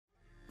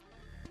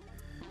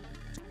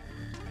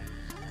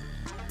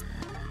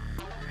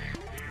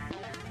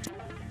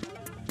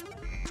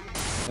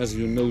As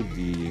you know,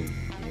 the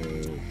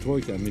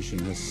Troika mission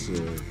has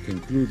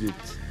concluded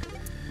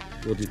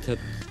what it had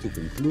to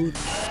conclude.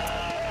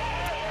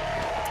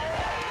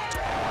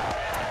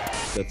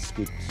 That's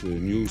good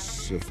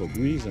news for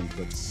Greece, and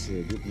that's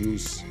good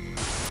news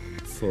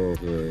for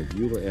the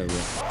euro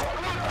area.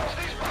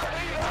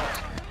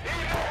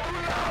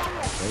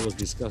 I was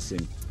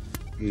discussing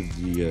with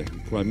the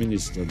Prime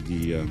Minister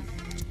the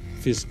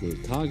fiscal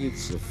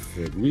targets of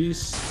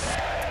Greece,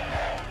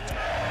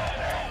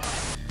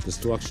 the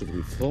structural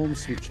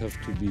reforms which have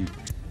to be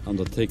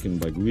undertaken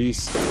by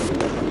Greece.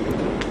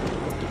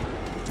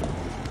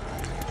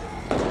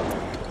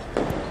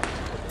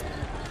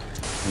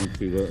 And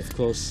we were, of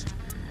course,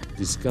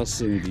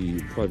 discussing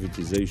the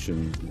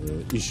privatization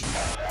issue.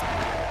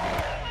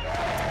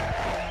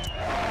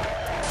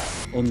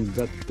 On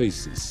that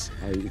basis,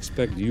 I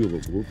expect the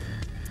Eurogroup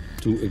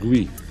to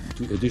agree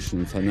to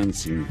additional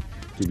financing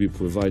to be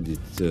provided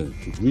to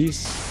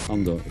Greece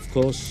under, of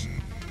course,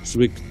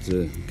 strict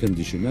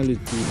conditionality.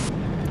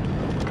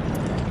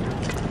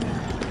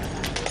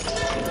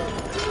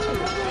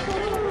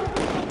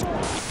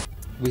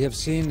 We have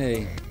seen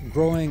a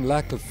growing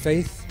lack of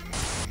faith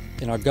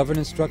in our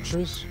governance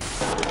structures.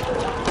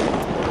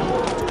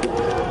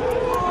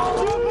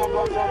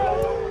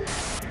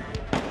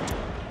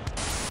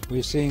 We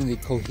are seeing the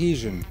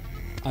cohesion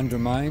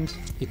undermined,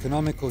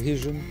 economic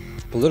cohesion,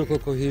 political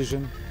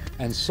cohesion,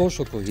 and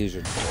social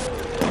cohesion.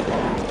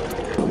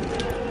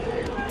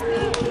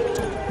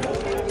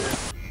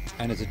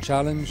 And it's a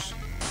challenge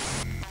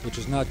which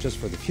is not just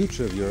for the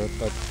future of Europe,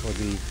 but for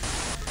the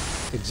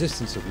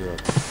existence of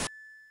Europe.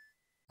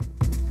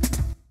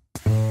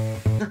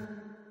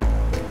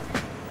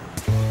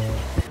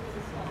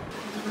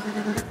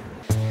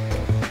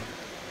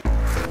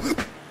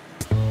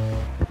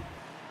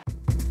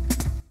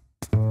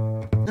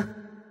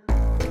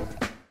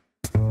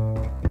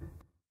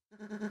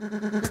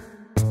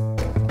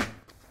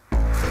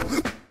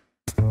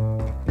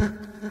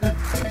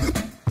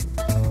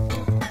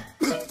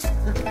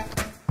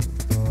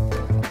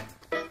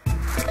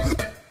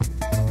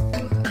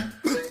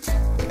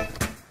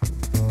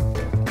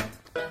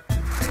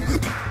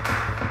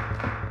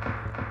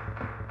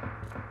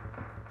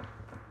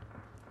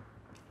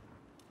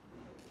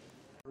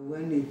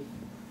 When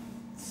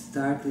it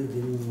started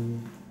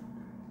in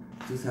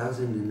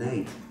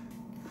 2008,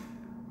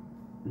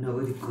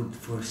 nobody could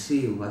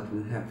foresee what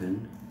would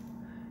happen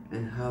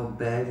and how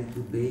bad it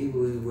would be.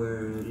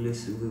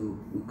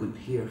 We could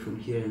hear from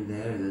here and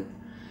there that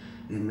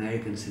the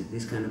Americans had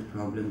this kind of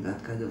problem,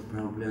 that kind of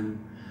problem.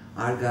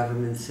 Our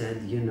government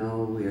said, you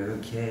know, we are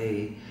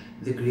okay.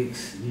 The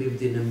Greeks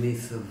lived in a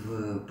myth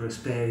of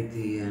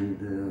prosperity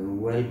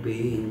and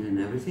well-being and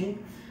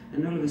everything,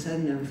 and all of a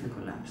sudden everything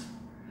collapsed.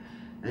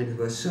 And it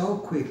was so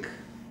quick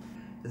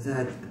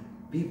that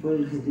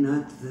people had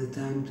not the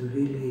time to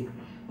really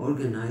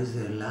organize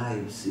their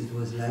lives. It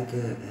was like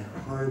a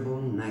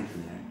horrible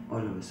nightmare all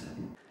of a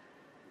sudden.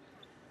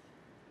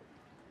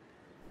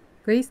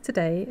 Greece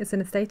today is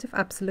in a state of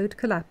absolute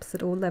collapse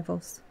at all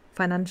levels,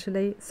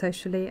 financially,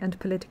 socially and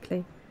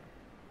politically.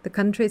 The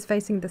country is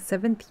facing the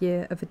 7th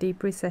year of a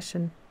deep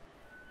recession.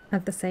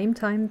 At the same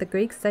time, the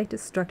Greek state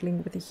is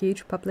struggling with a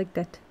huge public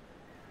debt.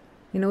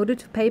 In order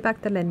to pay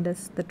back the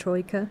lenders, the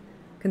Troika,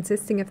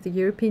 consisting of the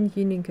European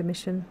Union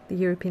Commission, the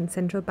European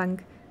Central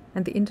Bank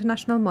and the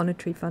International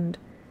Monetary Fund,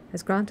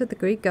 has granted the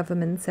Greek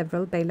government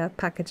several bailout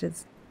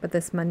packages, but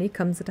this money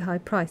comes at a high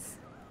price.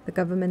 The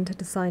government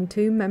had signed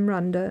 2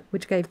 memoranda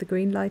which gave the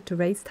green light to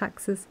raise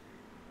taxes,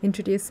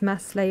 introduce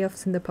mass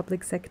layoffs in the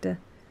public sector,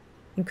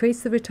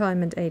 increase the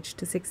retirement age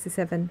to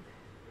 67,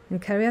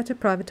 and carry out a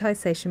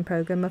privatization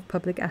program of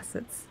public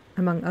assets,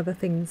 among other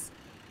things.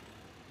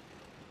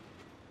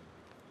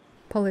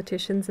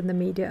 Politicians and the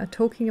media are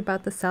talking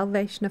about the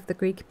salvation of the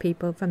Greek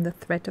people from the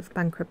threat of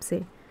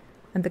bankruptcy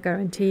and the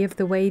guarantee of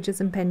the wages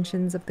and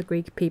pensions of the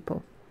Greek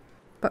people.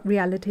 But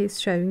reality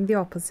is showing the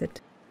opposite.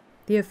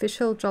 The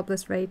official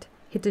jobless rate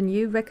hit a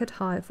new record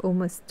high of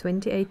almost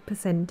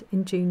 28%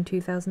 in June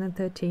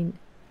 2013.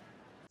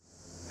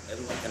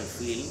 Everyone can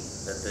feel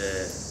that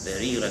the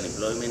real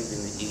unemployment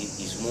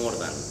is more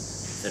than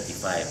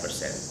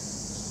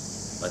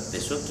 35%. But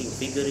the shocking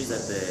figure is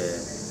that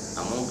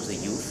amongst the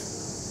youth,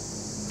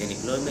 the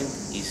unemployment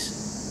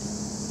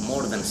is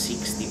more than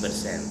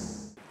 60%.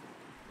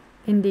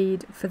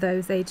 Indeed, for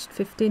those aged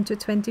 15 to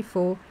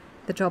 24,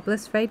 the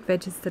jobless rate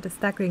registered a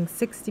staggering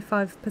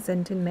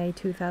 65% in May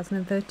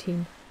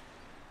 2013.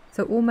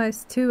 So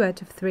almost 2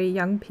 out of 3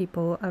 young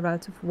people are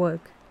out of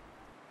work.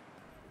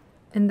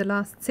 In the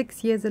last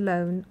 6 years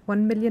alone,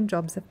 1 million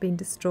jobs have been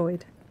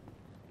destroyed.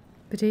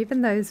 But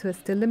even those who are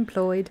still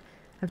employed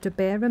have to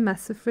bear a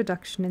massive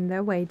reduction in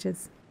their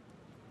wages.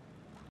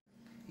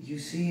 You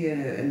see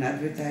an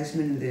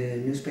advertisement in the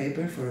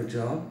newspaper for a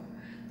job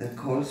that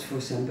calls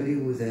for somebody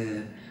with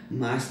a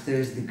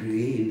master's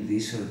degree in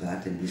this or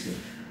that and this,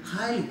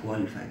 highly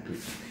qualified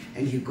people.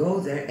 And you go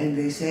there and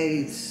they say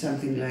it's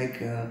something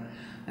like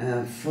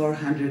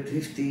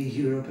 450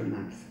 euro per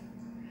month.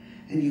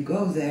 And you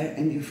go there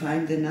and you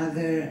find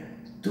another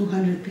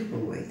 200 people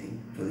waiting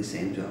for the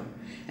same job.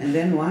 And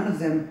then one of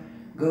them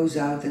goes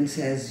out and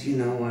says, you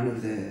know, one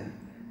of the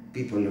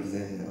people of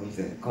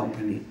the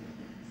company,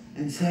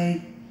 and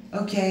say,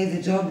 okay,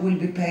 the job will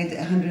be paid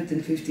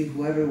 150,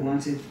 whoever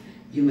wants it,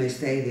 you may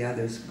stay, the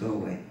others go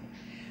away.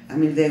 I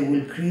mean, they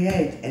will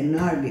create an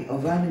army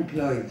of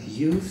unemployed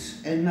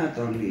youths, and not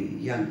only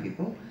young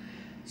people,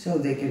 so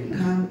they can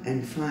come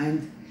and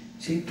find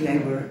cheap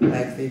labor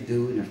like they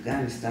do in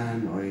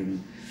Afghanistan or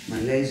in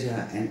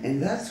Malaysia,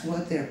 and that's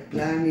what their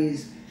plan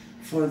is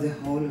for the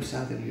whole of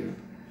Southern Europe.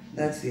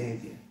 That's the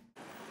idea.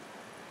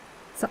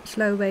 Such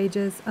low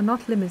wages are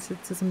not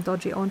limited to some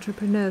dodgy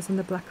entrepreneurs on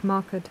the black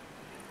market.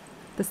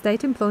 The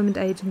state employment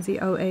agency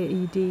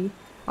OAED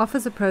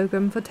offers a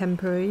programme for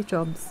temporary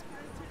jobs.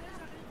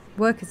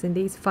 Workers in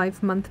these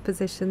 5-month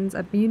positions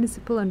at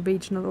municipal and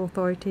regional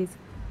authorities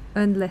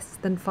earn less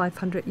than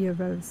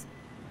 €500.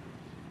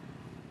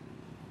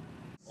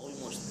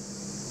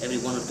 Almost every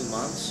 1 or 2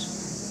 months,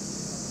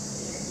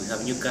 we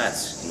have new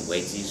cuts in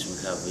wages, we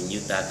have new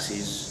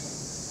taxes,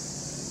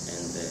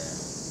 and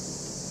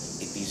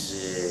it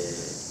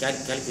is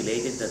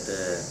calculated that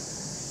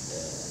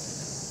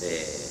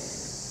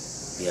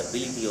the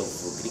ability of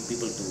Greek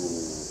people to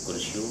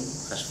consume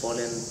has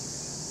fallen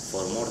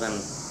for more than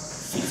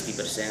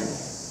 50%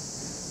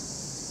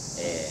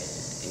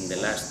 in the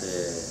last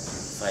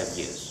 5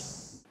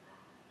 years.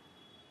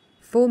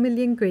 4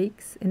 million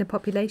Greeks, in a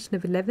population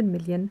of 11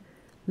 million,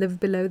 live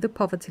below the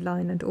poverty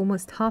line, and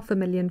almost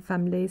 500,000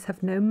 families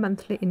have no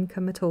monthly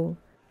income at all.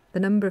 The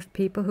number of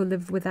people who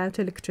live without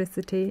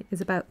electricity is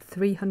about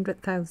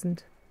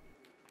 300,000.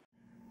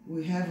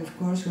 We have, of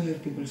course, we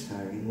have people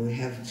starving. We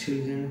have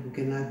children who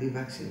cannot be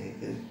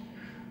vaccinated.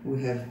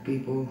 We have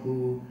people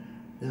who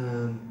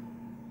do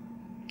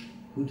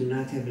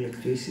not have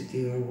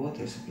electricity or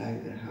water supply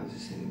in their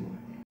houses anymore.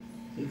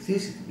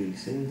 Electricity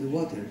bills and the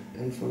water,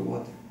 and for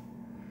water.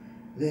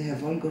 They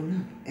have all gone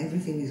up.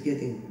 Everything is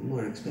getting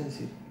more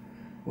expensive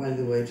while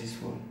the wages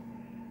fall.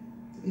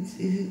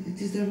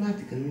 It is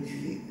dramatic. I mean,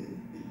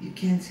 you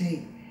can't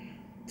say.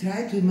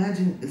 Try to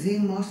imagine the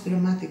most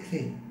dramatic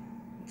thing.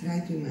 Try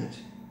to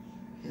imagine.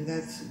 And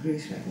that's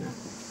Greece right now.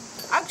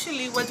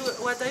 Actually,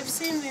 what I've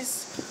seen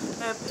is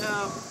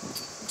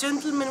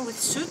gentlemen with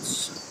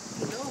suits,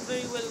 you know,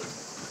 very well,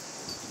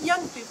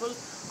 young people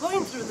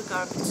going through the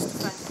garbage to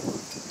find food.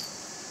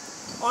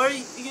 Or,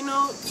 you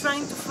know,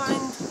 trying to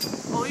find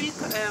oil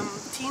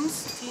tin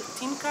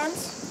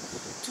cans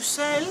to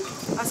sell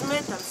as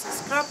metals, as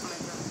scrap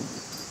metal.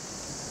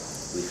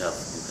 We have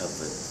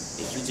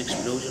a huge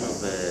explosion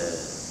of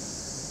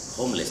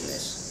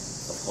homelessness,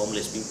 of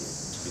homeless people.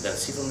 You can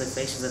see from their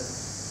faces that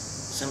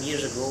some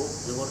years ago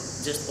they were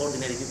just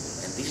ordinary people,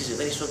 and this is a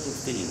very shocking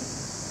feeling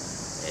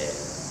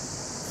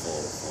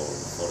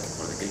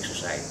for the Greek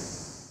society.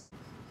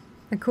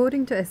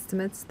 According to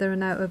estimates, there are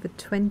now over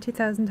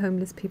 20,000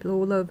 homeless people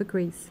all over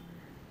Greece,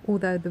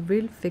 although the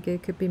real figure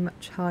could be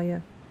much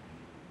higher.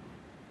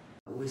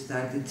 We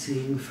started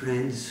seeing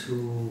friends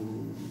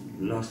who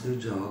lost their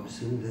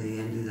jobs and they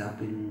ended up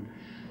in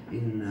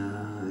you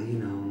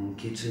know,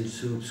 kitchen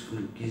soups,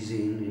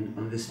 cuisine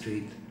on the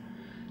street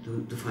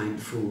to find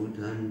food,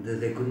 and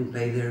they couldn't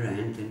pay their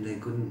rent and they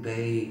couldn't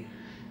pay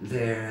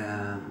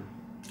their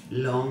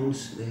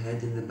loans they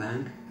had in the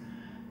bank.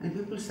 And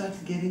people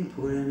started getting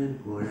poorer and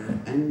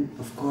poorer, and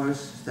of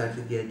course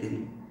started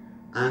getting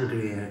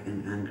angrier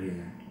and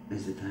angrier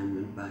as the time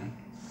went by.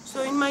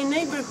 So in my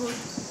neighborhood,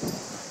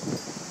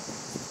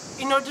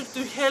 in order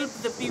to help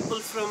the people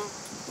from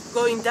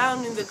going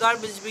down in the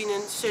garbage bin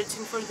and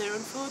searching for their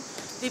own food,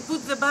 they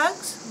put the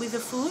bags with the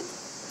food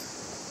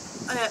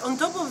on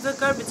top of the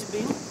garbage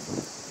bin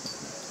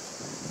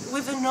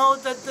with a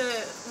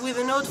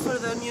note for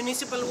the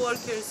municipal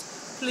workers: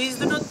 please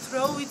do not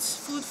throw its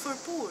food for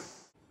poor.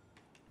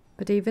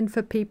 But even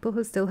for people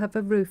who still have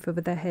a roof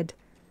over their head,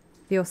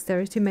 the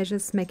austerity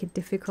measures make it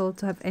difficult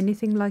to have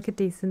anything like a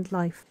decent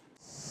life.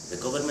 The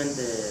government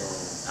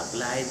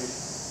applied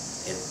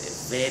a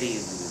very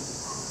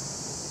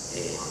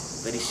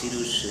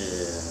serious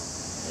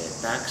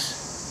tax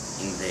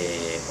in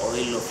the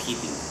oil of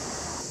heating.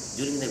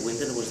 During the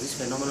winter there was this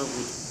phenomenon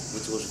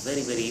which was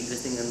very, very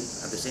interesting and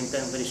at the same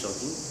time very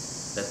shocking,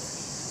 that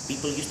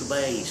people used to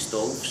buy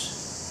stoves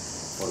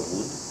for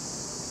wood,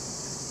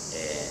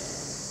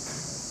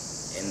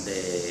 and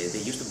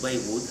they used to buy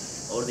wood,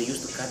 or they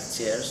used to cut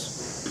chairs.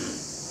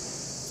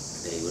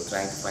 They were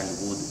trying to find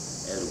wood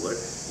everywhere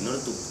in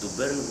order to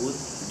burn wood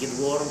to get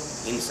warm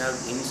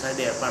inside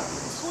their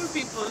apartments. Poor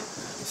people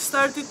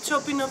started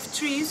chopping off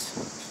trees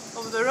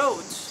of the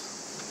roads,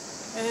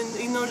 and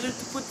in order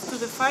to put to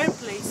the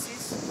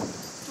fireplaces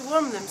to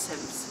warm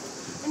themselves.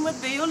 And what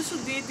they also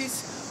did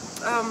is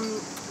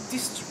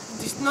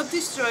not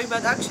destroy,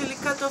 but actually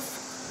cut off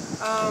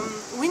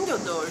window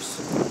doors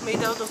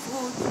made out of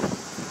wood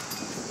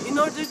in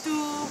order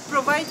to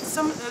provide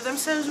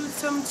themselves with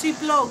some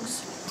cheap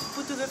logs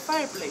put to the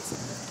fireplace.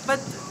 But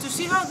to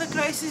see how the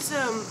crisis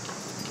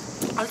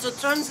also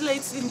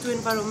translates into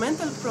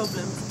environmental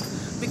problems,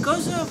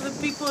 because of the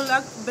people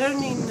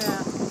burning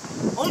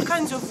all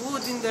kinds of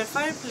wood in their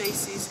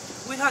fireplaces,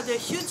 we had a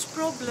huge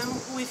problem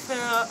with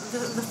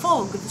the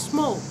fog, the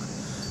smoke.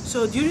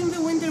 So during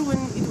the winter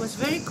when it was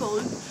very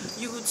cold,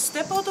 you would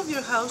step out of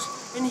your house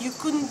and you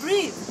couldn't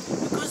breathe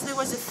because there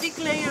was a thick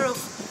layer of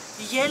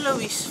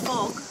yellowish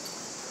fog,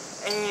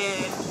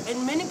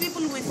 and many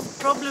people with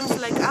problems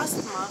like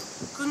asthma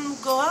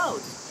couldn't go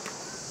out.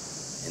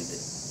 And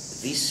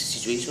this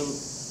situation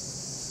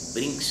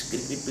brings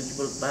Greek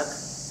people back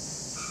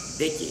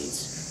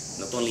decades,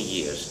 not only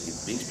years, it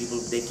brings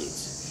people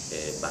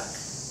decades back.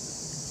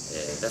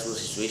 That was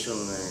the situation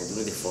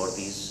during the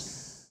 40s.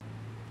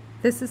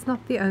 This is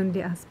not the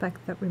only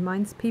aspect that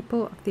reminds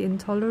people of the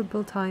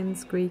intolerable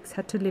times Greeks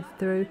had to live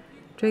through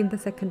during the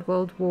Second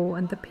World War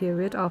and the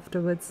period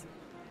afterwards.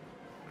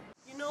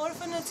 You know,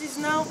 orphanages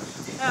now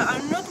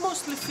are not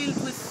mostly filled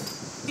with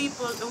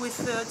people,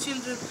 with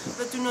children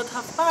that do not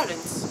have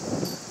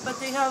parents, but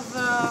they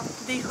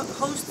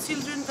host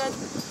children that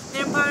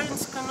their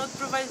parents cannot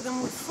provide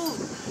them with food.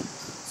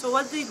 So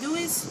what they do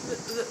is,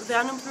 the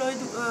unemployed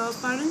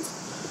parents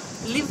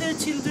leave their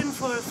children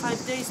for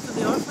 5 days to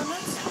the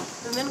orphanage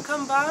and then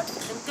come back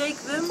and take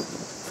them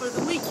for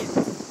the weekend.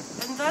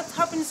 And that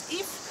happens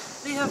if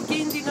they have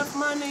gained enough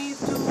money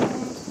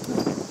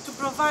to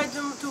provide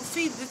them, to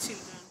feed the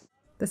children.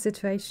 The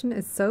situation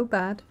is so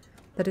bad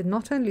that it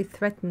not only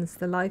threatens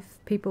the life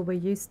people were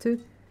used to,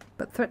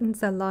 but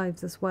threatens their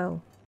lives as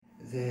well.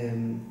 The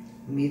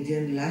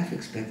median life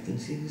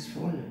expectancy has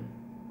fallen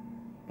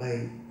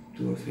by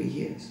 2 or 3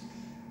 years,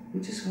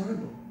 which is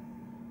horrible.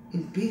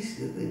 In peace,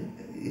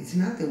 it's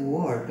not a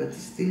war, but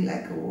it's still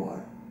like a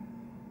war.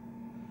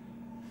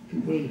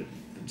 People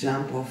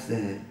jump off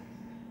the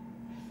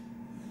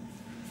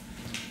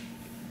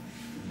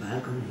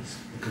balconies,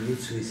 commit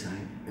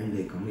suicide, and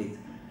they commit.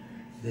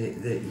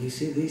 You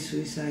see this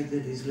suicide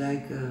that is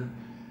like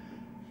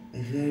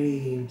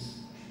they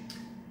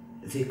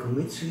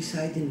commit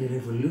suicide in a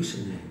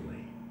revolutionary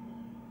way.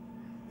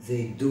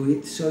 They do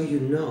it so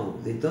you know.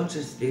 They don't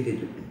just take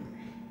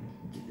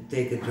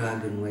a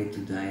drug and wait to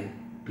die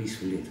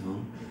peacefully at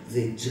home.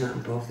 They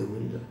jump off the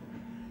window.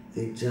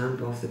 They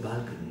jump off the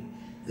balcony.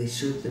 They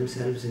shoot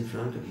themselves in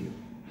front of you.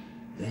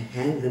 They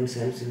hang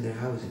themselves in their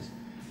houses.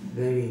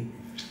 Very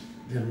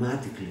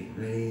dramatically,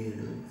 very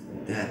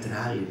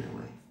theatrically in a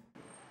way.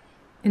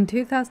 In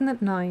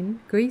 2009,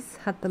 Greece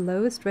had the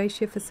lowest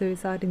ratio for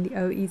suicide in the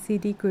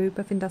OECD group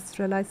of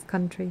industrialized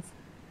countries.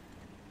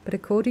 But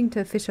according to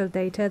official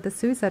data, the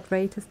suicide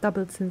rate has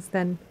doubled since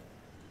then.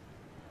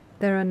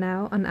 There are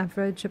now, on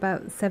average,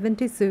 about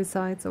 70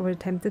 suicides or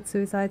attempted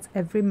suicides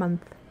every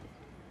month.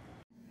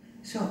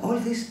 So all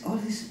this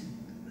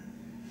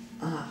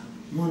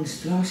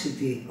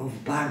monstrosity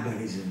of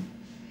barbarism,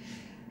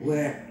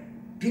 where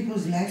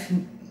people's life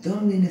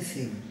don't mean a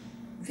thing.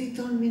 They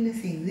don't mean a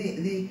thing.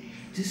 They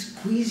just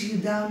squeeze you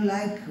down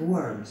like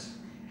worms,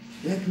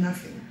 like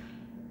nothing.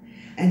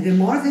 And the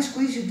more they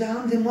squeeze you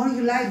down, the more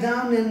you lie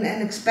down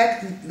and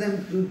expect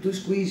them to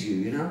squeeze you,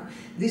 you know?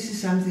 This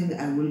is something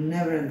I will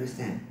never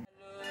understand.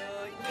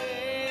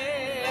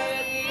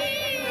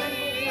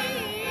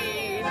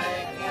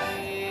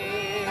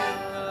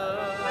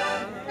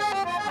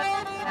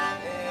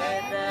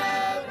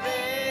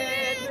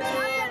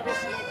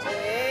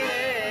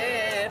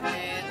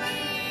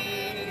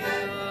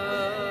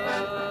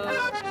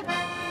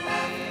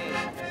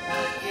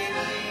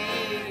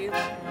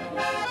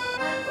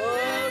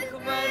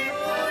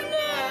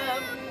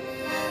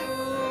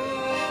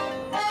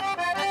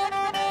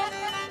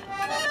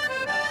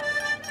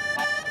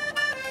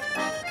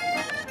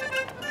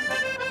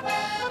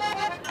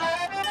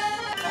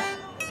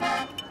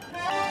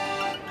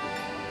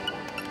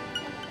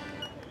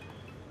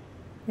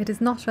 It is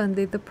not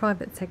only the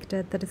private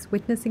sector that is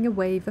witnessing a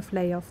wave of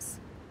layoffs.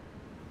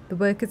 The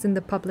workers in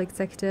the public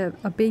sector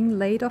are being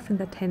laid off in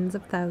the tens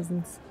of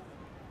thousands.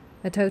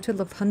 A total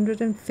of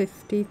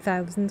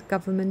 150,000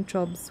 government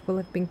jobs will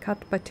have been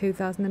cut by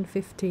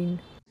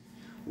 2015.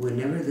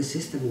 Whenever the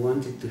system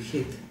wanted to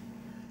hit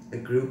a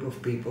group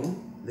of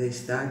people, they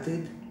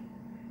started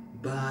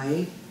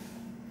by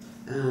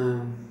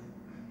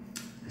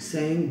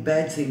saying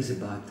bad things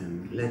about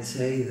them. Let's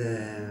say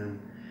the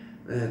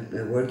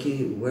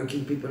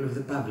working people of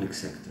the public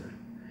sector.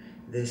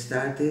 They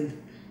started,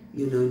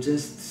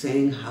 just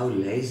saying how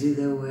lazy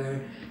they were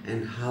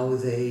and how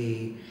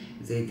they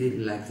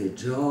didn't like their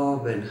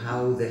job and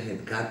how they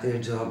had got their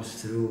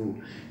jobs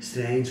through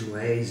strange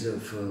ways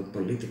of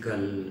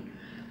political,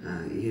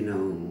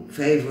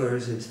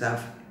 favors and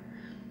stuff.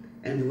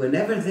 And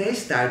whenever they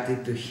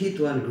started to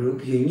hit one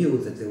group, you knew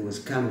that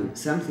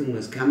something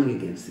was coming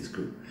against this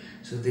group.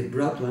 So they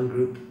brought one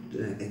group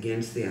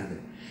against the other.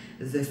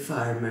 The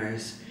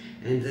farmers,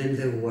 and then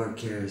the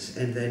workers,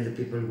 and then the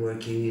people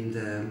working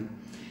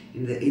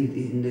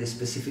in the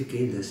specific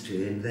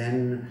industry, and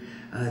then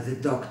the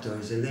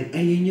doctors, and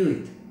you knew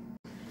it.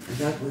 And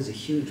that was a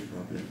huge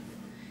problem,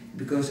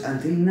 because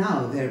until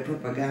now their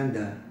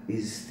propaganda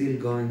is still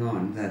going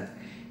on. That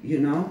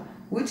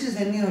which is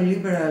the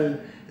neoliberal,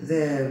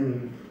 the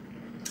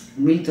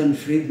Milton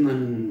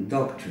Friedman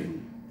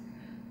doctrine.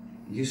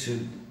 You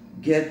should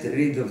get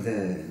rid of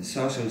the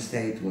social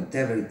state,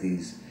 whatever it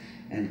is,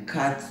 and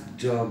cut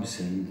jobs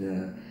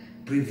and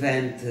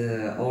prevent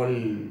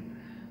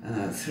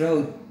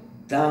throw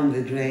down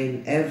the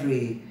drain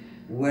every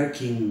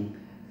working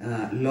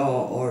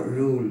law or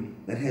rule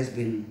that has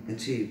been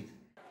achieved.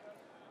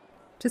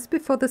 Just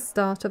before the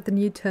start of the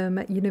new term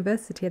at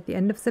university at the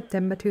end of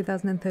September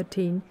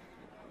 2013,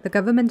 the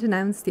government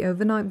announced the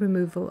overnight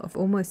removal of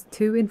almost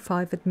 2 in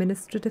 5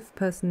 administrative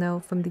personnel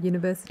from the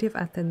University of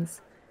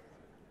Athens.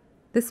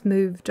 This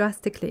move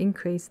drastically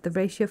increased the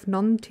ratio of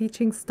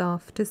non-teaching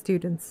staff to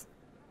students.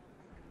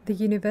 The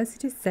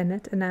university's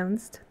Senate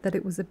announced that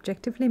it was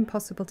objectively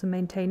impossible to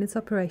maintain its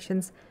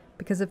operations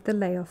because of the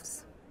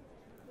layoffs.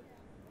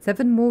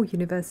 7 more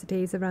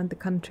universities around the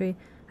country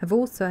have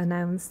also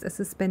announced a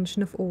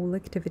suspension of all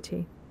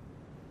activity.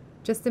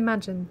 Just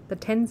imagine the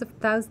tens of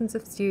thousands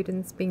of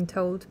students being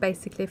told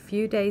basically a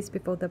few days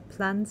before the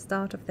planned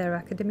start of their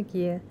academic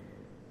year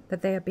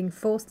that they are being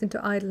forced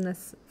into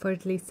idleness for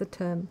at least a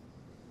term.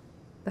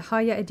 The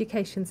higher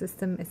education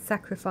system is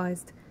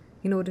sacrificed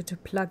in order to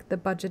plug the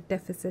budget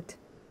deficit.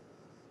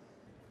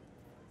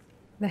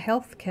 The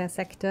healthcare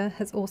sector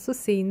has also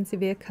seen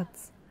severe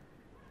cuts.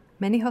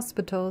 Many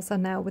hospitals are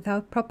now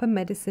without proper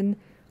medicine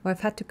or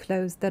have had to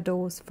close their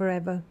doors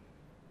forever.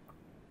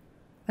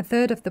 A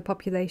third of the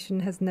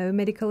population has no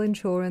medical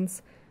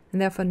insurance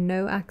and therefore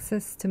no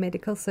access to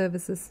medical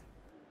services.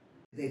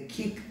 They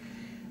kick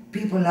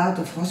people out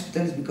of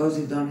hospitals because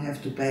they don't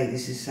have to pay.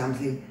 This is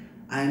something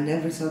I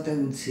never thought I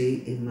would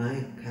see in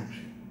my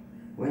country.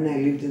 When I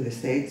lived in the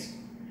States,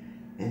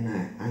 and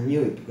I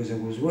knew it because I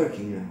was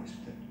working in a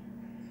hospital,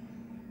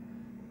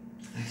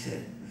 I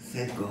said,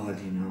 thank God,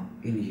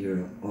 in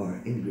Europe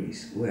or in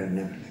Greece, we're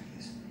never like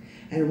this.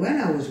 And when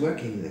I was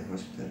working in the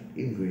hospital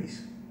in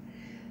Greece,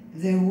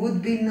 there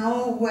would be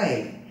no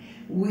way.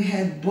 We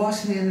had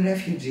Bosnian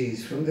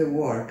refugees from the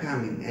war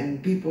coming,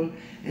 and people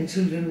and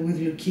children with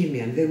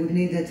leukemia, and they would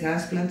need a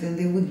transplant, and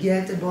they would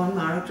get a bone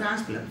marrow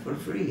transplant for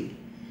free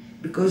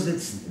because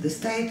the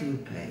state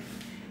would pay.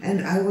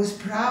 And I was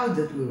proud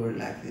that we were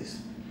like this.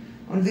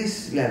 On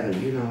this level,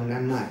 and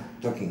I'm not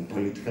talking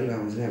political, I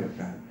was never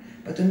proud.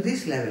 But on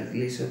this level, at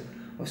least,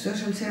 of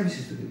social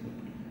services to people.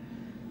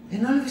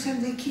 And all of a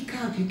sudden they kick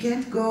out. You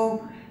can't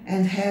go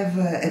and have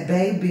a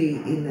baby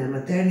in a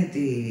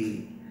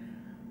maternity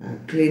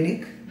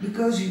clinic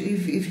because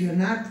if you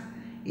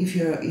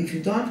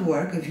don't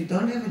work, if you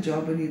don't have a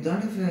job and you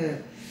don't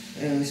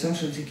have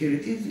social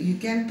security, you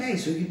can't pay,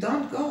 so you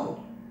don't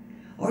go.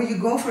 Or you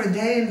go for a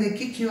day and they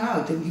kick you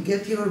out and you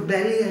get your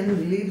belly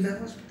and leave the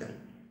hospital.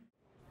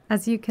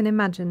 As you can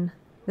imagine,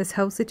 this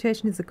whole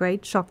situation is a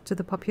great shock to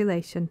the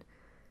population.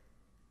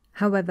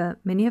 However,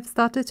 many have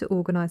started to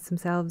organize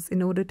themselves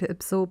in order to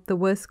absorb the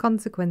worst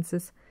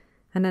consequences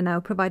and are now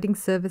providing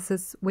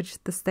services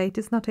which the state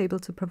is not able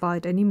to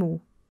provide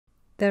anymore.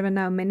 There are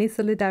now many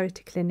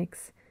solidarity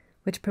clinics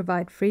which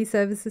provide free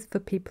services for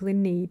people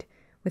in need,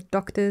 with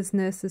doctors,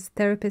 nurses,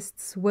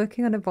 therapists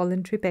working on a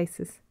voluntary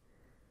basis.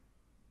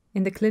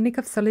 In the Clinic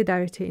of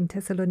Solidarity in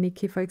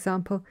Thessaloniki, for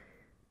example,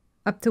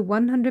 up to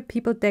 100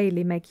 people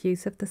daily make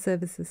use of the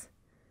services.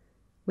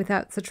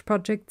 Without such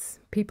projects,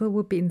 people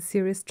would be in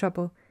serious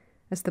trouble,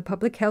 as the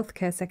public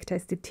healthcare sector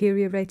is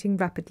deteriorating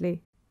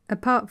rapidly.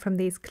 Apart from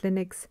these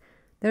clinics,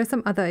 there are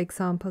some other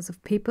examples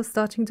of people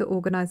starting to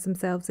organize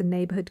themselves in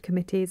neighborhood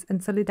committees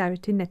and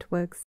solidarity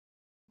networks.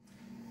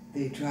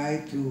 They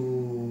try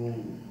to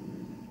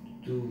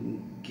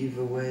give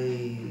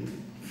away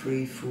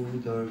free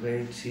food or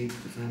very cheap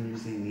to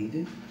families they need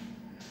it,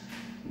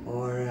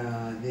 or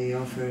they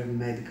offer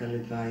medical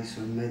advice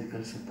or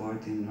medical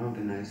support in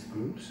organized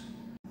groups.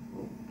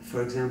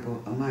 For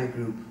example, in my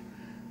group,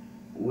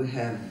 we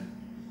have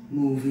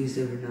movies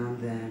every now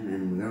and then,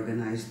 and we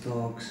organize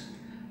talks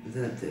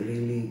that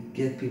really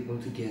get people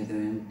together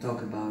and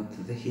talk about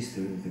the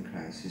history of the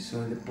crisis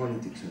or the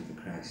politics of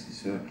the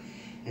crisis,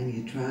 and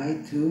you try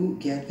to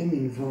get them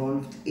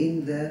involved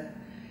in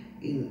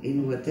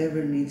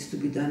whatever needs to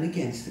be done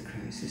against the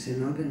crisis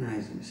and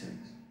organize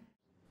themselves.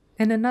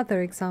 In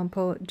another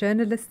example,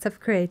 journalists have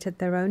created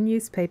their own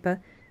newspaper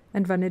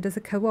and run it as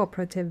a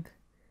cooperative.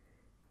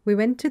 We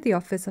went to the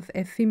office of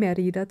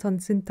Ephemerida ton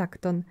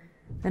Syntacton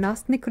and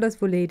asked Nicholas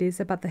Voulidis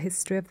about the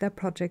history of their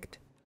project.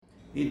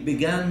 It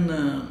began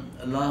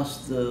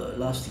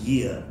last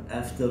year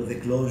after the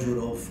closure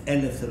of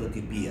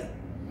Eleftherotypia.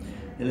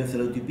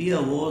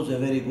 Eleftherotypia was a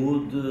very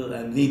good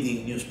and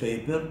leading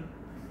newspaper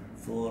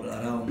for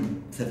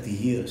around 30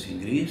 years in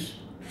Greece.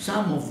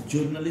 Some of the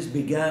journalists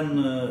began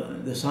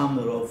the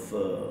summer of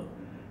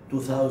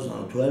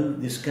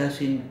 2012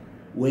 discussing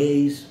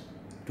ways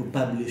to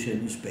publish a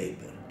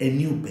newspaper, a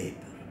new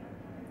paper,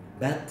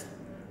 but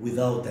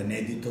without an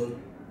editor,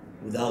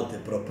 without a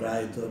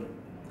proprietor,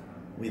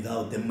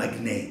 without a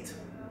magnate.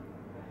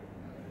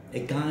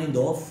 A kind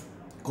of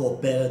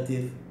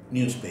cooperative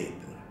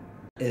newspaper.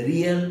 A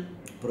real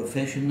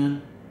professional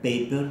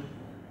paper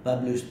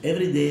published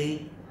every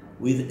day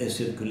with a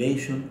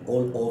circulation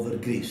all over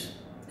Greece.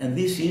 And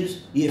this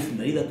is η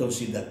εφημερίδα των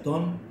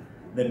συντακτών.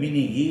 The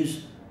meaning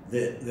is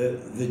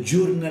the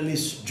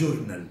journalist's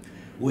journal.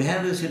 We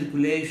have a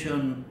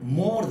circulation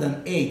more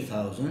than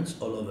 8,000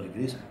 all over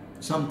Greece,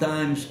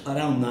 sometimes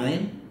around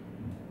 9.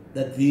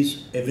 That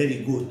is a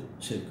very good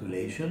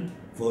circulation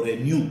for a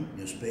new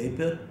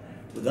newspaper,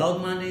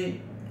 without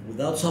money,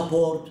 without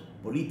support,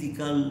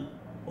 political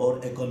or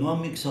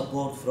economic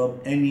support from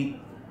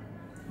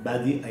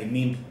anybody, I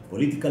mean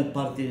political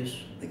parties,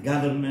 the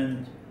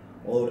government,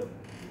 or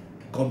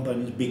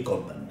companies, big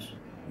companies.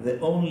 The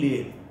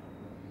only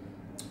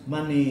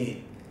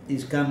money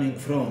is coming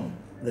from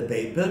the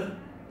paper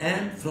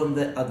and from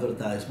the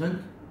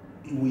advertisement.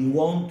 We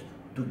want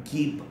to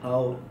keep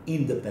our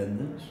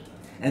independence,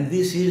 and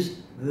this is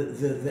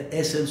the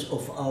essence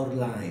of our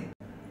line.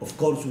 Of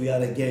course, we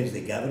are against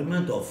the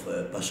government of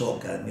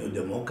PASOK and New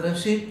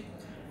Democracy,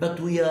 but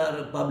we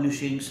are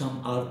publishing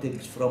some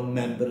articles from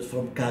members,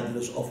 from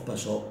cadres of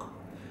PASOK,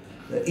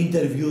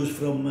 interviews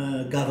from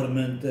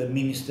government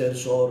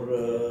ministers or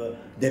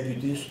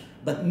deputies,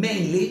 but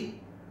mainly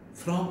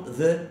from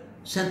the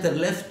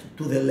center-left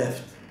to the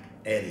left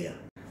area.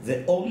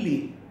 The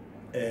only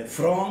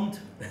front,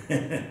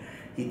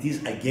 it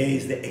is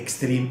against the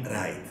extreme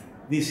right.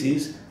 This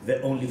is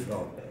the only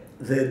front.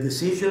 The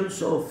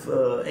decisions of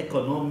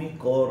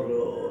economic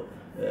or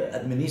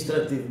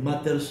administrative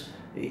matters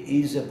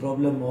is a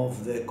problem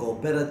of the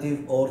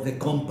cooperative or the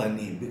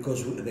company,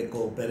 because the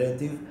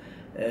cooperative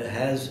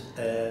has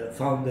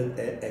founded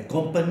a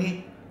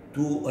company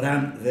to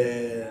run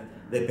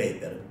the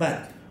paper.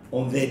 But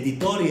on the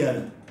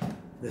editorial,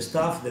 the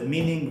stuff, the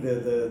meaning,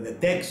 the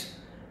text,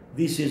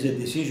 this is a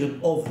decision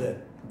of the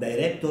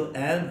director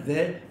and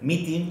the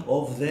meeting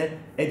of the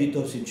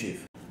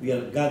editors-in-chief. We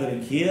are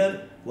gathering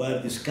here, we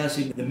are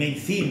discussing the main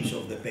themes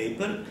of the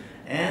paper,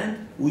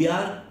 and we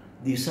are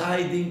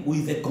deciding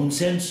with a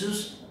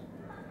consensus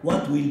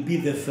what will be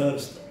the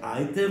first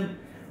item,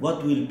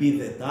 what will be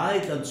the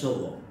title, and so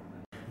on.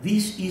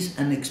 This is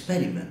an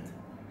experiment,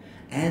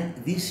 and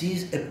this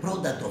is a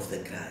product of the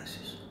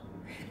crisis.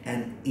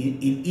 And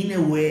in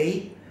a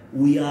way,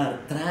 we are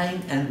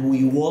trying and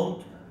we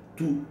want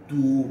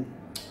to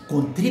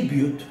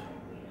contribute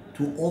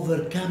to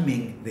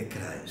overcoming the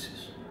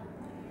crisis.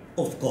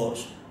 Of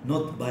course,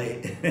 not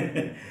by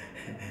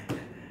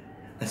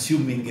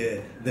assuming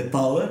the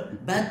power,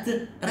 but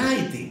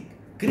writing,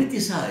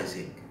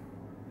 criticizing,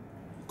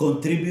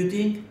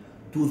 contributing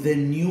to the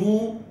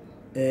new,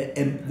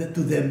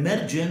 to the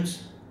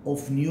emergence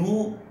of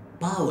new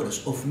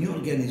powers, of new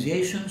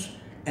organizations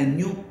and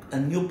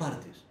new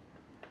parties.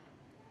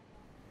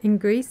 In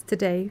Greece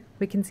today,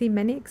 we can see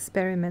many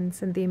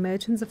experiments in the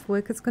emergence of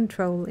workers'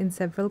 control in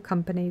several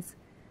companies.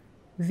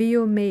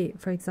 Viome,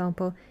 for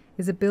example,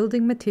 is a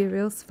building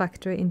materials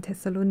factory in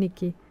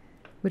Thessaloniki,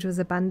 which was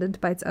abandoned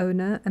by its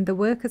owner, and the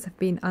workers have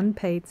been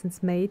unpaid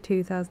since May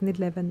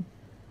 2011.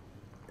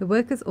 The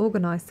workers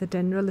organized a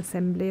general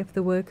assembly of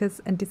the workers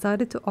and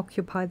decided to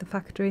occupy the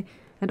factory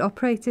and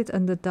operate it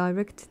under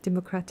direct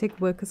democratic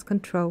workers'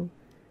 control.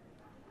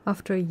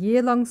 After a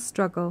year-long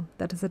struggle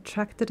that has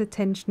attracted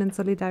attention and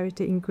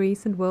solidarity in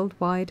Greece and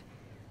worldwide,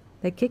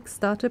 they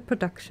kick-started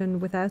production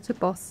without a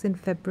boss in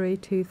February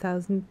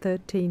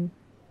 2013.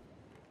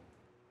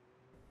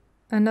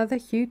 Another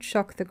huge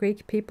shock the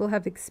Greek people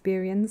have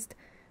experienced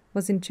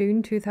was in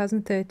June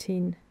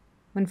 2013,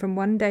 when from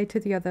one day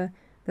to the other,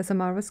 the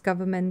Samaras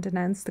government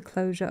announced the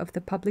closure of the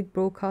public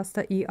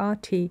broadcaster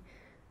ERT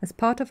as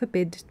part of a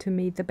bid to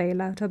meet the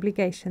bailout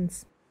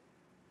obligations.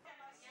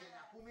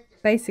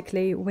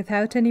 Basically,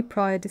 without any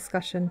prior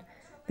discussion,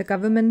 the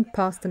government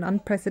passed an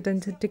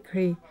unprecedented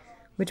decree,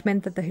 which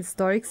meant that the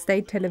historic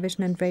state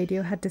television and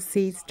radio had to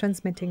cease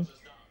transmitting.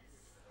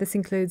 This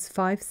includes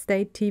 5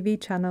 state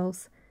TV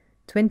channels,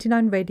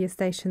 29 radio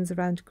stations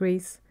around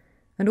Greece,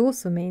 and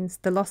also means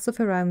the loss of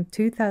around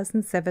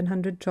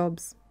 2,700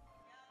 jobs.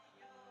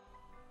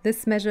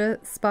 This measure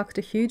sparked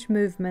a huge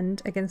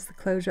movement against the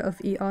closure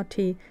of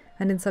ERT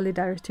and in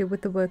solidarity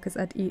with the workers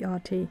at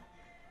ERT.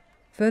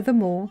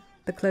 Furthermore,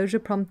 the closure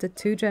prompted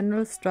 2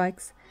 general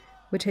strikes,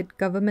 which hit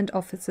government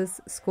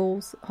offices,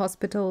 schools,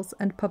 hospitals,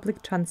 and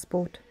public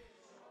transport.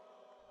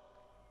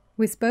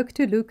 We spoke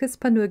to Lucas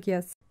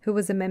Panougias, who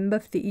was a member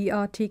of the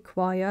ERT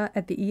choir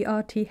at the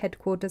ERT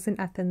headquarters in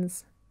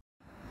Athens.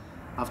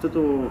 Αυτό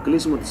το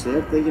κλείσιμο της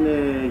ΕΡΤ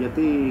έγινε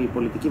γιατί η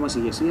πολιτική μας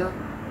ηγεσία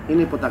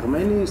είναι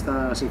υποταγμένη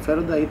στα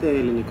συμφέροντα, είτε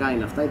ελληνικά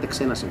είναι αυτά, είτε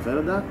ξένα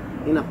συμφέροντα,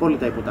 είναι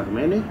απόλυτα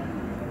υποταγμένη.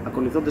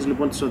 Ακολουθώντας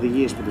λοιπόν τις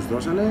οδηγίες που τους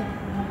δώσανε,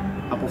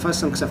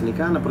 αποφάσισαν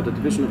ξαφνικά να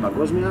πρωτοτυπήσουν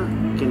παγκόσμια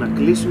και να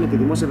κλείσουν τη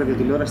δημόσια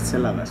ραδιοτηλεόραση της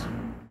Ελλάδας.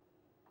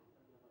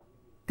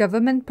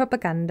 Government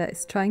propaganda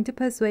is trying to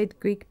persuade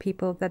Greek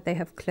people that they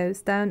have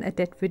closed down a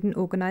debt-ridden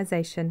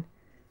organization.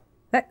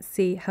 Let's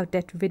see how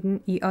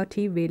debt-ridden ERT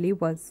really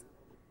was.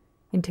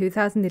 In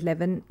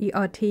 2011,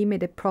 ERT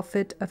made a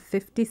profit of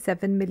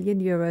 57 million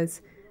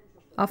euros,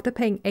 after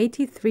paying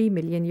 83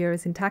 million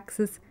euros in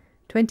taxes,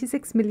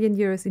 26 million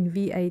euros in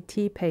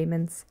VAT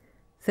payments,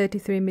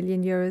 33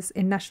 million euros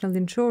in national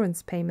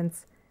insurance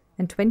payments,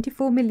 and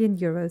 24 million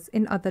euros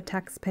in other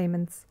tax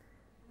payments.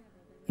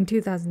 In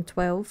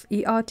 2012,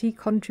 ERT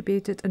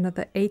contributed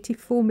another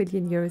 84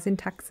 million euros in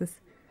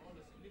taxes.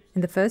 In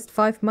the first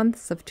 5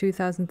 months of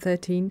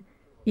 2013,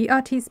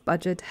 ERT's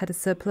budget had a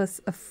surplus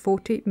of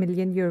 40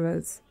 million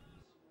euros.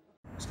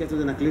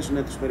 Σκέφτονται να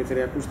κλείσουν τους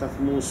περιφερειακούς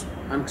σταθμούς,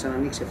 αν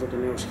ξανανοίξει αυτό το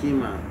νέο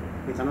σχήμα,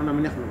 πιθανόν να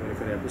μην έχουμε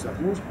περιφερειακούς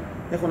σταθμούς.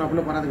 Έχω ένα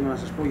απλό παράδειγμα να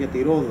σας πω για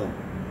τη Ρόδο,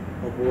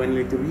 όπου εν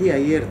λειτουργία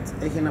η ΕΡΤ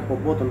έχει ένα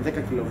πομπό των 10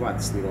 kW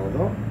στη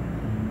Ρόδο.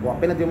 Ο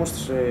απέναντι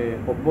όμως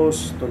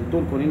πομπός των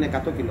Τούρκων είναι 100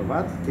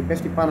 kW και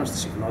πέφτει πάνω στη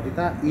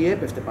συχνότητα ή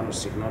έπεφτε πάνω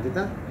στη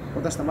συχνότητα.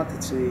 Όταν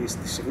σταμάτησε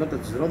στη συχνότητα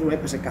της Ρόδου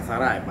έπεσε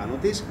καθαρά επάνω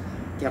της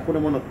και ακούνε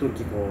μόνο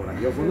τουρκικό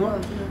ραδιόφωνο.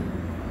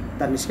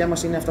 Τα νησιά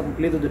μας είναι αυτά που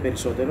πλήττονται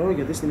περισσότερο,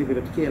 γιατί στην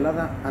υπηρετική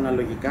Ελλάδα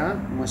αναλογικά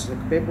μας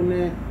εκπέμπουν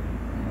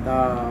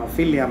τα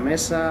φύλια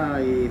μέσα,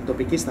 οι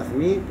τοπικοί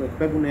σταθμοί που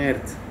εκπέμπουν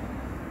ΕΡΤ.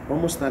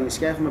 Όμως στα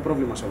νησιά έχουμε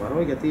πρόβλημα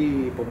σοβαρό, γιατί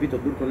η πομπή των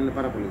Τούρκων είναι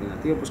πάρα πολύ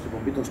δυνατή, όπως και η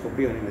πομπή των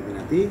Σκοπίων είναι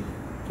δυνατή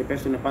και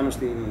πέφτουν πάνω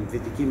στην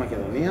Δυτική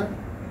Μακεδονία.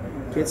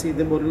 Και έτσι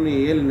δεν μπορούν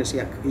οι Έλληνες,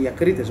 οι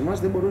ακρίτες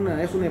μας, δεν μπορούν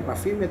να έχουν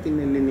επαφή με την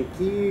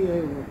ελληνική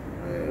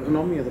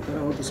γνώμη εδώ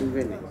πέρα, ό,τι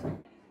συμβαίνει.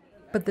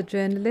 But the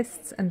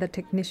journalists and the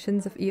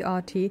technicians of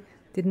ERT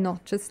did not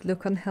just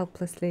look on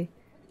helplessly.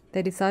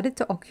 They decided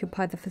to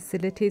occupy the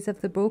facilities of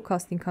the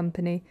broadcasting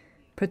company,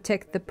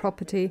 protect the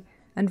property,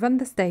 and run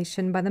the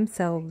station by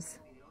themselves.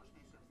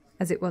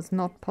 As it was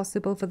not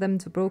possible for them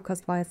to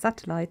broadcast via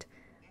satellite,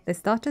 they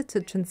started to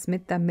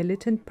transmit their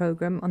militant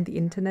program on the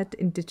internet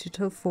in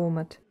digital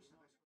format.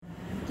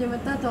 Και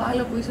μετά το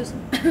άλλο που ίσως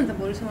θα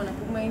μπορούσαμε να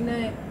πούμε είναι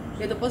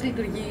για το πώς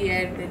λειτουργεί η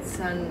ΕΡΤ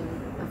σαν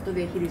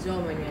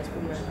αυτοδιαχειριζόμενοι, ας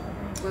πούμε,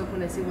 που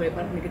έχουν σίγουρα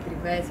υπάρχουν και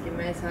τριβές και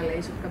μέσα, αλλά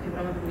ίσως κάποια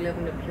πράγματα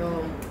δουλεύουν πιο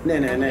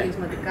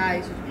αποτελεσματικά,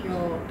 ίσως πιο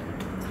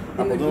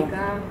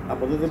δημιουργικά.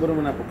 Από εδώ δεν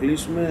μπορούμε να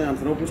αποκλείσουμε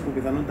ανθρώπους που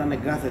πιθανόν ήταν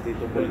εγκάθετοι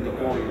των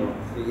πολιτικών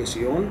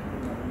ηγεσιών,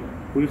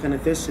 που είχαν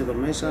θέσεις εδώ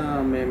μέσα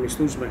με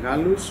μισθούς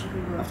μεγάλους.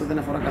 Αυτό δεν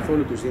αφορά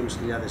καθόλου τους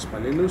 2.500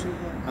 υπαλλήλους,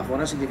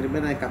 αφορά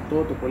συγκεκριμένα 100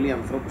 το πολύ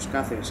ανθρώπους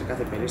σε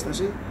κάθε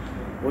περίσταση.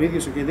 Ο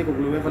ίδιος ο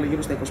Κεντίκογλου έβαλε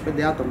γύρω στα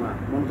 25 άτομα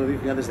μόνο το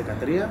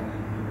 2013.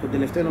 Τον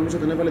τελευταίο νομίζω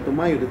τον έβαλε το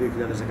Μάιο του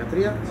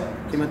 2013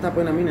 και μετά από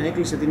ένα μήνα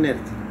έκλεισε την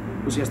ΕΡΤ.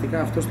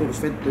 Ουσιαστικά αυτό το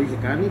Ρουσφέτη το είχε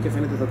κάνει και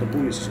φαίνεται θα το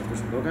πούλησε σε αυτούς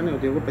που το έκανε,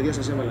 ότι εγώ παιδιά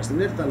σας έβαλα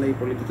στην ΕΡΤ, αλλά η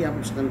πολιτική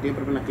άποψη ήταν ότι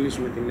έπρεπε να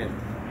κλείσουμε την ΕΡΤ.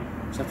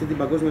 Σε αυτή την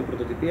παγκόσμια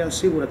πρωτοτυπία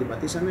σίγουρα την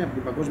πατήσανε από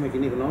την παγκόσμια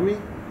κοινή γνώμη,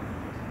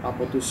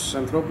 από τους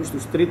ανθρώπους,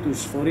 τους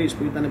τρίτους φορείς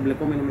που ήταν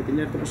εμπλεκόμενοι με την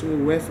ΕΡΤ, όπως είναι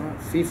η UEFA,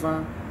 FIFA,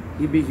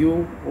 EBU,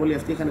 όλοι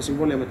αυτοί είχαν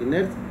συμβόλαια με την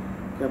ΕΡΤ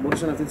και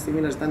μπορούσαν αυτή τη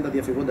στιγμή να ζητάνε τα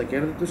διαφυγόντα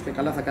κέρδη τους και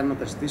καλά θα κάνουν να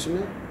τα ζητήσουν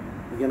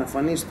για να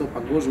φανεί στην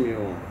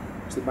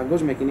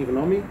παγκόσμια κοινή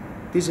γνώμη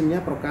τι ζημιά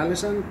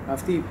προκάλεσαν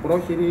αυτοί οι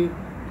πρόχειροι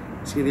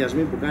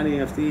σχεδιασμοί που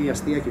κάνει αυτή η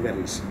αστεία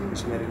κυβέρνηση η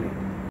σημερινή.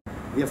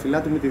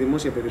 Διαφυλάττουμε τη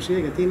δημόσια περιουσία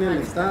γιατί είναι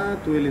λεφτά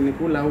του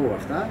ελληνικού λαού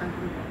αυτά.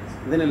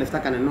 Δεν είναι λεφτά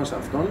κανενός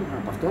από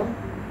αυτών,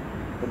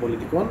 των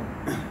πολιτικών,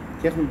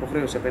 και έχουμε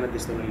υποχρέωση απέναντι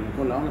στον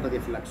ελληνικό λαό να τα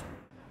διαφυλάξουμε.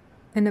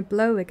 In a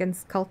blow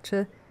against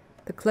culture,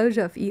 the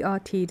closure of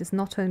ERT does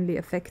not only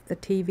affect the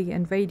TV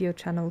and radio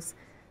channels,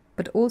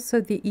 but also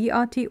the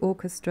ERT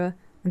orchestra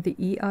and the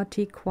ERT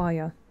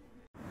choir.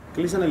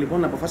 Κλείσανε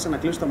λοιπόν, αποφάσισαν να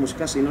κλείσουν τα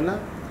μουσικά σύνολα,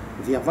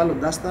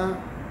 διαβάλλοντάς τα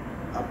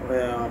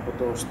από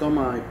το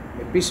στόμα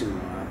επίσημα,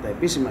 από τα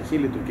επίσημα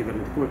χείλη του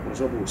κυβερνητικού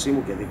εκπροσώπου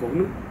Σίμου και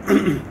Δίκογλου.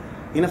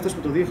 Είναι αυτός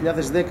που το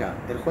 2010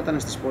 ερχόταν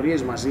στις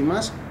πορείες μαζί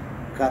μας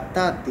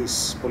κατά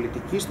της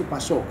πολιτικής του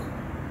Πασόκ.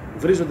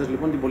 Βρίζοντας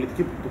λοιπόν την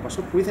πολιτική του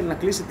Πασόκ που ήθελε να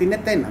κλείσει την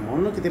ΕΤΕΝΑ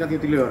μόνο και τη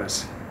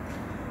ραδιοτηλεόραση.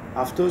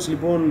 Αυτός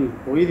λοιπόν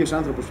ο ίδιος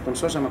άνθρωπος που τον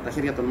σώσαμε από τα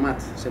χέρια των ΜΑΤ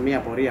σε μια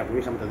πορεία που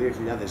είχαμε το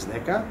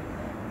 2010,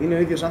 είναι ο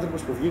ίδιος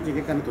άνθρωπος που βγήκε και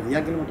έκανε το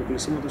διάγγελμα του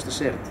κλεισίματος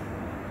της ΕΡΤ.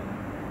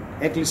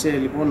 Έκλεισε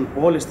λοιπόν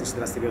όλες τις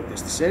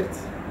δραστηριότητες της ΕΡΤ,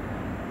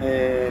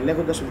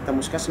 λέγοντας ότι τα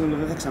μουσικά σύνολα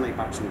δεν θα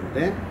ξαναυπάρξουν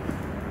ποτέ.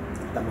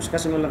 Τα μουσικά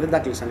σύνολα δεν τα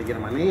κλείσαν οι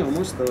Γερμανοί,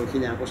 όμως το 1940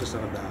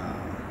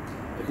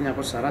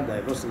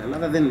 εδώ στην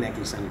Ελλάδα δεν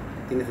έκλεισαν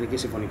την Εθνική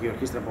Συμφωνική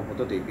Ορχήστρα που από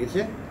τότε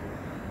υπήρχε.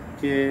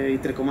 Και η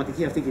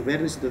τρεκομματική αυτή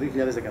κυβέρνηση το 2013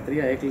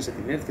 έκλεισε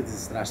την ΕΡΤ και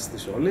τις δράσεις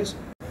της όλες.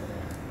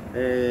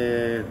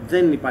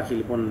 Δεν υπάρχει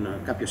λοιπόν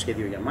κάποιο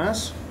σχέδιο για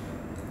μας.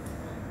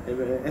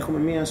 Έχουμε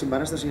μία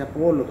συμπαράσταση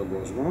από όλο τον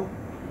κόσμο.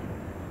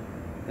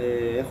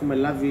 Έχουμε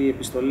λάβει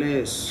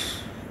επιστολές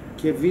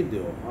και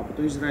βίντεο από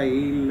το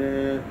Ισραήλ,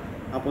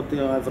 από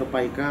τα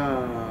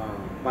ευρωπαϊκά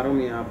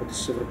παρόμοια, από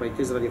τις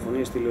ευρωπαϊκές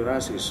ραδιοφωνίες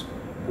τηλεοράσεις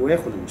που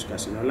έχουν μουσικά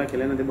σύνολα και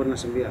λένε δεν μπορεί να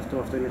συμβεί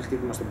αυτό είναι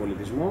χτύπημα στον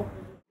πολιτισμό.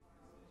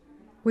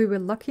 We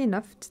were lucky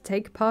enough to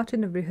take part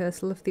in a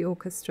rehearsal of the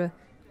orchestra,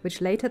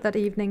 which later that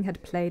evening had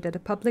played at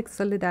a public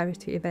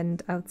solidarity event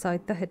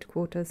outside the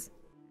headquarters.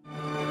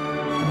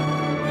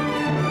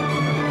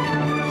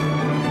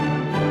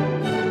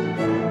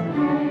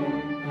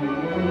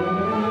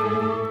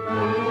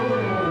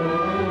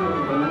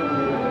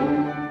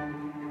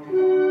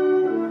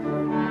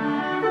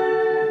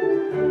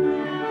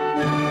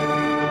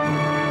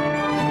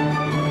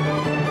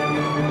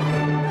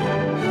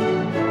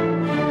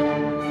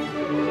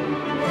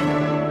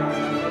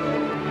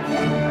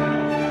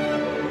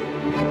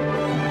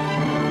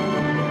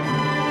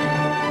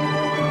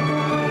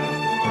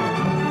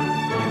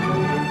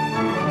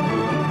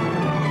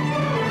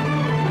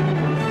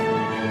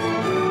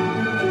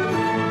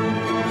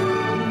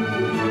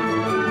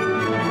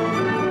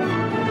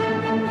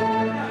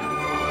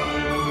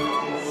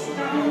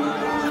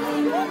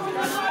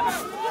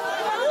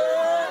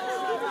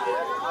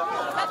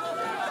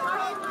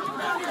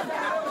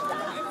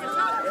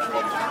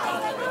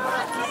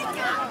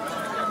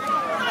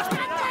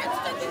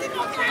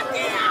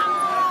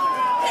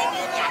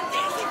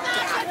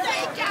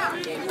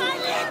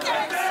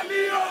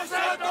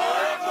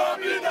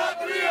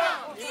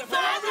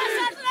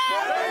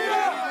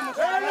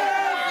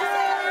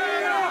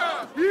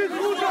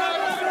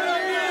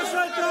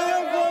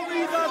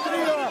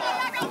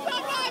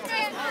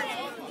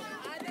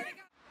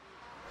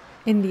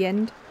 In the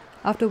end,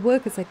 after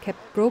workers had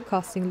kept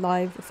broadcasting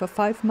live for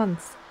 5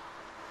 months,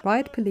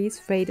 riot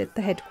police raided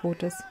the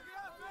headquarters.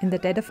 In the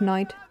dead of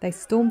night, they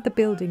stormed the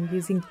building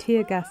using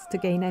tear gas to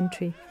gain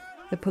entry.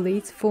 The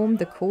police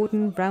formed a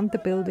cordon round the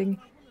building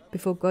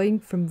before going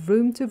from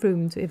room to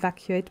room to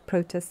evacuate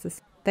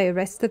protesters. They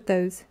arrested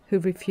those who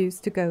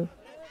refused to go.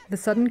 The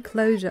sudden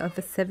closure of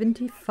a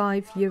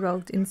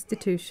 75-year-old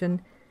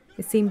institution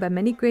is seen by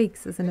many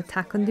Greeks as an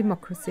attack on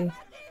democracy.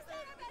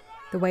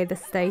 The way the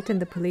state and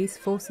the police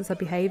forces are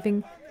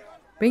behaving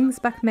brings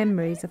back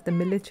memories of the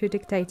military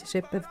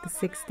dictatorship of the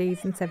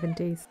 60s and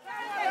 70s.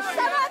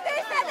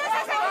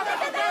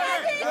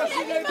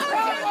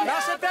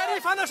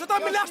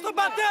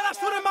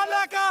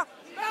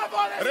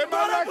 Ρε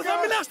τώρα που θα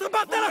μιλάς στον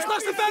πατέρα σου να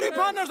είσαι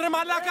περήφανος ρε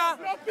μαλάκα.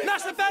 Να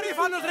είσαι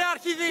περήφανος ρε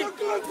αρχίδη.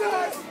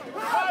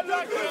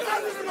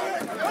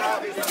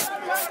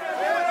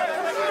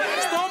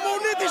 Στο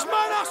μουνί της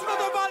μάνας σου να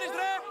το βάλεις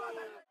ρε.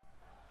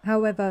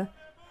 However,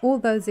 all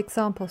those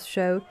examples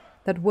show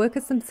that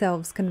workers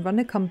themselves can run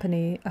a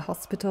company, a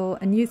hospital,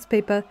 a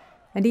newspaper,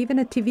 and even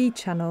a TV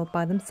channel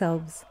by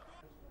themselves.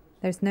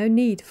 There is no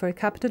need for a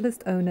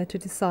capitalist owner to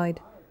decide.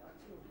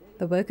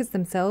 The workers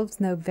themselves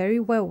know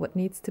very well what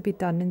needs to be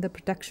done in the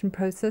production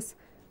process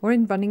or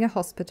in running a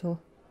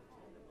hospital.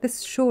 This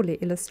surely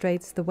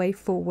illustrates the way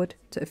forward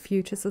to a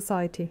future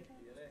society.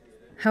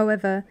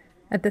 However,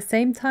 at the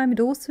same time it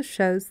also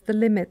shows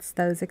the limits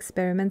those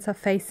experiments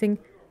are facing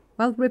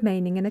while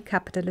remaining in a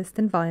capitalist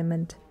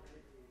environment.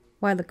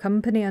 While a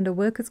company under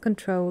workers'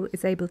 control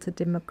is able to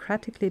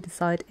democratically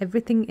decide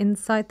everything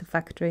inside the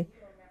factory,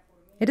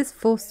 it is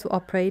forced to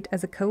operate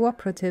as a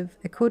cooperative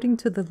according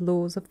to the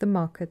laws of the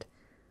market.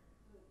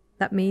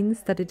 That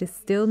means that it is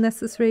still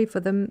necessary for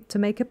them to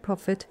make a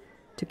profit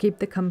to keep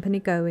the company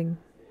going.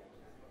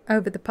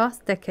 Over the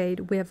past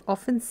decade, we have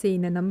often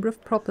seen a number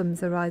of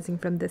problems arising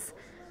from this,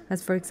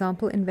 as for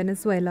example in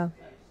Venezuela.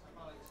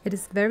 It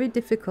is very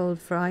difficult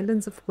for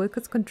islands of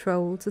workers'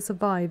 control to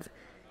survive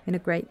in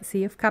a great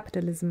sea of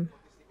capitalism.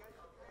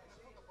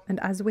 And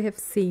as we have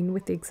seen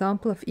with the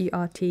example of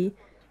ERT,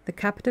 the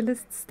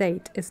capitalist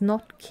state is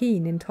not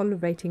keen in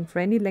tolerating for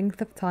any length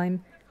of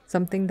time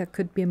something that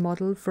could be a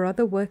model for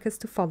other workers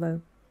to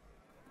follow.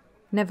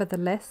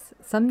 Nevertheless,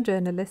 some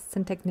journalists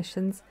and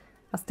technicians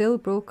are still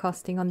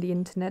broadcasting on the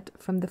internet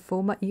from the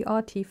former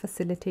ERT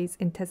facilities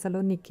in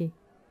Thessaloniki.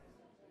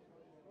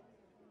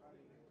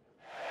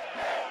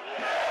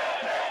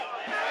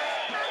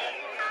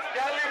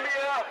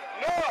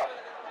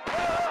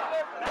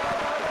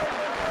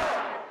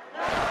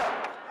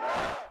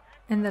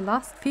 In the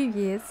last few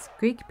years,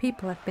 Greek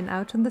people have been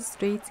out on the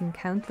streets in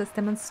countless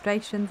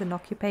demonstrations and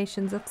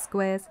occupations of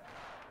squares,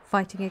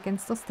 fighting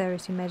against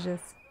austerity measures.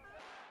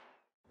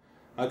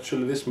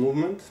 Actually, this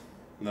movement,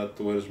 that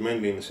was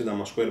mainly in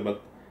Sidama Square,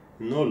 but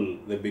in all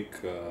the big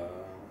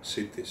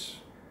city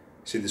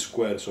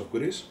squares of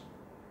Greece,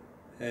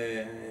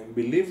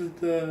 believed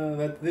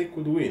that they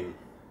could win.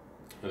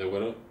 They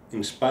were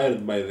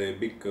inspired by the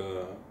big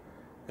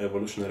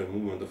revolutionary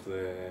movement of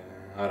the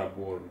Arab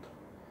world.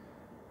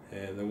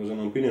 There was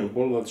an opinion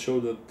poll that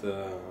showed that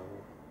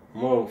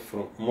more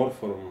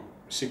from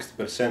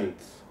 60%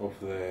 of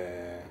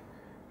the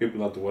people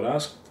that were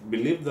asked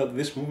believed that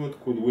this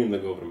movement could win the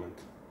government,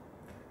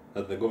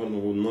 that the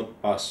government would not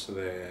pass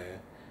the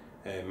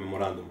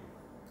memorandum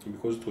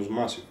because it was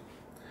massive.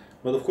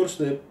 But of course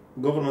the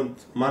government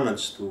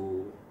managed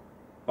to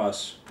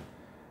pass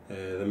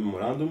the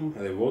memorandum,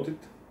 they voted,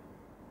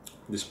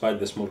 despite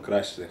the small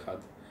crisis they had.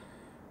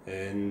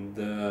 And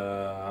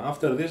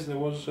after this there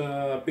was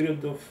a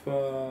period of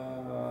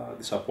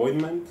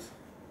disappointment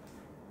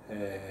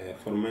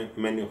for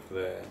many of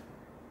the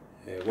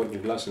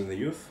working class and the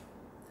youth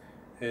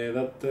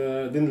that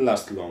didn't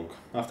last long.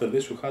 After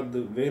this we had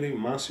very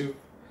massive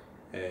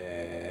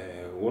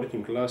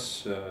working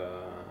class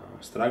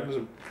struggles,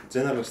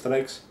 general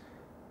strikes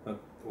that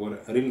were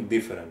really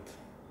different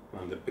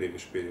than the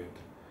previous period.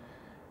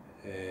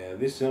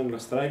 These general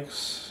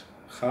strikes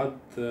had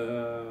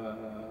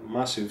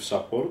massive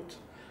support,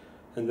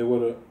 and they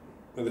were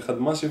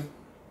massive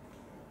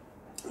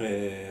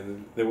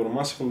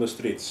on the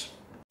streets,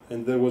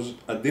 and there was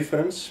a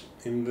difference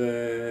in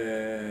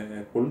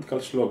the political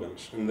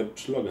slogans.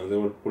 They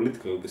were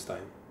political this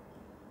time,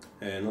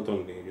 not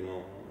only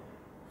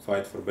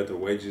fight for better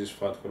wages,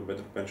 fight for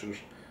better pensions,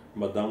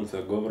 but down to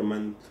the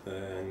government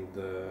and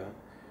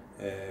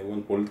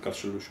one political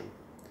solution.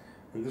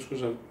 And this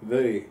was a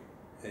very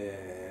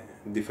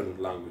different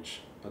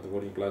language that the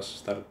working class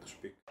started to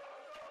speak.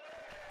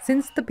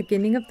 Since the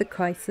beginning of the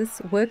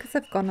crisis, workers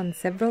have gone on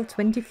several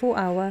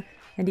 24-hour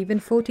and even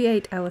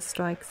 48-hour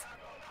strikes,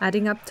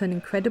 adding up to an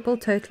incredible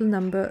total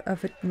number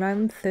of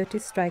around 30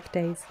 strike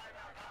days.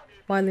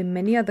 While in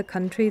many other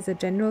countries a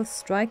general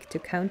strike to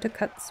counter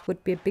cuts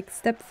would be a big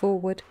step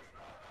forward,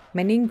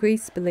 many in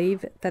Greece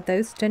believe that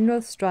those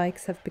general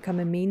strikes have become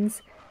a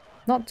means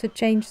not to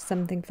change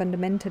something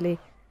fundamentally,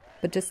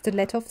 but just to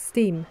let off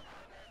steam.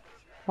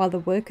 While the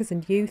workers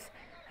and youth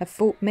have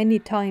fought many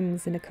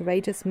times in a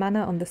courageous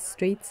manner on the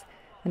streets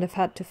and have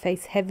had to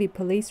face heavy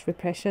police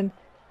repression,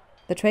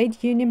 The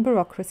trade union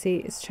bureaucracy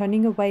is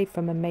shunning away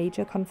from a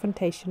major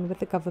confrontation with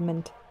the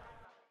government.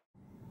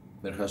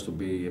 There has to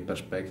be a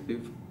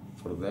perspective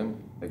for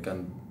them. They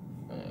can't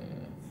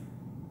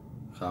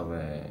have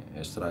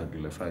a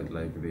struggle, a fight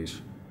like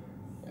this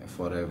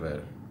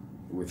forever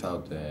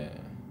without a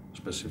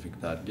specific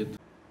target.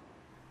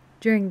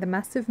 During the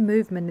massive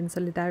movement in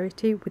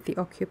solidarity with the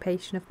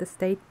occupation of the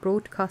state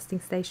broadcasting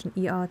station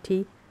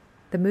ERT,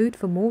 the mood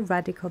for more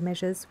radical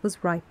measures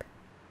was ripe.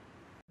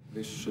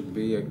 This should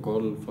be a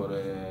call for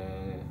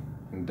an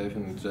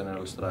indefinite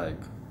general strike,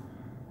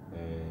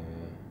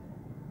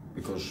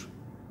 because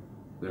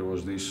there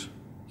was this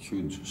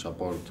huge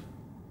support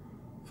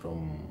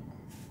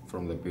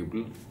from the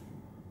people,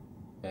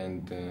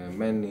 and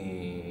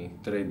many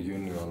trade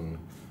union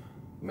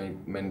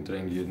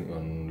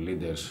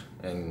leaders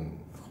and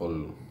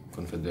whole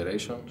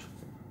confederations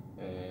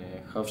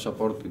have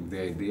supported the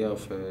idea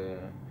of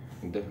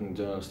indefinite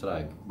general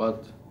strike.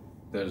 But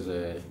there's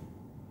the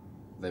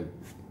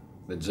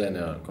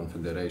general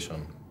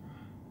confederation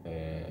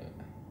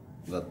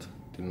that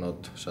did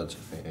not such a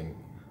thing.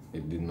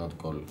 It did not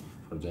call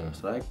for general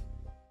strike.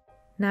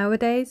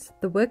 Nowadays,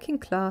 the working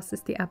class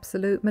is the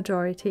absolute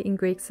majority in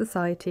Greek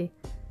society,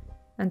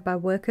 and by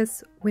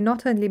workers we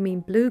not only mean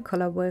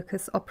blue-collar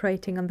workers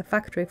operating on the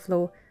factory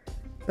floor,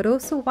 but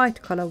also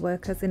white-collar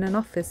workers in an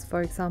office,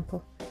 for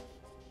example.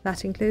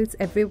 That includes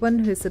everyone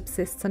who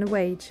subsists on a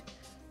wage,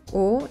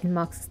 or, in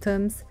Marxist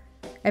terms,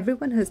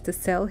 everyone who has to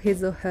sell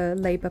his or her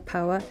labour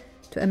power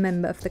to a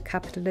member of the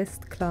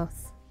capitalist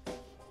class.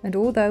 And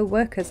although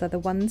workers are the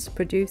ones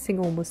producing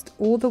almost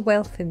all the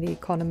wealth in the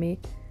economy,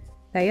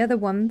 they are the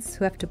ones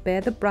who have to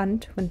bear the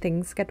brunt when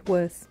things get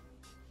worse.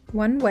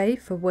 One way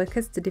for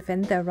workers to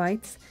defend their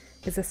rights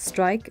is a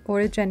strike or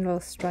a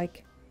general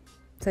strike.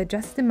 So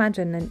just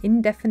imagine an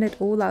indefinite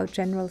all-out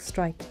general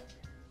strike.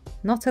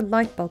 Not a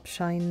light bulb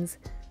shines,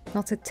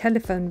 not a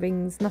telephone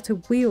rings, not a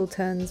wheel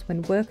turns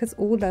when workers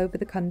all over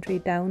the country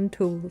down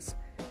tools.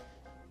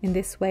 In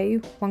this way,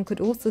 one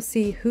could also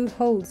see who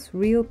holds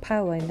real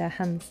power in their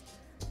hands.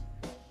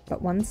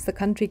 But once the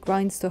country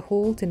grinds to a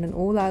halt in an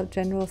all-out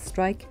general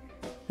strike,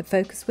 the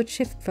focus would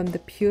shift from the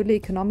purely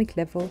economic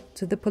level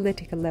to the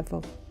political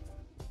level.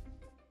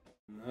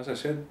 As I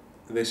said,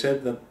 they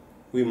said that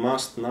we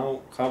must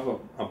now have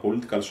a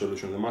political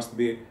solution. There must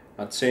be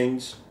a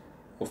change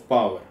of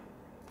power.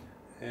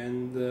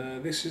 And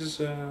this is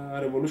a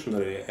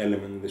revolutionary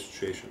element in the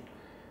situation,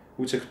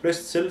 which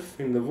expressed itself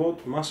in the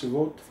massive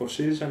vote for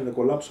Syriza and the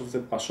collapse of the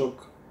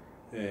PASOK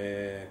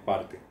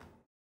party.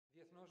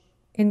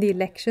 In the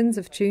elections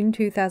of June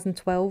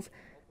 2012,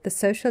 the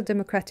Social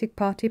Democratic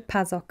Party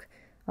PASOK,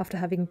 after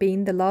having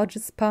been the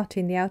largest party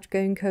in the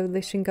outgoing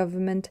coalition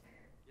government,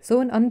 saw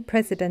an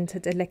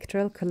unprecedented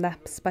electoral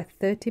collapse by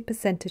 30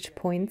 percentage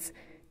points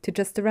to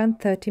just around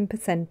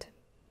 13%.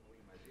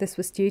 This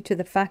was due to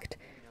the fact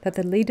that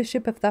the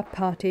leadership of that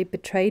party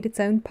betrayed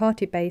its own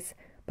party base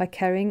by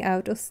carrying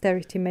out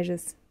austerity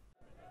measures.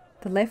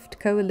 The left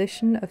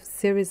coalition of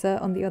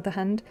Syriza, on the other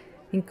hand,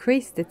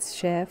 increased its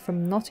share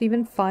from not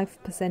even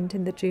 5%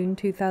 in the June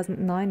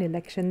 2009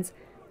 elections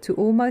to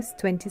almost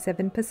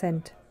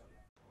 27%.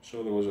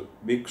 So there was a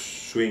big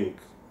swing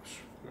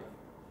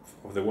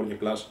of the working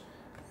class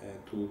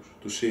to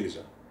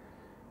Syriza.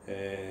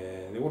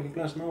 The working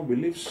class now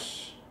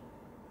believes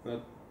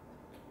that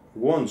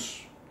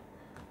wants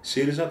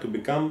Syriza to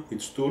become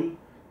its tool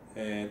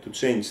to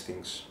change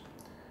things,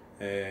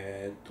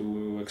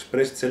 to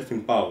express itself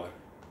in power.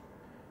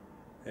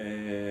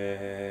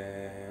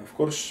 Of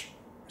course,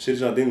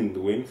 Syriza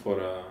didn't win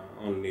for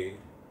only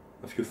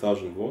a few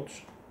thousand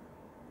votes,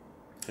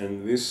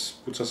 and this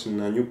puts us in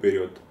a new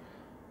period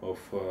of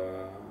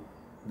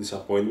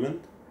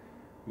disappointment,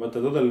 but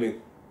a totally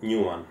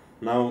new one.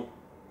 Now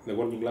the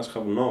working class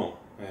have no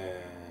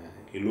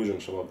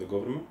illusions about the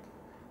government.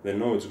 They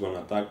know it's going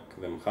to attack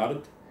them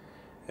hard.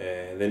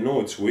 They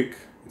know it's weak.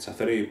 It's a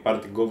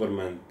three-party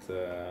government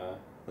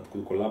that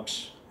could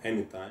collapse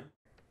anytime.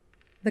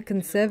 The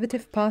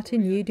Conservative Party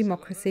New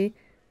Democracy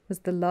was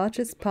the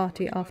largest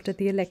party after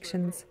the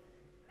elections.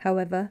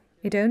 However,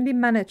 it only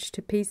managed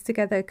to piece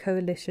together a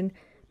coalition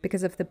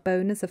because of the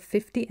bonus of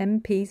 50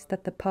 MPs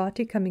that the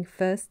party coming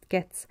first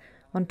gets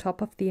on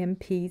top of the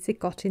MPs it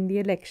got in the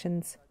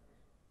elections.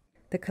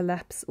 The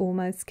collapse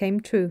almost came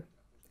true,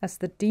 as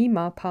the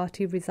DEMA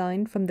party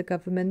resigned from the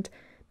government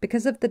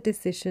because of the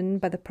decision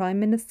by the Prime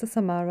Minister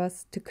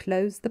Samaras to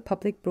close the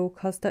public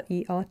broadcaster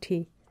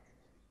ERT.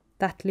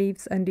 That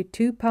leaves only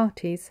two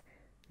parties,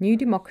 New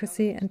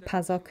Democracy and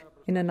PASOK,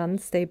 in an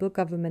unstable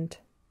government.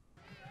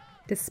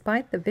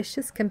 Despite the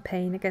vicious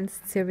campaign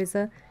against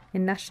Syriza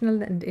in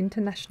national and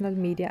international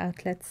media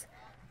outlets,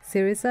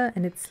 Syriza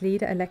and its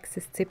leader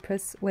Alexis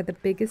Tsipras were the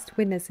biggest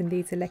winners in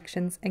these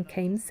elections and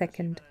came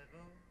second.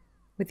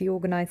 With the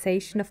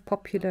organisation of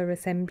popular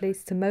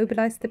assemblies to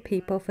mobilise the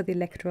people for the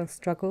electoral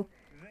struggle,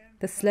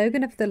 the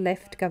slogan of the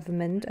left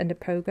government and a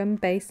programme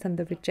based on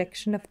the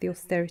rejection of the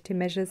austerity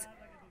measures,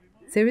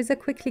 Syriza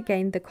quickly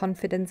gained the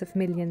confidence of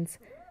millions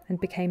and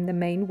became the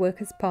main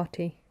workers'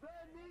 party.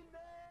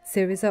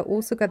 Syriza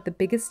also got the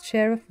biggest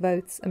share of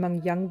votes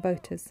among young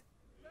voters.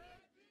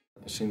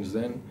 Since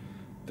then,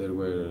 there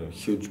were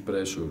huge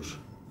pressures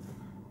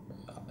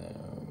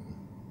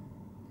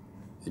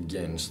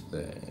against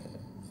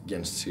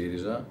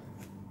Syriza,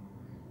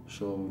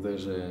 so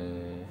there's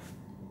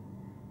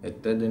a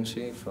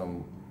tendency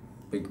from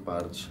big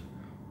parts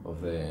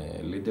of the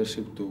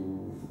leadership to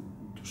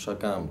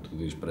succumb to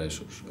these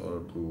pressures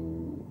or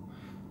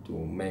to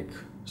make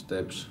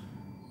steps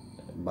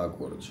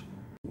backwards.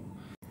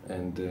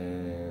 And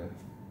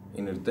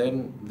in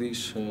return,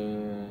 this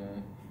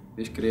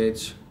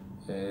creates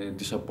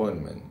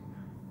disappointment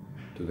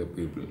to the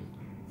people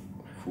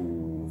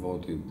who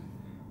voted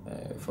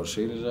for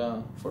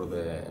Syriza, for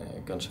the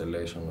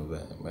cancellation of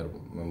the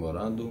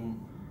memorandum,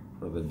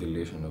 for the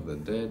deletion of the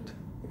debt,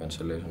 the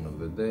cancellation of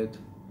the debt,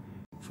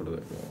 for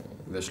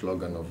the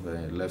slogan of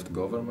the left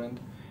government.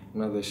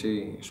 Now they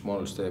see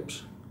small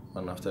steps,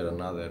 one after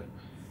another,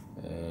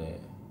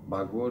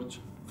 backwards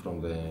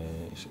from the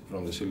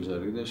Syriza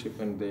leadership,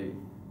 and they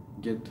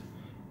get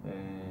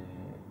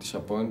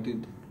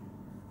disappointed,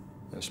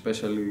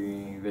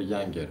 especially the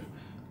younger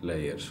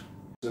layers.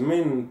 The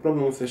main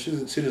problem with the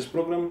Syriza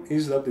program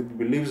is that it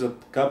believes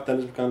that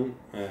capitalism can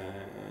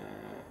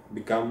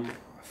become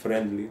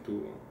friendly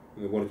to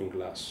the working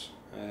class,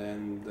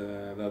 and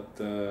that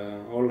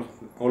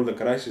all the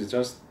crisis is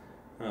just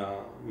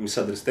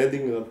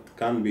misunderstanding that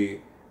can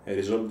be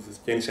resolved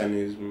with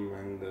Keynesianism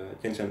and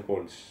Keynesian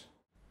policies.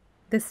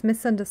 This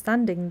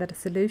misunderstanding that a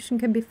solution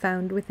can be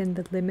found within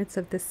the limits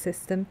of this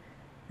system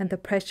and the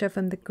pressure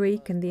from the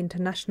Greek and the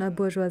international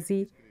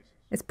bourgeoisie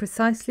is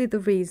precisely the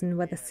reason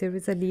why the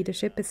Syriza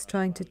leadership is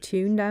trying to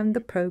tune down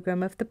the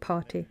program of the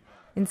party.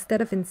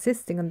 Instead of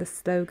insisting on the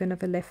slogan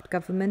of a left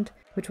government,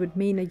 which would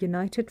mean a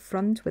united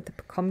front with the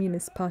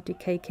Communist Party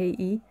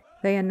KKE,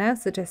 they are now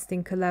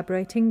suggesting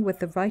collaborating with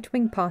the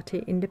right-wing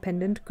party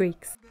Independent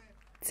Greeks.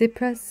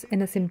 Tsipras,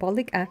 in a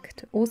symbolic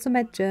act, also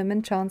met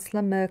German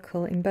Chancellor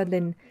Merkel in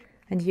Berlin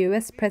and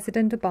US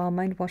President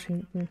Obama in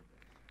Washington.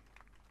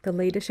 The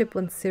leadership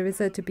wants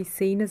Syriza to be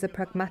seen as a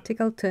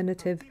pragmatic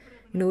alternative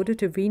in order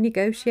to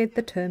renegotiate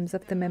the terms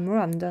of the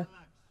memoranda.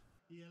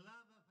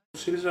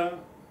 Syriza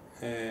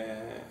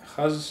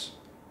has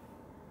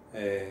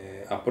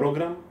a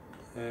program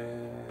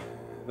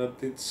that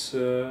it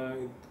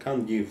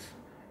can't give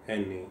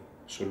any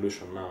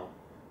solution now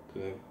to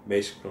the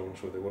basic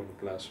problems of the working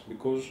class,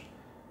 because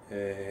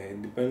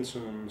it depends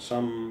on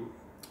some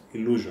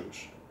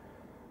illusions.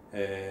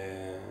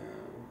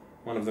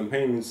 One of the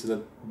main is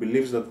that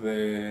believes that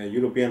the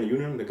European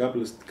Union, the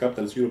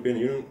capitalist European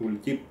Union, will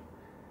keep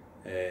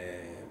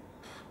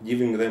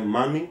giving them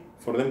money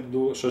for them to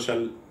do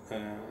social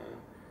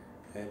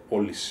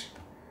policy,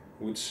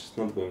 which is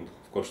not going,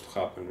 of course, to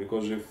happen,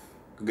 because if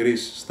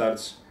Greece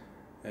starts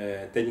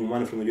taking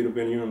money from the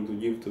European Union to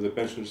give to the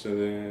pensioners and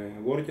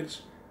the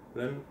workers,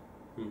 then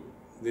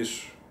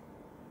this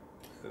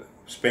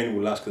Spain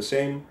will ask the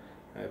same,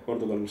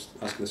 Portugal will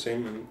ask the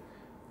same, and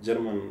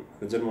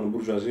the German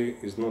bourgeoisie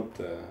is not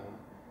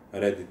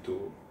ready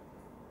to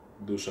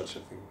do such a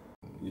thing.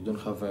 You don't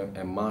have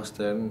a mass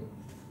turn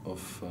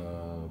of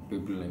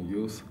people and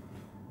youth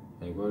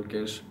and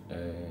workers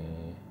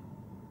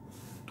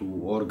to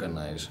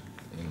organize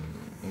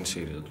in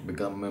Syriza, to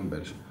become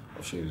members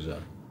of Syriza.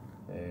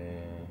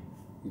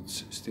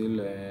 It's still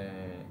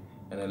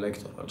an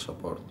electoral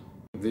support.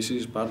 This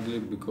is partly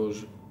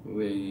because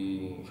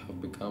they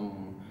have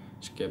become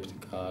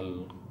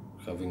skeptical,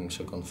 having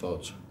second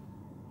thoughts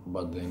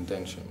about the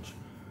intentions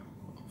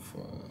of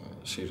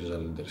Syriza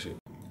leadership.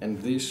 And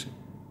this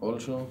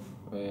also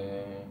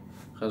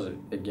has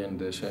again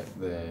the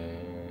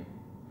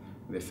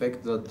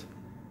effect that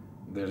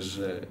there's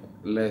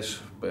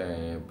less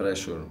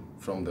pressure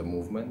from the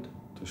movement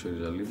to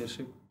Syriza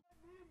leadership.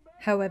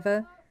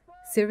 However,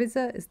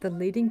 Syriza is the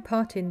leading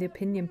party in the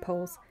opinion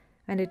polls,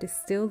 and it is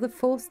still the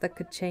force that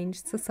could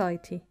change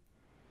society.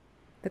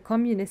 The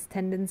communist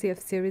tendency of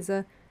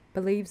Syriza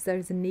believes there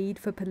is a need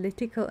for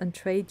political and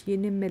trade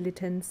union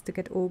militants to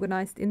get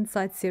organized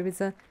inside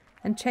Syriza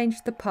and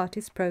change the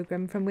party's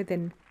program from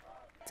within,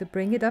 to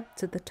bring it up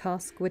to the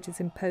task which is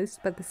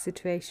imposed by the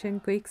situation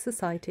Greek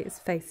society is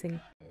facing.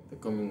 The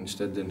communist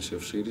tendency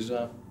of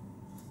Syriza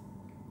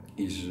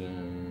is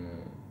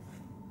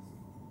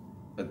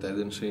a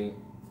tendency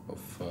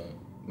of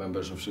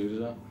members of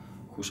Syriza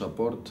who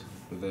support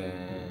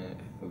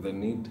the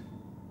need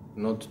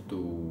not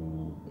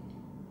to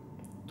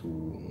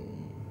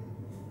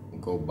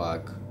go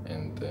back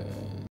and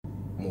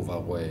move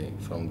away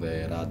from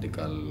the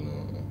radical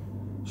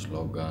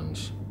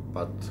slogans,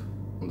 but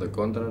on the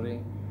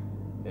contrary,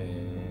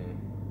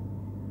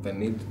 the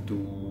need to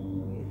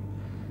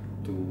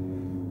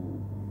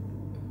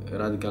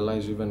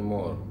radicalize even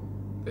more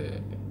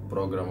the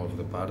program of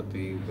the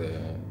party,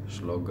 the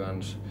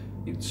slogans,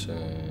 its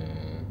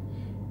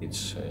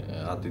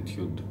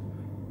attitude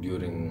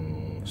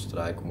during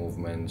strike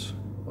movements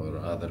or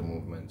other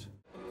movements.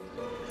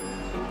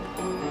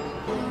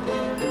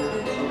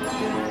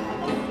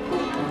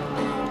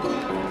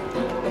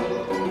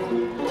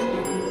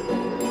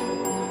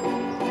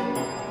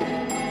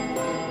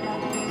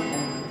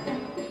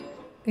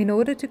 In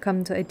order to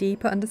come to a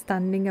deeper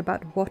understanding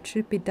about what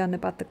should be done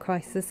about the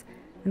crisis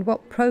and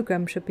what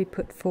programme should be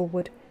put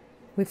forward,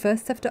 we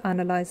first have to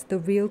analyse the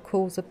real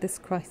cause of this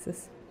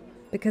crisis,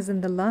 because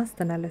in the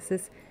last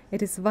analysis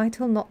it is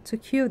vital not to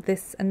cure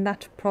this and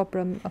that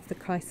problem of the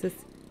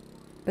crisis,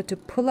 but to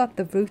pull out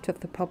the root of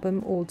the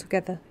problem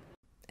altogether.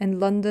 In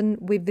London,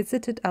 we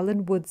visited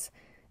Alan Woods,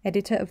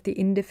 editor of the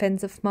In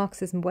Defence of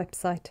Marxism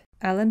website.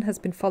 Alan has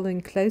been following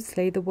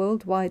closely the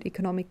worldwide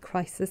economic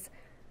crisis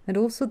and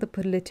also the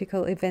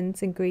political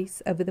events in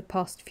Greece over the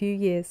past few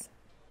years.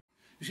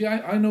 You see,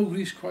 I know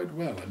Greece quite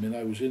well. I mean,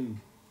 I was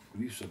in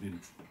Greece, I've been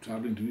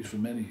travelling to Greece for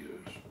many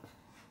years.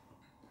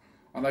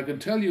 And I can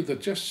tell you that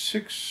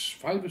just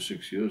 5 or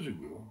 6 years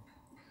ago,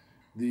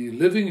 the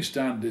living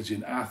standards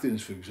in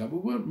Athens, for example,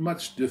 weren't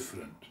much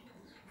different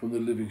from the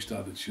living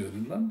standards here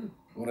in London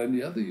or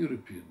any other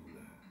European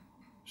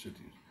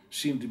cities.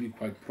 Seemed to be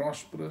quite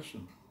prosperous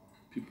and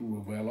people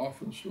were well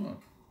off and so on.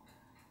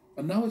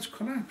 And now it's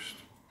collapsed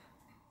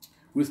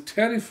with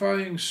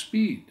terrifying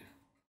speed.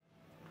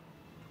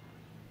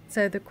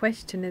 So the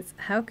question is,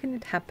 how can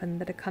it happen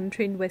that a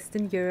country in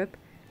Western Europe,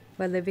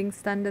 where living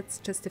standards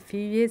just a few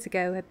years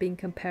ago had been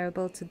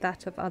comparable to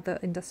that of other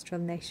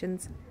industrial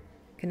nations,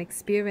 can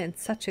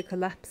experience such a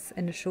collapse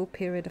in a short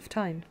period of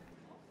time?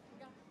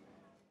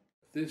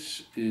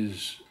 This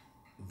is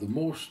the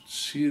most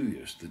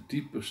serious, the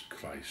deepest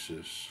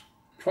crisis,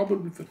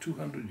 probably for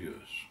 200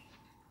 years.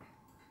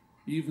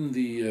 Even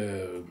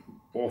the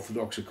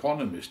orthodox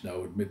economists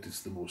now admit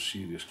it's the most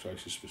serious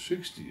crisis for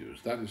 60 years.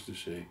 That is to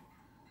say,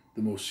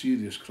 the most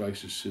serious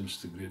crisis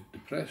since the Great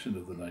Depression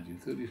of the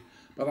 1930s.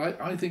 But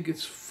I think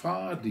it's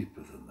far deeper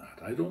than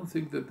that. I don't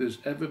think that there's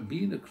ever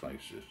been a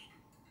crisis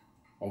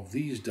of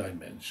these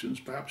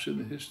dimensions, perhaps in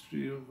the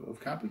history of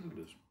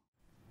capitalism.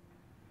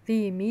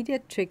 The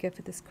immediate trigger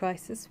for this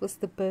crisis was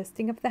the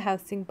bursting of the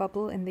housing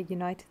bubble in the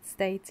United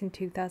States in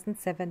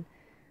 2007,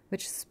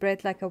 which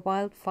spread like a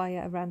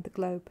wildfire around the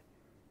globe.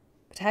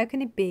 But how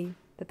can it be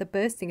that the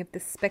bursting of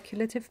this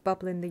speculative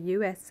bubble in the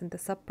US and the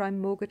subprime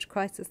mortgage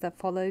crisis that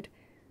followed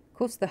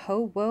caused the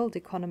whole world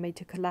economy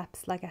to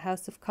collapse like a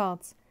house of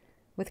cards,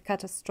 with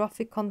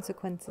catastrophic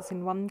consequences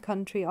in one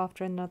country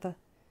after another?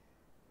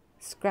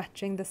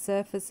 Scratching the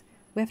surface,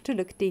 we have to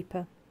look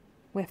deeper.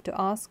 We have to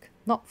ask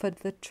not for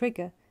the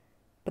trigger,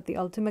 but the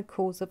ultimate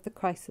cause of the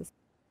crisis.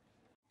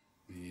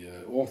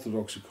 The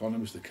orthodox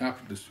economists, the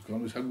capitalist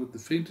economists, haven't the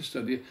faintest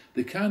idea.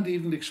 They can't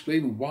even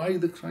explain why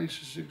the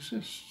crisis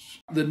exists.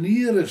 The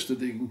nearest that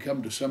they can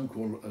come to some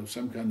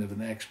kind of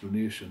an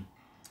explanation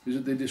is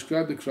that they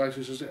describe the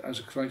crisis as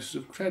a crisis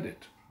of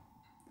credit.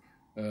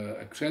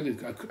 A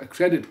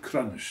credit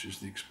crunch is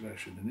the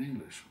expression in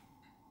English.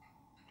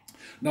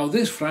 Now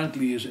this,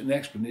 frankly, is an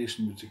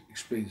explanation which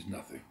explains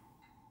nothing.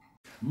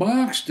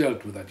 Marx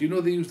dealt with that. You know,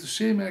 they used the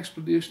same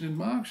explanation in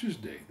Marx's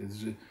day.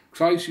 That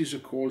crises are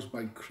caused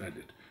by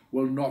credit.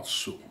 Well, not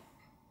so.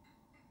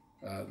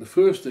 The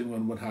first thing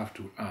one would have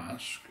to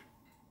ask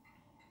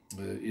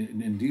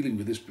in dealing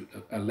with this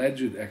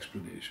alleged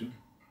explanation,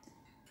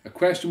 a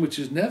question which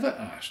is never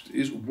asked,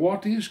 is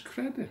what is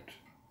credit?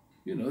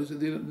 You know,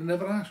 they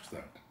never asked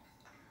that.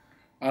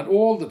 And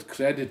all that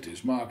credit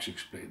is, Marx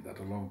explained that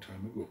a long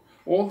time ago,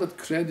 all that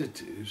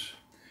credit is,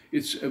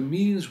 it's a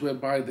means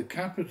whereby the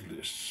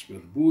capitalists, the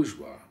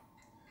bourgeois,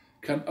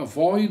 can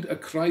avoid a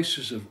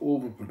crisis of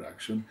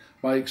overproduction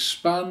by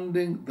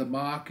expanding the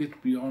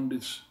market beyond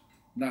its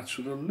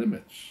natural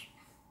limits.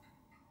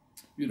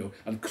 You know,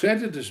 and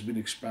credit has been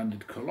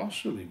expanded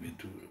colossally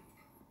into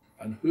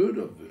unheard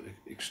of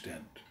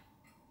extent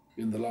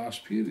in the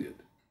last period.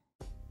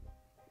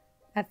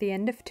 At the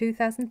end of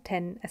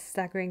 2010, a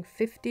staggering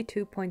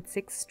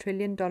 $52.6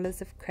 trillion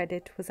of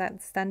credit was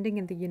outstanding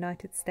in the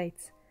United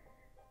States.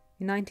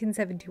 In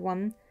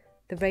 1971,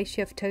 the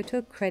ratio of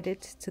total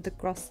credit to the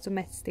gross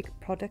domestic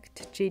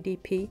product,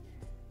 GDP,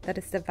 that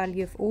is the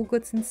value of all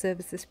goods and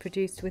services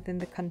produced within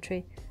the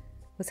country,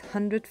 was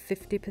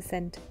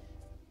 150%.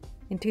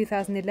 In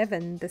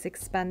 2011, this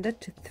expanded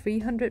to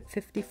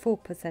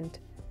 354%.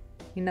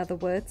 In other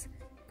words,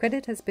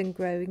 credit has been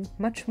growing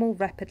much more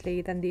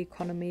rapidly than the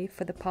economy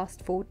for the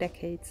past 4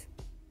 decades.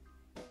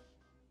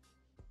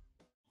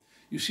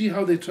 You see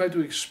how they try to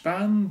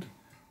expand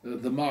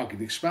the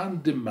market,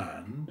 expand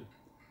demand,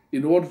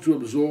 in order to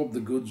absorb the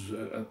goods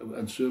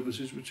and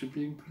services which are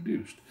being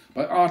produced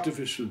by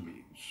artificial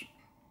means.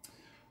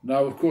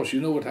 Now, of course,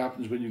 you know what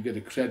happens when you get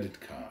a credit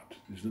card.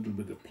 There's a little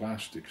bit of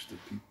plastic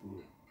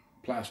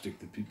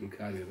that people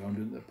carry around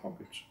in their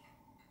pockets.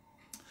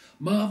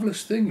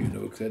 Marvellous thing, you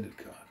know, a credit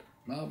card.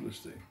 Marvellous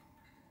thing.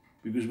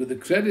 Because with a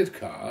credit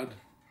card,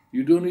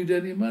 you don't need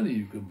any money.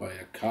 You can buy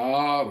a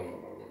car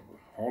or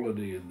a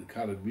holiday in the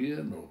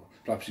Caribbean or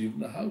perhaps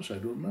even a house, I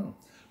don't know.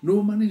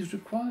 No money is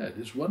required.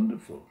 It's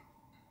wonderful.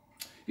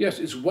 Yes,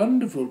 it's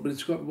wonderful, but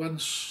it's got one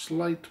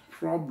slight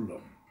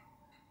problem,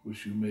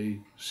 which you may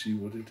see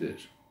what it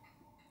is.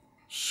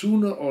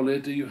 Sooner or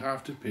later you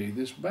have to pay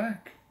this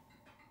back.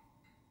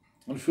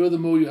 And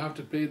furthermore, you have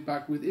to pay it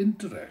back with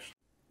interest.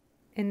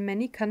 In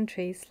many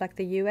countries like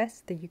the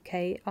US, the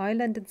UK,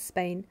 Ireland and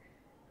Spain,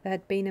 there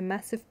had been a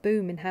massive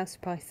boom in house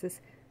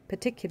prices,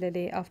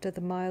 particularly after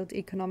the mild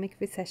economic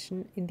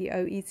recession in the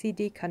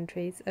OECD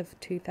countries of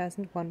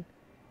 2001.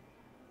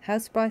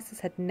 House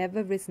prices had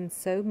never risen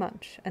so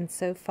much and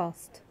so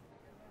fast.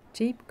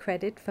 Cheap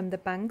credit from the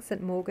banks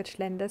and mortgage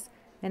lenders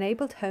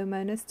enabled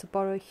homeowners to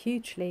borrow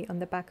hugely on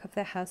the back of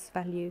their house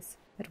values.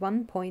 At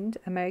one point,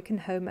 American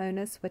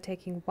homeowners were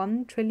taking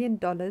 $1 trillion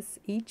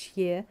each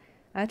year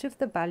out of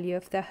the value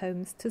of their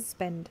homes to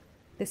spend.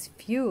 This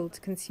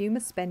fueled consumer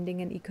spending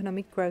and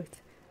economic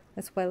growth,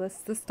 as well as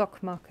the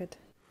stock market.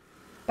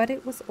 But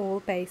it was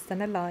all based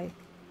on a lie.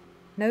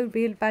 No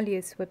real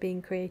values were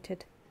being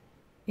created.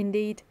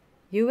 Indeed,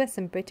 US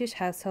and British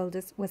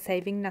householders were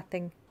saving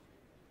nothing.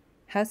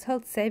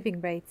 Household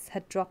saving rates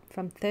had dropped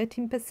from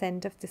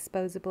 13% of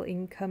disposable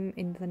income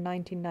in the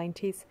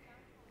 1990s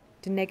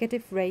to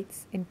negative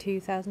rates in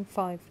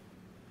 2005.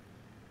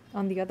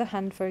 On the other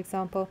hand, for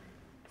example,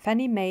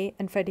 Fannie Mae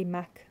and Freddie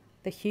Mac,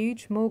 the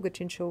huge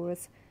mortgage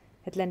insurers,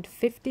 had lent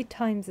 50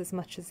 times as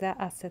much as their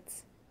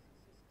assets.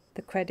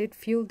 The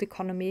credit-fueled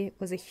economy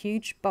was a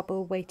huge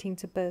bubble waiting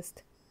to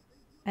burst,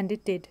 and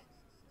it did.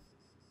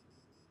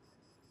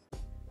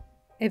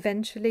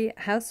 Eventually,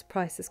 house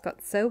prices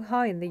got so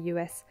high in the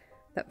US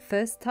that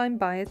first-time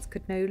buyers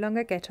could no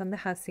longer get on the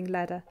housing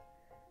ladder.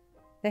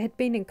 They had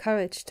been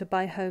encouraged to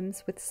buy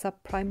homes with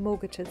subprime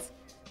mortgages,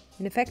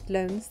 in effect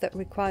loans that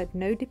required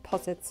no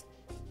deposits,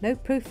 no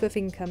proof of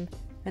income,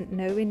 and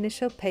no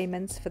initial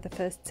payments for the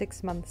first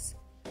 6 months.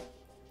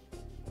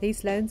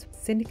 These loans were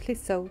cynically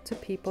sold to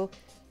people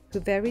who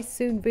very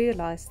soon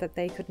realized that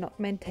they could not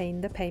maintain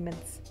the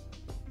payments.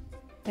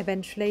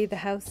 Eventually, the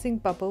housing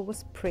bubble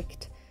was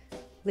pricked,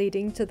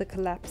 leading to the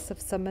collapse of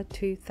summer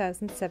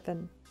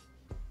 2007.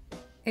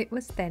 It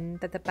was then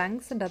that the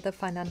banks and other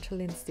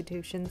financial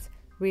institutions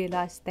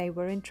realized they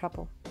were in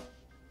trouble.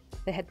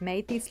 They had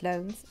made these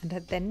loans and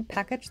had then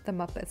packaged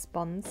them up as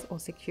bonds or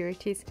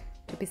securities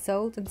to be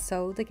sold and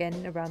sold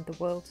again around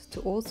the world to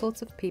all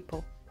sorts of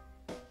people.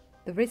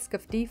 The risk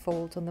of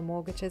default on the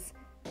mortgages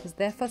was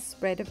therefore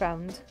spread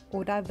around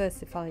or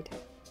diversified.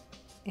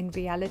 In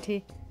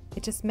reality,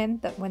 it just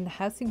meant that when the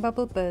housing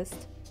bubble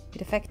burst,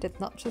 it affected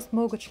not just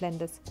mortgage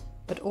lenders,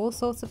 but all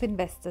sorts of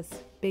investors,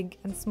 big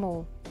and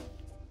small.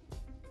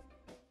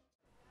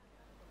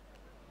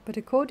 But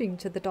according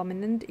to the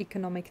dominant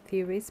economic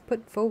theories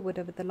put forward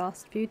over the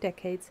last few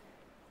decades,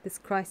 this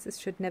crisis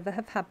should never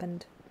have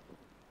happened.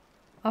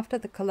 After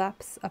the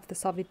collapse of the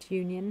Soviet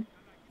Union,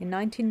 in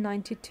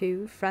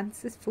 1992,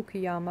 Francis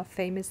Fukuyama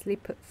famously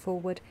put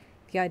forward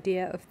the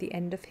idea of the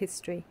end of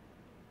history,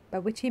 by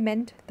which he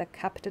meant that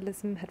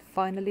capitalism had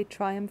finally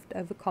triumphed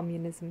over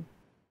communism.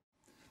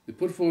 They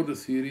put forward a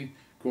theory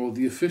called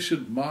the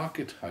efficient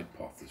market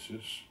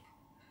hypothesis,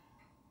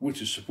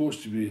 which is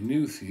supposed to be a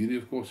new theory.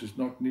 Of course, it's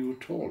not new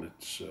at all.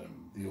 It's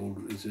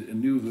a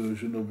new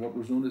version of what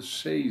was known as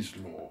Say's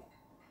law,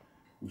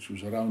 which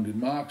was around in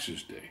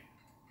Marx's day.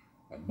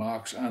 And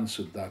Marx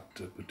answered that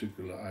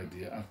particular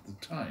idea at the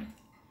time.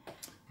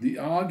 The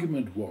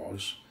argument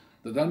was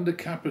that under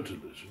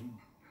capitalism,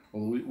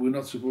 although we're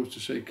not supposed to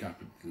say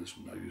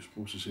capitalism now, you're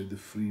supposed to say the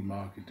free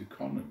market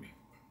economy.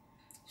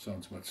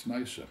 Sounds much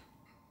nicer.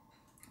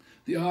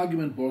 The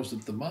argument was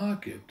that the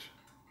market,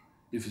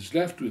 if it's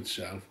left to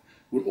itself,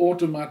 will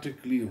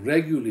automatically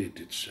regulate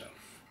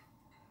itself,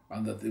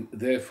 and that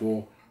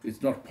therefore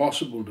it's not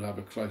possible to have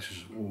a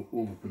crisis of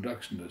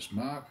overproduction as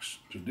Marx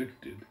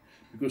predicted,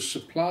 because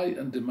supply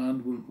and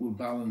demand will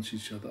balance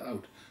each other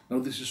out. Now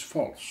this is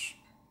false.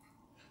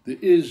 There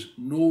is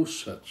no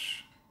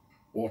such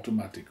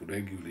automatic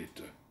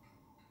regulator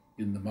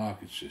in the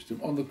market system.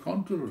 On the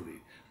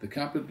contrary, the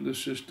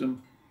capitalist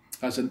system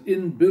has an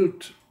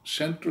inbuilt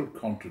central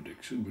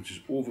contradiction, which is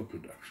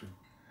overproduction,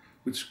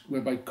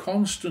 whereby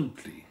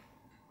constantly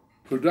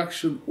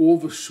production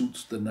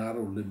overshoots the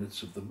narrow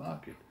limits of the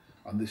market.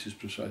 And this is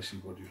precisely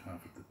what you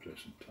have at the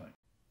present time.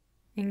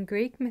 In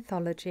Greek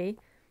mythology,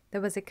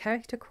 there was a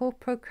character called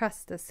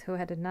Procrustes who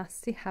had a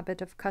nasty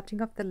habit of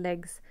cutting off the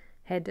legs,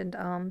 head and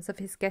arms of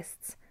his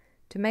guests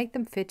to make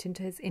them fit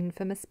into his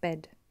infamous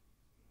bed.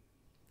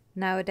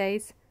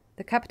 Nowadays,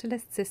 the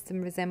capitalist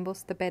system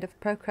resembles the bed of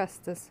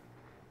Procrustes.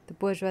 The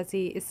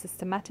bourgeoisie is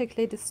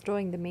systematically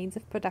destroying the means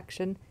of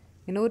production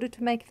in order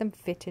to make them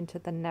fit into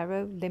the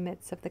narrow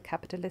limits of the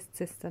capitalist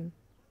system.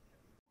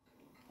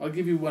 I'll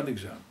give you one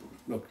example.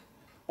 Look,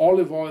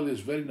 olive oil is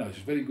very nice, it's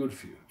very good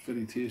for you. It's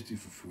very tasty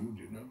for food,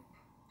 you know.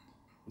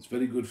 It's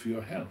very good for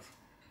your health.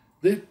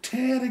 They're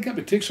tearing up.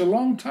 It takes a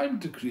long time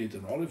to create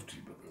an olive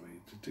tree, by the way.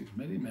 It takes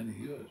many, many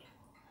years.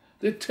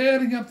 They're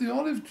tearing up the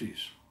olive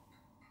trees.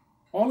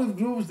 Olive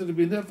groves that have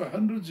been there for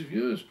hundreds of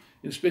years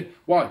in Spain.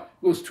 Why?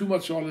 Well, it's too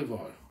much olive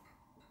oil.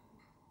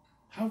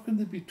 How can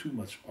there be too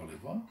much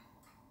olive oil?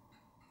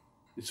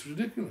 It's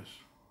ridiculous.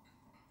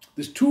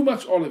 There's too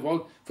much olive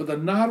oil for the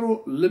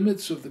narrow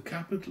limits of the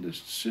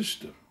capitalist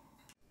system.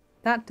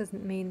 That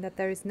doesn't mean that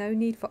there is no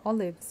need for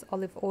olives,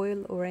 olive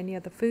oil, or any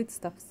other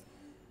foodstuffs.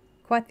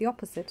 Quite the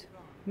opposite.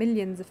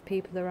 Millions of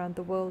people around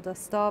the world are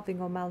starving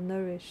or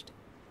malnourished.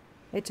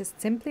 It just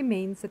simply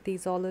means that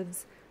these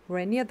olives or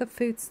any other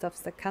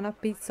foodstuffs that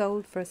cannot be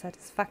sold for a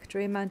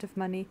satisfactory amount of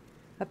money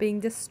are being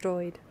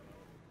destroyed.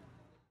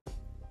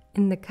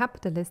 In the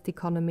capitalist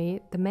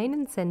economy, the main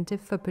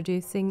incentive for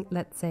producing,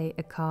 let's say,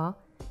 a car,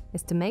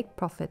 is to make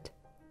profit.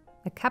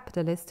 A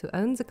capitalist who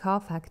owns a car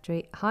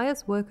factory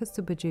hires workers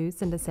to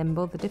produce and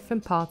assemble the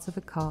different parts of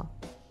a car.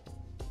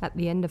 At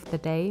the end of the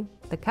day,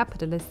 the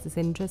capitalist is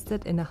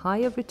interested in a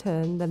higher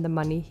return than the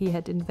money he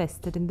had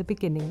invested in the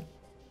beginning.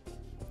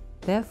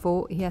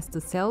 Therefore, he has to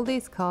sell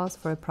these cars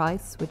for a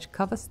price which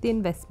covers the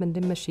investment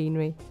in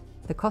machinery,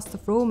 the cost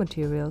of raw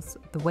materials,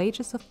 the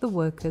wages of the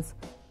workers,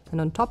 and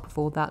on top of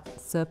all that,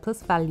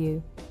 surplus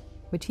value,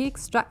 which he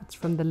extracts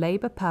from the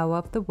labour power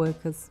of the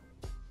workers.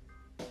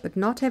 But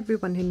not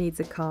everyone who needs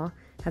a car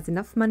has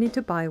enough money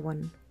to buy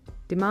one.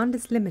 Demand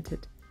is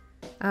limited.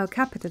 Our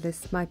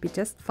capitalist might be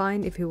just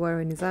fine if he were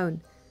on his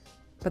own,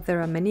 but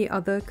there are many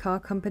other car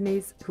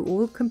companies who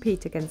all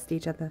compete against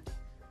each other.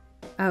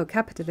 Our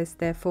capitalist,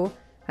 therefore,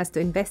 has to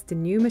invest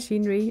in new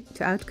machinery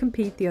to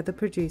outcompete the other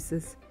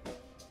producers.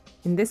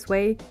 In this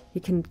way, he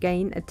can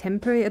gain a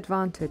temporary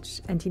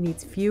advantage and he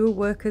needs fewer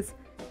workers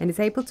and is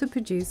able to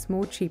produce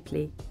more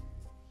cheaply.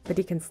 But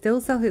he can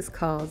still sell his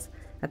cars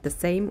at the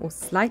same or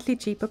slightly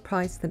cheaper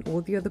price than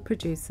all the other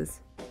producers.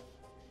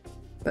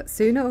 But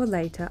sooner or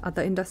later,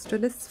 other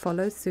industrialists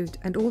follow suit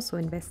and also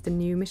invest in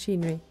new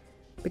machinery,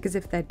 because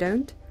if they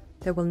don't,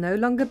 they will no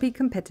longer be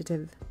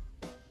competitive.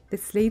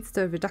 This leads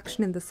to a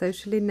reduction in the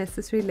socially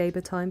necessary labour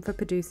time for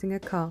producing a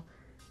car,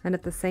 and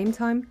at the same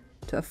time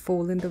to a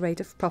fall in the rate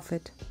of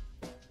profit.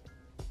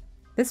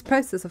 This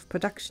process of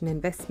production,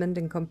 investment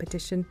and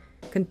competition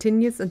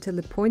continues until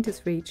the point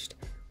is reached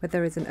where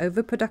there is an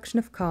overproduction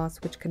of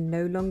cars which can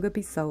no longer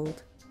be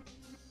sold.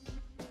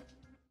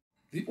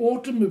 The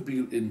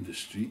automobile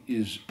industry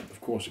is,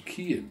 of course, a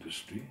key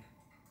industry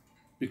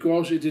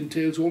because it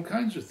entails all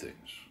kinds of things.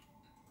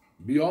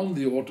 Beyond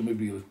the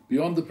automobile,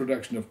 beyond the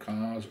production of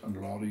cars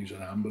and lorries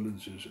and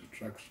ambulances and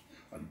trucks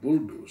and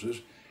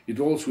bulldozers, it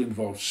also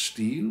involves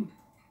steel,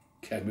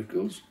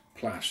 chemicals,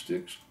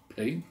 plastics,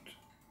 paint,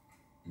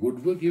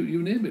 woodwork,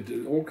 you name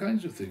it, all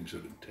kinds of things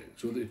are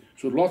entailed.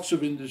 So lots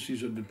of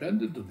industries are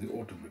dependent on the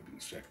automobile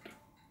sector.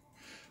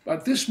 But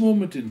at this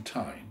moment in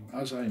time,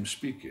 as I am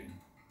speaking,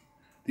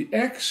 the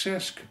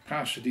excess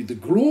capacity, the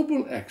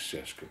global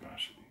excess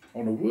capacity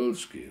on a world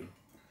scale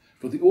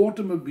for the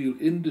automobile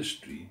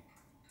industry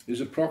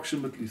is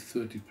approximately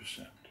 30%.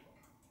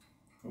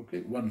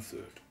 Okay,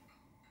 1/3.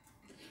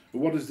 But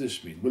what does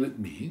this mean? Well, it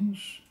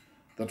means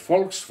that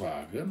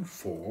Volkswagen,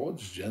 Ford,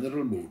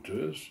 General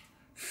Motors,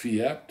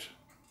 Fiat,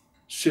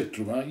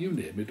 Citroën, you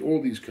name it,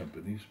 all these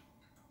companies,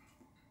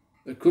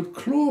 could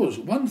close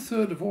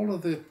 1/3 of all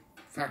of their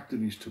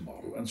factories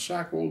tomorrow and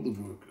sack all the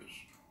workers.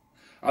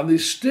 And they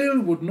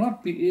still would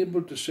not be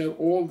able to sell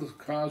all the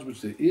cars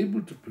which they're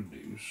able to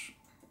produce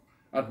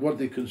at what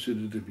they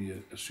consider to be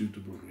a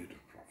suitable rate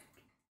of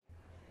profit.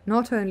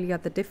 Not only are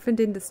the different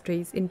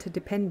industries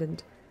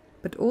interdependent,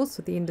 but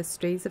also the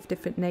industries of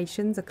different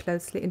nations are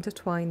closely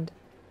intertwined.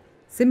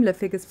 Similar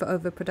figures for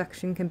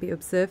overproduction can be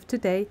observed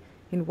today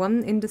in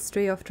one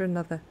industry after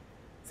another,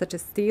 such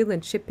as steel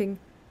and shipping,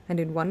 and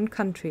in one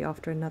country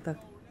after another.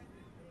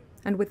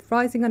 And with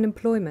rising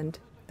unemployment,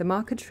 the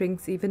market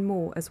shrinks even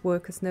more as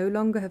workers no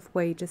longer have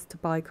wages to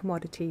buy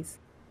commodities.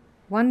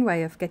 One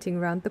way of getting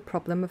around the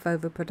problem of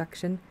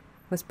overproduction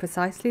was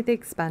precisely the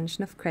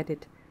expansion of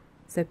credit,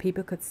 so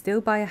people could still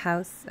buy a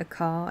house, a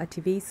car, a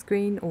TV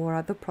screen or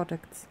other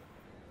products.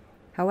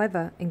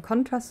 However, in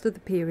contrast to the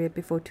period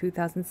before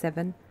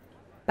 2007,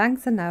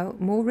 banks are now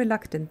more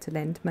reluctant to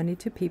lend money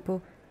to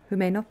people who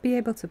may not be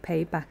able to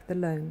pay back the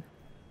loan.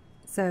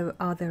 So,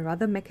 are there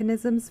other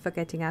mechanisms for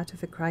getting out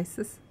of a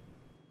crisis?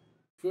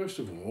 First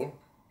of all,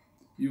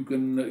 you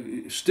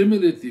can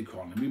stimulate the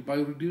economy by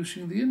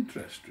reducing the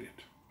interest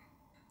rate.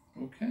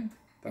 Okay?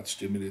 That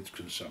stimulates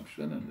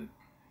consumption and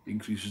it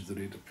increases the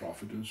rate of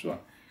profit and so on.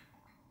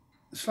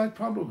 The slight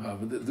problem,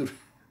 however, the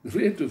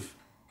rate of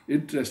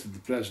interest at the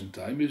present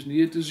time is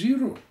near to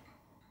zero.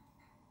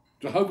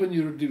 So how can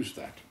you reduce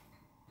that?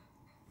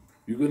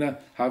 You're going to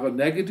have a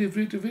negative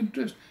rate of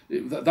interest.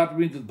 That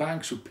means that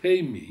banks will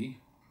pay me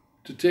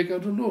to take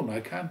out a loan. I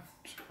can't.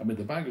 I mean,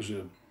 the bankers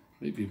are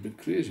maybe a bit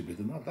crazy, but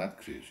they're not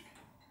that crazy.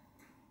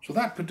 So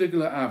that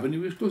particular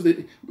avenue is closed.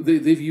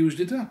 They've used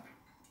it up.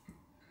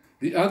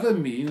 The other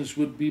means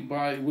would be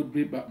by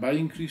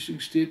increasing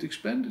state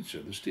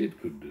expenditure. The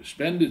state could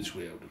spend its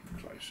way out of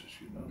the crisis,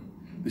 you know.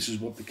 This is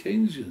what the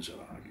Keynesians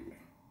are arguing.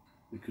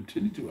 They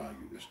continue to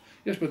argue this.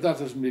 Yes, but that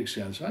doesn't make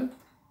sense either.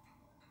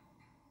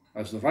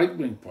 As the right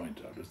wing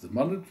point out, as the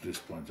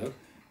monetarists point out,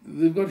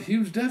 they've got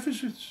huge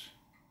deficits.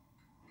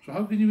 So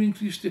how can you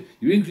increase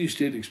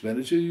state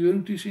expenditure? You're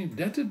increasing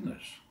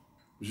indebtedness,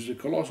 which is a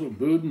colossal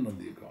burden on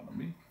the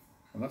economy,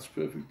 and that's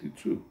perfectly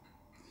true.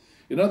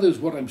 In other words,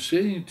 what I'm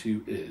saying to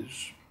you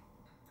is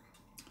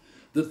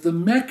that the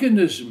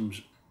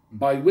mechanisms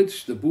by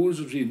which the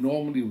bourgeoisie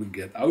normally would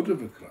get out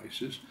of a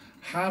crisis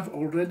have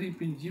already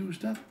been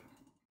used up.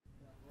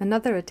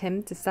 Another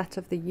attempt is that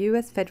of the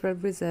US Federal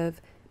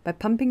Reserve by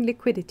pumping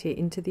liquidity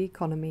into the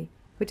economy.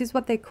 which is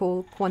what they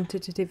call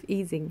quantitative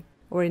easing,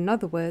 or in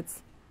other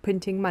words,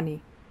 printing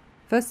money.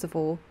 First of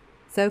all,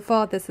 so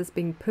far this has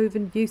been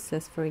proven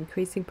useless for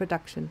increasing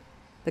production.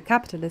 The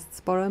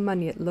capitalists borrow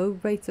money at low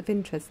rates of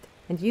interest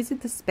and use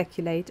it to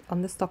speculate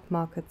on the stock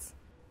markets.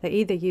 They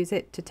either use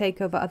it to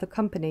take over other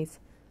companies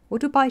or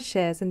to buy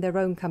shares in their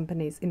own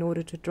companies in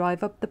order to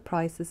drive up the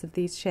prices of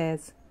these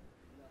shares.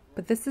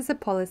 But this is a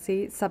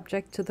policy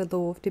subject to the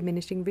law of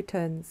diminishing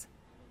returns.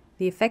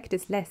 The effect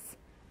is less,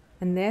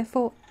 and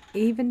therefore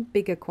even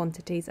bigger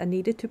quantities are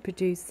needed to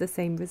produce the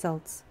same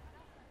results.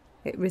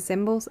 It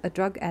resembles a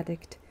drug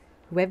addict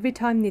who every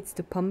time needs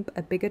to pump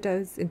a bigger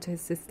dose into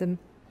his system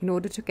in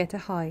order to get a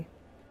high.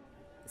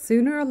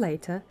 Sooner or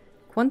later,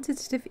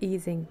 quantitative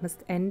easing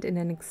must end in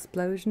an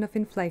explosion of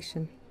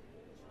inflation.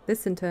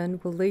 This in turn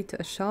will lead to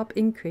a sharp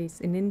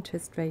increase in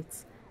interest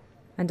rates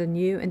and a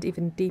new and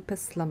even deeper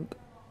slump.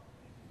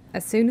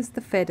 As soon as the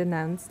Fed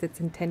announced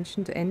its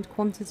intention to end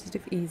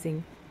quantitative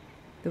easing,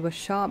 there were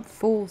sharp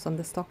falls on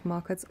the stock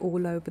markets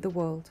all over the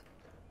world.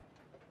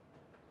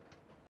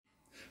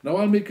 Now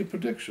I'll make a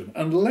prediction.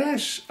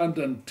 Unless and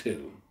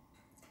until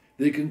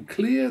they can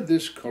clear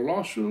this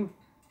colossal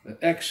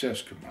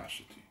excess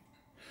capacity,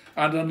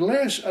 and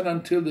unless and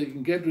until they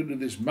can get rid of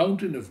this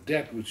mountain of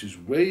debt which is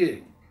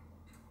weighing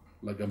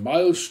like a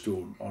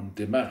milestone on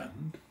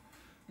demand,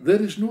 there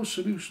is no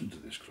solution to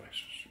this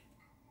crisis.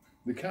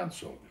 They can't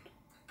solve it.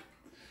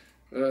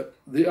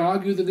 They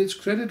argue that it's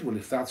credit. Well,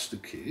 if that's the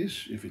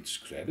case, if it's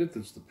credit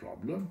that's the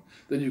problem,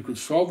 then you could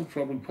solve the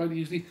problem quite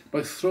easily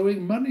by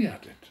throwing money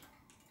at it.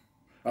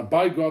 And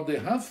by God, they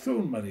have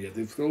thrown money at it.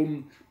 They've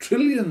thrown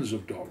trillions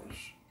of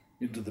dollars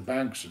into the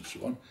banks and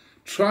so on,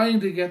 trying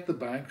to get the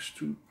banks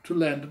to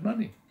lend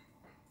money,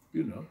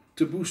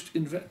 to boost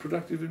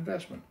productive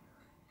investment.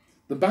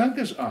 The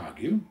bankers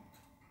argue,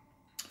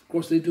 of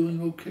course, they're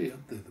doing okay,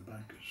 aren't they, the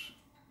bankers?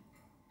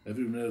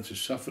 Everyone else is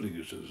suffering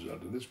as a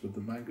result of this, but the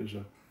bankers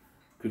are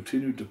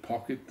continue to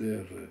pocket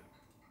their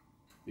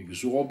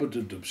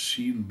exorbitant,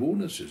 obscene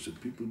bonuses,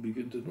 and people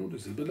begin to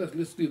notice it. But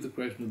let's leave the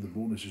question of the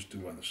bonuses to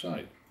one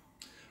side.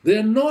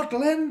 They're not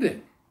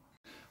lending.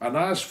 And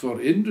as for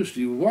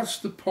industry, what's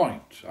the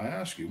point? I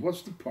ask you,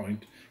 what's the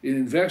point in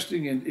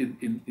investing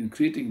in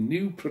creating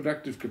new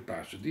productive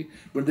capacity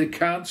when they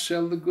can't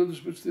sell the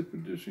goods which they're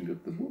producing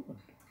at the moment?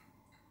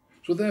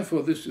 So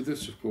therefore, this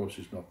of course,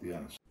 is not the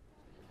answer.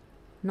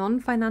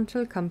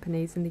 Non-financial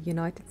companies in the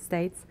United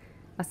States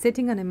are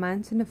sitting on a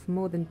mountain of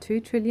more than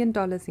 $2 trillion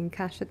in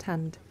cash at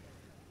hand.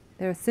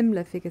 There are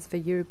similar figures for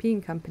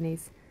European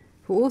companies,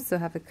 who also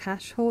have a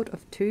cash hoard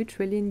of 2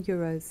 trillion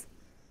euros.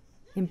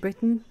 In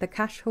Britain, the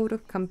cash hoard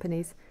of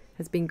companies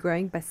has been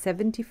growing by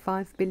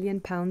 £75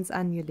 billion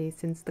annually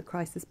since the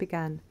crisis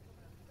began.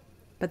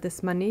 But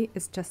this money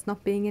is just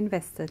not being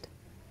invested.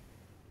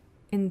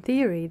 In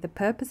theory, the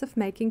purpose of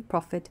making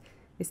profit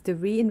is to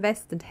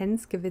reinvest and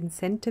hence give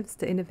incentives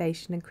to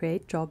innovation and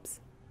create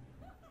jobs.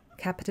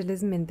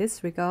 Capitalism in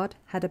this regard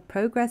had a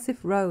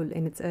progressive role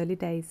in its early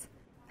days.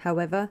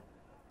 However,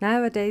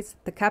 nowadays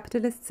the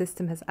capitalist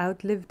system has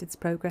outlived its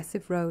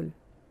progressive role.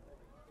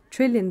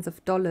 Trillions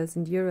of dollars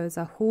and euros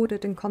are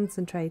hoarded and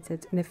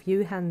concentrated in a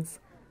few hands,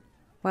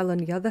 while on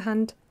the other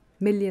hand,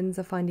 millions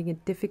are finding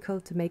it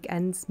difficult to make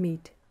ends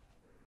meet.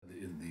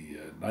 In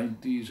the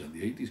 90s and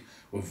the 80s,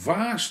 where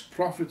vast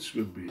profits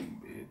were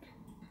being made,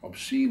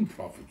 obscene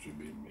profits were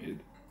being made,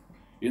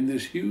 in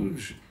this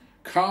huge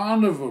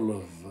carnival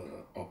of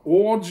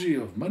orgy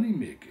of money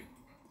making.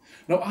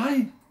 Now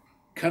I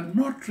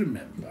cannot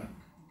remember,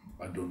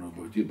 I don't know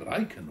about you, but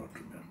I cannot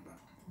remember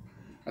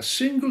a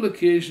single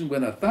occasion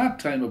when at that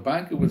time a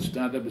banker would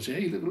stand up and say,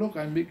 hey, look,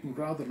 I'm making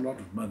rather a lot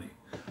of money.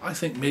 I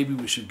think maybe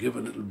we should give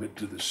a little bit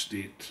to the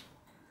state,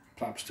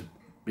 perhaps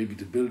maybe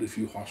to build a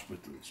few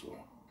hospitals or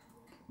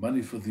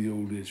money for the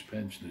old age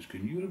pensioners.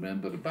 Can you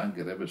remember a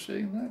banker ever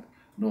saying that?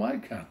 No, I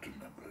can't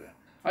remember that.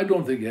 I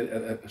don't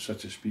think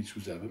such a speech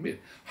was ever made.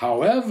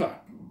 However,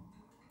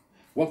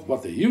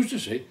 what they used to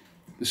say,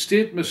 the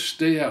state must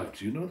stay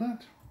out. You know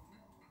that?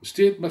 The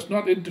state must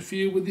not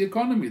interfere with the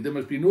economy. There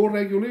must be no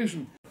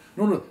regulation.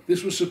 No,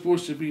 this was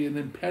supposed to be an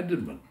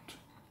impediment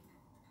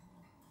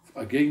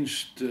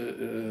against,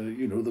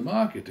 the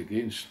market,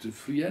 against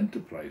free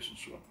enterprise and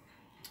so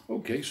on.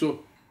 Okay, so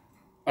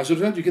as a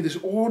result, you get this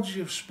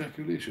orgy of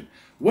speculation.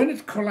 When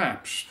it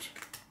collapsed,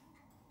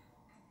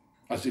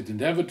 as it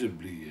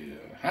inevitably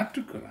had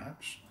to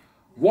collapse,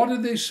 what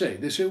did they say?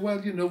 They say, well,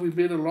 we've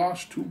made a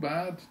loss, too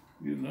bad,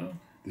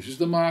 this is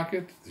the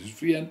market, this is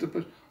free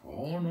enterprise.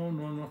 Oh,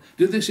 no.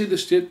 Did they say the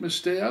state must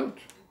stay out?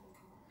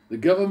 The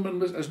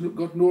government has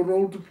got no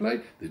role to play?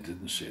 They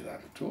didn't say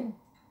that at all.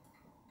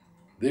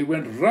 They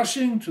went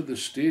rushing to the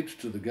state,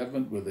 to the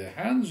government with their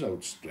hands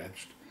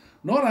outstretched,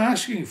 not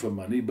asking for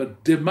money,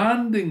 but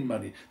demanding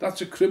money. That's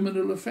a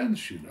criminal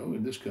offence,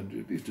 in this country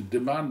at least, to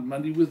demand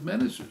money with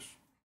menaces.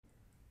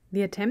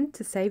 The attempt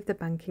to save the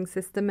banking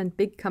system and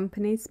big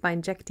companies by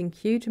injecting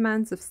huge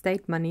amounts of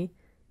state money,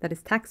 that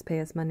is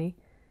taxpayers' money,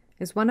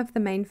 is one of the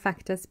main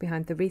factors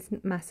behind the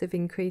recent massive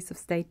increase of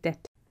state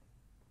debt.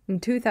 In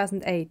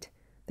 2008,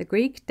 the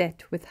Greek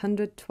debt with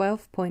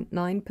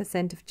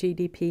 112.9% of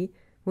GDP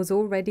was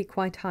already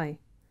quite high.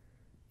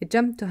 It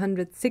jumped to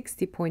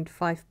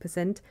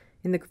 160.5%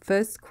 in the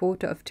first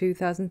quarter of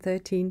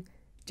 2013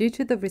 due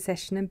to the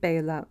recession and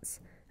bailouts,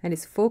 and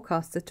is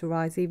forecasted to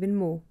rise even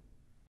more.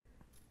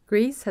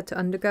 Greece had to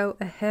undergo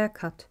a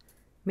haircut,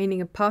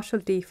 meaning a partial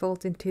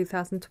default in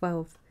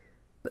 2012,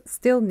 but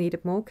still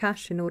needed more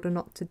cash in order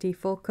not to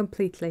default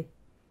completely.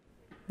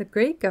 The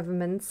Greek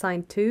government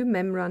signed 2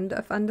 memoranda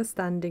of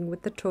understanding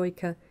with the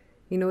Troika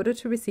in order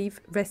to receive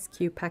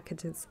rescue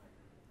packages.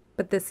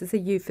 But this is a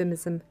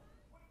euphemism.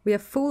 We are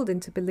fooled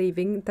into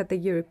believing that the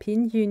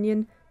European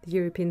Union, the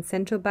European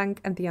Central Bank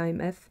and the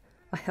IMF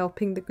are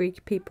helping the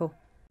Greek people.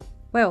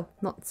 Well,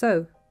 not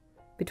so.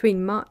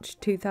 Between March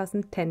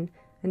 2010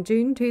 and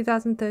June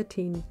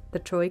 2013, the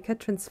Troika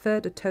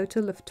transferred a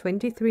total of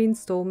 23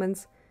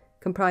 installments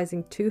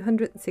comprising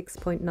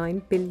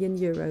 206.9 billion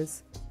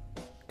euros.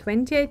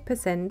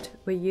 28%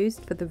 were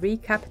used for the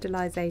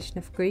recapitalization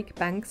of Greek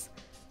banks,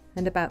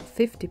 and about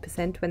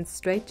 50% went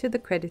straight to the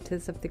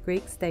creditors of the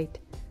Greek state,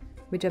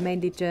 which are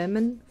mainly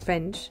German,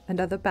 French and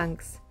other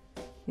banks,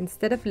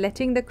 instead of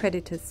letting the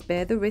creditors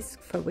bear the risk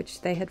for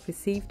which they had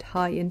received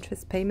high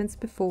interest payments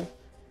before.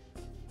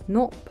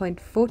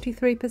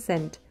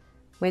 0.43%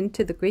 went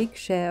to the Greek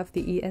share of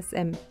the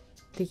ESM,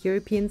 the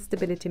European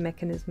Stability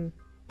Mechanism.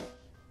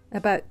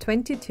 About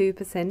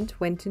 22%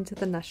 went into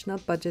the national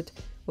budget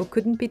or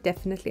couldn't be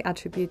definitely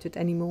attributed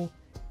anymore.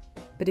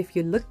 But if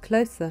you look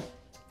closer,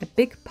 a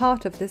big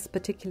part of this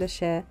particular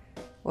share,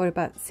 or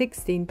about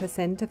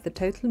 16% of the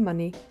total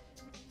money,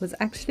 was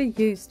actually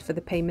used for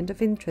the payment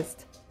of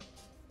interest.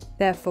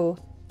 Therefore,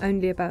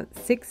 only about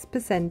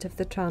 6% of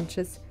the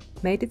tranches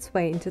made its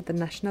way into the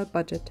national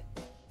budget.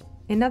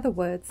 In other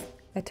words,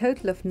 a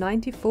total of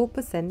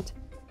 94%,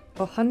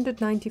 or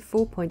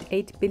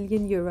 194.8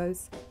 billion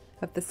euros,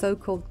 of the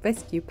so-called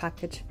rescue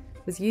package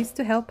was used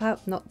to help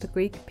out not the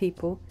Greek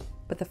people,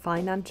 but the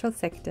financial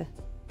sector.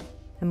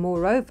 And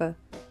moreover,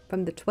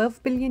 from the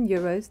 12 billion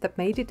euros that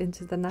made it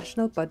into the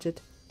national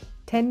budget,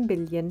 10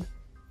 billion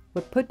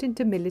were put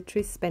into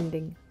military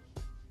spending.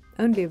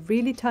 Only a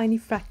really tiny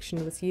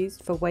fraction was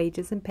used for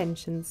wages and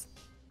pensions.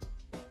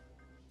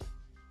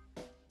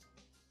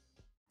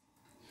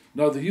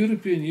 Now the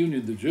European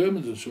Union, the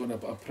Germans and so on, are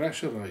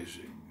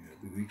pressurizing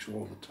the Greeks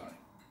all the time,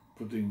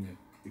 putting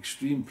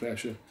extreme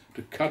pressure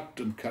to cut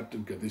and cut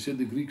and cut. They said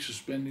the Greeks are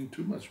spending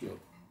too much. Well,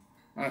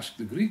 ask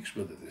the Greeks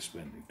whether they're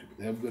spending too much.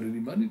 They haven't got any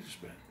money to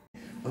spend.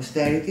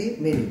 Austerity,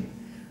 meaning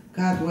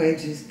cut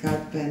wages,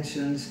 cut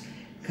pensions,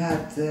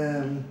 cut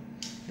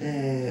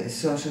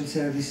social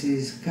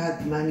services,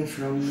 cut money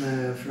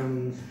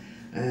from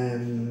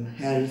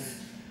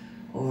health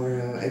or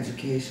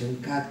education,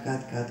 cut,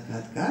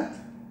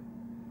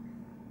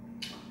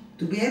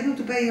 to be able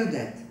to pay your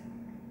debt.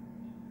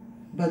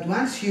 But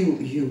once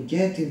you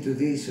get into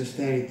this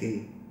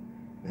austerity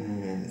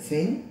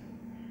thing,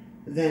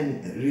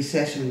 then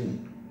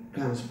recession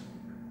comes,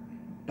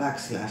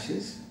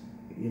 backslashes,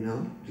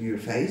 to your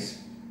face,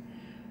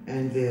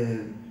 and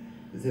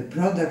the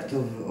product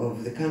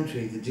of the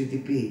country, the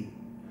GDP,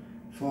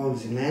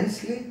 falls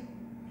immensely,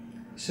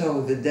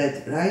 so the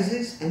debt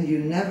rises and you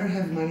never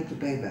have money to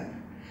pay back.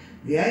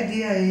 The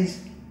idea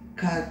is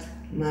cut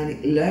money,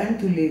 learn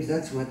to live,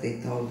 that's what they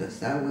told us.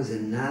 That was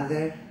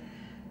another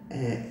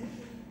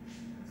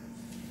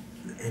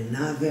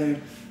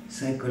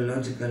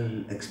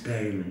psychological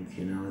experiment,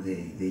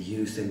 they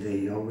used, and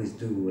they always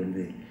do when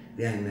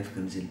the IMF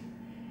comes in.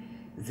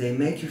 They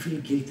make you feel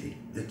guilty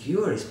that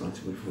you are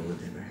responsible for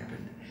whatever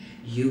happened.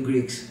 You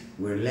Greeks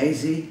were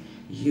lazy,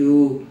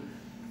 your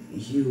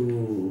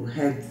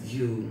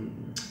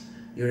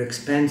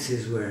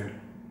expenses were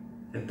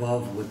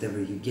above whatever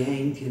you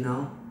gained,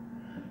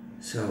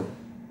 so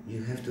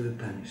you have to be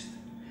punished.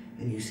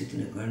 And you sit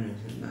in a corner and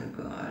say, my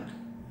God,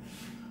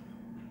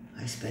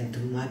 I spent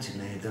too much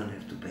and I don't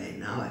have to pay,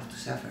 now I have to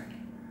suffer.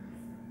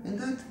 And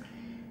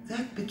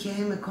that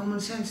became a common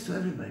sense to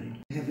everybody.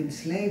 They have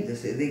enslaved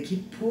us. They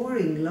keep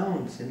pouring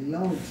loans and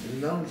loans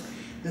and loans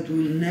that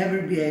we'll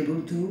never be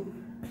able to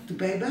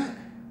pay back.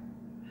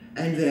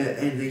 And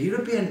the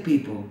European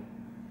people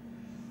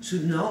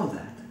should know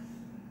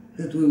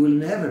that we will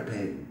never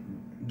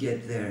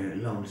get their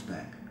loans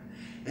back.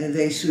 And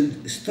they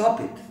should stop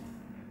it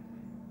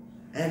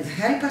and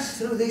help us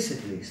through this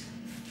at least.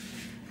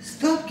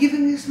 Stop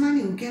giving us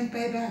money we can't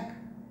pay back.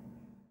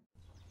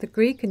 The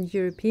Greek and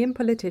European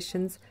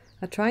politicians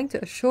are trying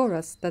to assure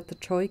us that the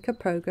Troika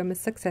program is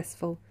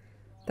successful,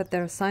 that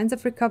there are signs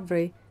of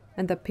recovery,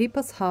 and that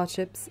people's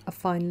hardships are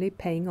finally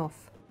paying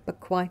off. But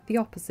quite the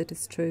opposite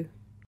is true.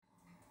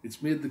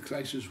 It's made the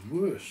crisis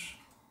worse.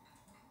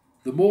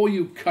 The more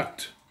you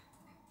cut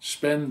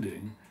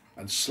spending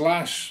and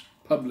slash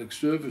public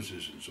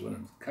services and so on,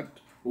 and cut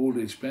old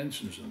age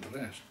pensions and the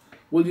rest,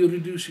 well, you're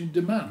reducing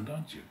demand,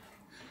 aren't you?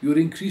 You're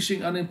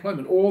increasing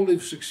unemployment. All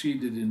they've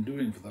succeeded in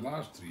doing for the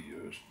last 3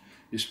 years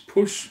is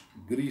push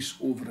Greece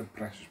over a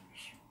precipice,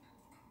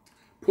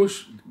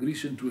 push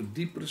Greece into a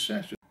deep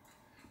recession.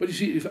 But you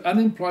see, if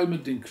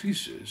unemployment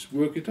increases,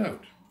 work it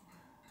out.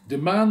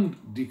 Demand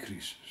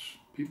decreases,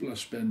 people are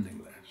spending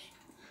less,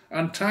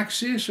 and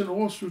taxation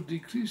also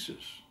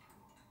decreases.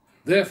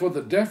 Therefore,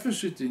 the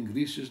deficit in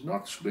Greece is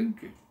not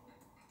shrinking.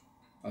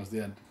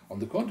 On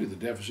the contrary, the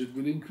deficit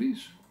will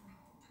increase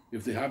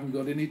if they haven't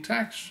got any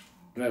tax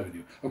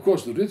revenue. Of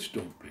course, the rich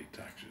don't pay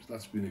taxes.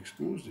 That's been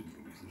exposed in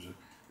Greece.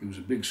 It was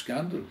a big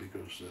scandal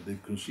because they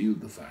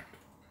concealed the fact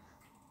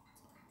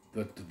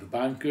that the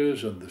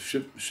bankers and the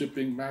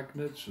shipping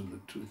magnates and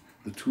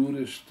the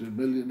tourist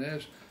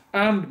millionaires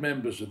and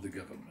members of the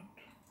government,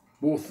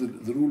 both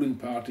the ruling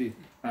party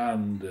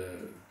and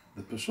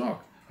the PASOK,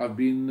 have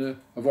been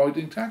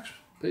avoiding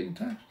paying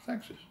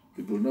taxes.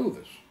 People know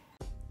this.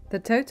 The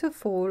total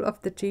fall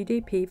of the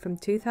GDP from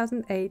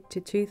 2008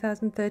 to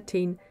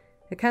 2013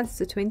 accounts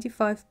to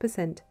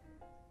 25%,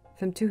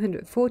 from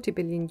 240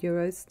 billion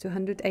euros to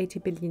 180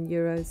 billion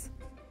euros.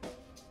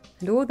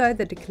 And although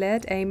the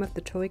declared aim of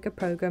the Troika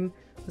programme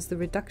was the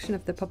reduction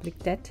of the public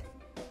debt,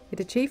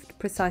 it achieved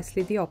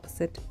precisely the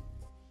opposite.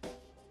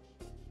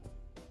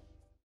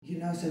 You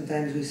know,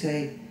 sometimes we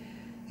say,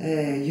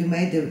 you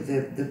made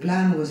the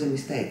plan was a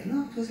mistake.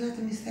 No, it was not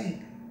a mistake.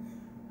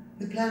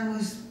 The plan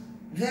was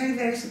very,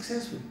 very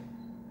successful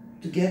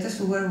to get us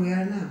to where we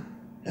are now.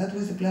 That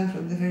was the plan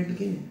from the very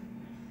beginning.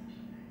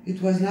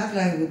 It was not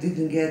like we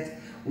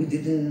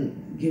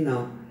didn't, you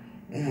know,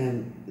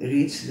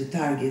 reach the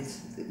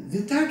targets.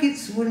 The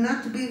targets were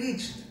not to be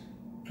reached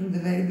from the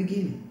very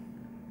beginning.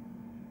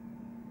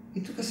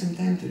 It took us some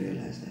time to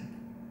realize that.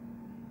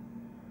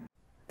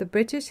 The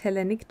British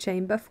Hellenic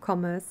Chamber of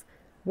Commerce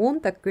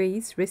warned that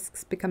Greece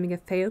risks becoming a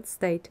failed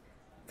state,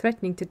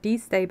 threatening to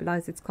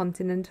destabilise its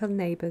continental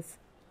neighbours.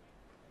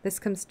 This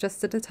comes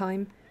just at a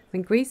time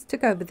when Greece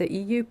took over the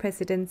EU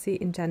Presidency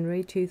in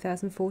January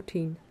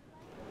 2014.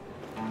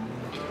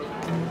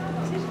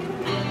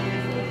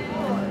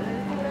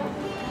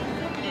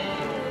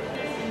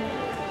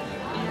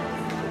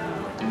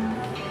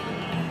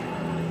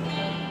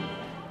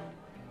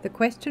 The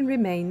question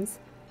remains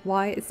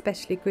why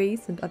especially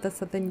Greece and other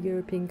southern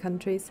European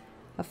countries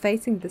are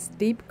facing this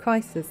deep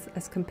crisis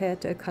as compared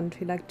to a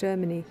country like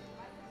Germany,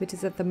 which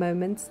is at the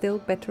moment still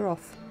better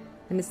off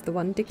and is the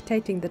one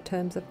dictating the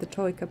terms of the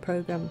Troika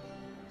programme.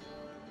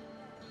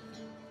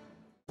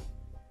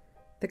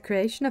 The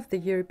creation of the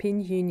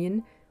European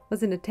Union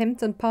was an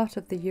attempt on part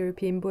of the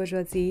European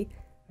bourgeoisie,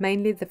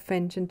 mainly the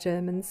French and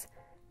Germans,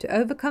 to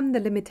overcome the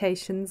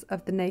limitations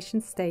of the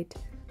nation-state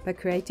by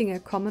creating a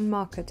common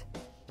market,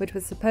 which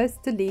was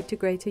supposed to lead to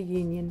greater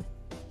union.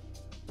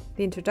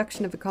 The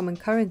introduction of a common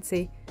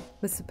currency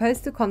was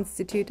supposed to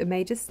constitute a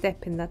major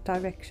step in that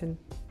direction.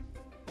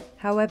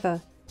 However,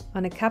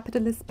 on a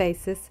capitalist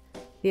basis,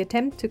 the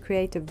attempt to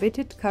create a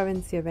rigid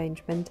currency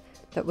arrangement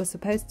that was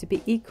supposed to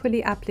be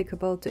equally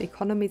applicable to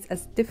economies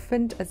as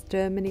different as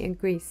Germany and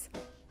Greece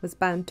was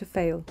bound to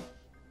fail.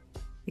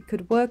 It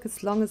could work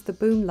as long as the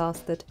boom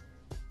lasted,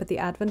 but the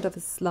advent of a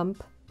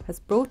slump has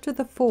brought to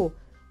the fore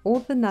all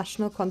the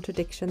national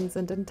contradictions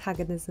and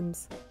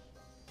antagonisms.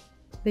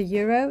 The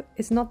euro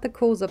is not the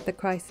cause of the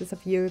crisis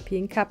of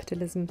European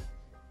capitalism,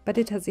 but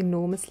it has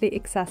enormously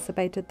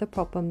exacerbated the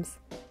problems,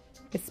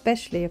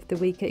 especially of the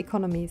weaker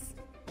economies.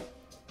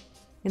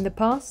 In the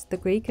past, the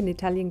Greek and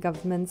Italian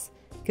governments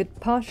could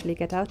partially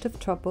get out of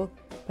trouble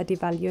by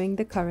devaluing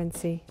the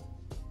currency.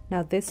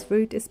 Now this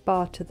route is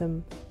barred to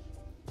them.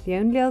 The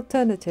only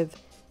alternative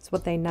is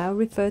what they now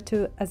refer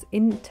to as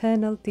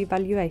internal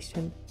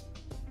devaluation.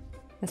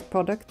 As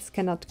products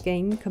cannot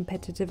gain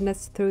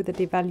competitiveness through the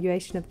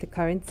devaluation of the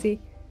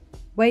currency,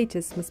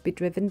 wages must be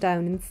driven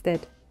down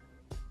instead.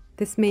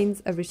 This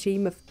means a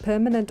regime of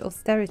permanent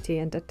austerity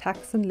and a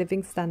tax on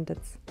living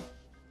standards.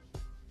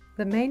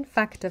 The main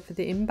factor for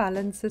the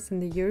imbalances in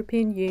the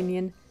European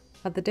Union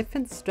are the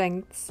different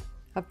strengths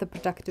of the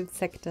productive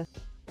sector.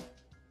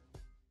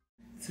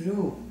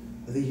 Through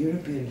the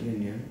European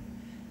Union,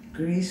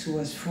 Greece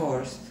was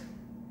forced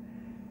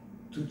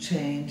to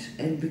change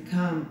and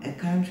become a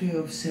country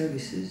of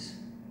services.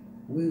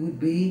 We would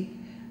be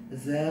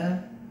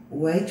the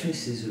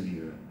waitresses of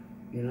Europe,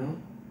 you know,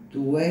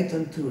 to wait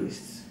on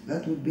tourists.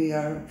 That would be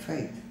our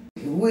fate.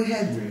 We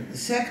had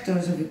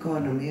sectors of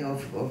economy,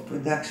 of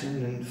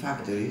production and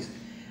factories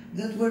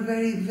that were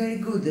very, very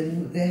good,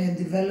 and they had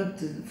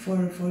developed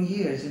for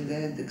years, and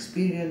they had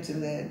experience,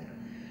 and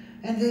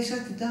they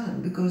shut it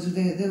down because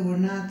they were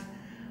not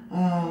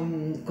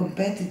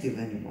competitive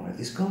anymore.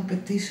 This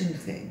competition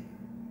thing,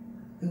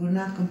 they were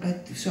not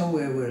competitive. So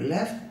we were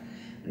left.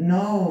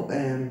 No,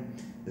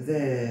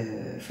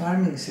 the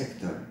farming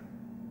sector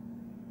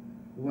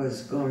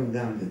was going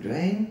down the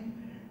drain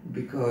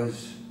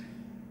because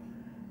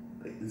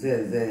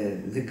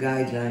the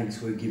guidelines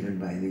were given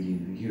by the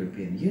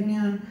European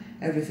Union.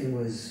 Everything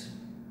was,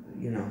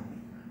 you know,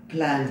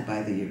 planned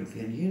by the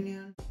European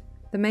Union.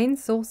 The main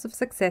source of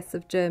success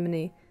of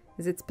Germany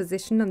is its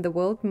position on the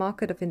world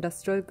market of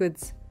industrial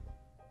goods.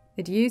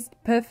 It used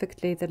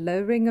perfectly the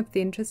lowering of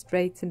the interest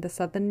rates in the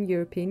southern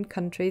European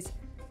countries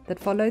that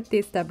followed the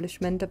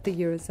establishment of the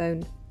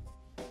Eurozone.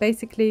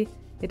 Basically,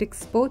 it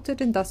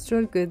exported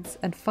industrial goods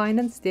and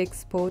financed the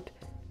export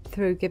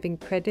through giving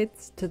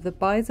credits to the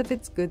buyers of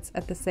its goods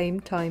at the same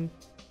time.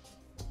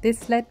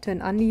 This led to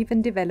an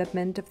uneven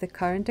development of the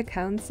current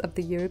accounts of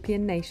the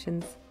European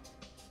nations.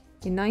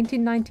 In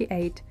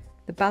 1998,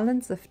 the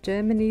balance of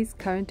Germany's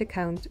current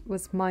account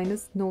was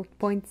minus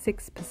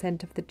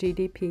 0.6% of the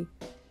GDP,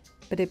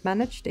 but it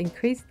managed to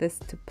increase this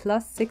to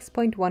plus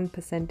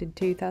 6.1% in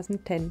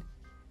 2010.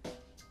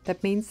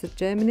 That means that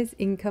Germany's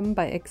income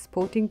by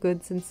exporting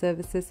goods and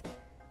services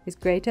is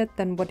greater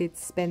than what it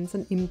spends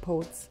on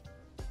imports.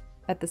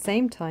 At the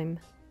same time,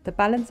 the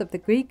balance of the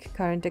Greek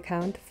current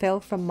account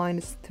fell from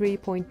minus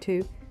 3.2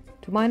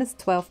 to minus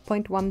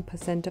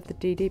 12.1% of the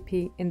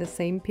GDP in the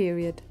same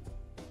period.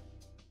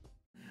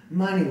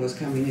 Money was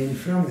coming in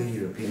from the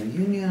European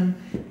Union.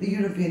 The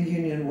European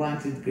Union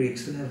wanted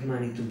Greeks to have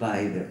money to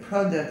buy their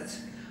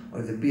products,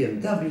 or the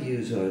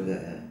BMWs, or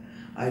the,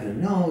 I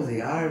don't know,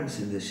 the arms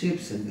and the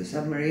ships and the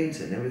submarines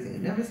and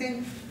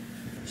everything.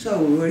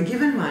 So we were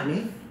given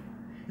money.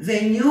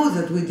 They knew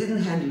that we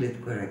didn't handle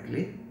it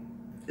correctly.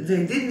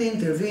 They didn't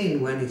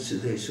intervene when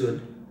they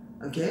should,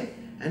 okay?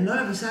 And all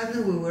of a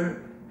sudden we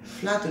were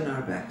flat on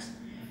our backs.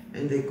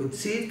 And they could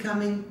see it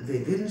coming, they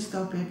didn't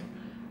stop it,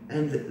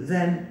 and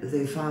then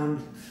they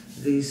found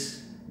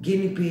this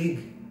guinea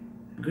pig,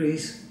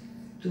 Greece,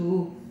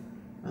 to,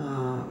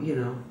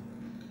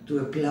 to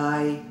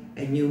apply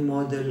a new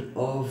model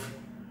of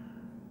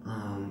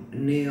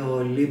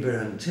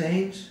neoliberal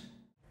change.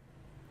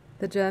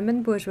 The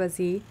German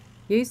bourgeoisie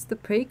used the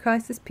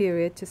pre-crisis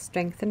period to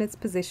strengthen its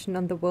position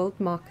on the world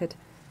market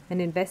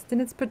and invest in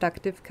its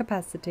productive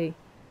capacity.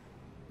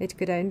 It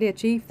could only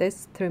achieve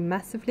this through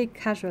massively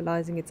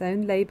casualizing its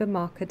own labour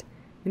market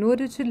in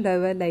order to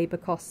lower labour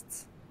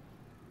costs.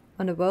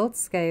 On a world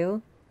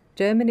scale,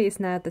 Germany is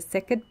now the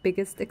second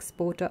biggest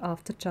exporter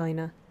after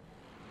China.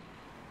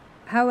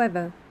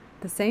 However,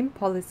 the same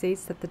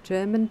policies that the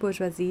German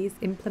bourgeoisie is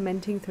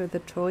implementing through the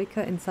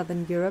Troika in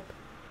southern Europe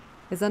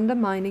is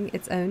undermining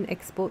its own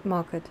export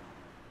market.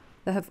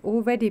 There have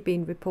already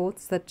been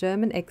reports that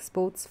German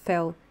exports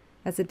fell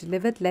as it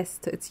delivered less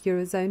to its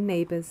Eurozone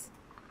neighbours.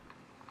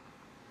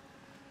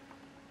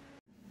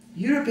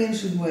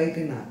 Europeans should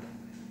waken up,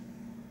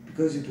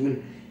 because it will,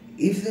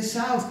 if the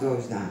South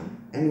goes down,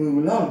 and we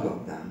will all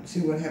go down,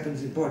 see what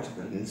happens in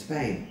Portugal, in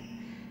Spain,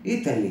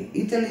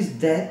 Italy's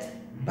debt,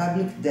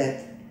 public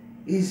debt,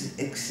 is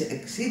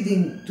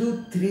exceeding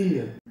 2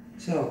 trillion.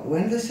 So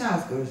when the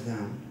South goes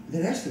down,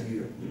 the rest of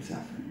Europe will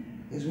suffer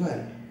as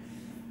well.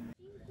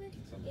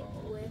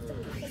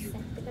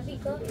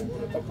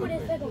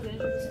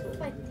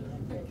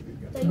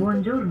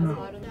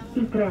 Buongiorno,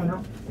 il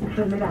treno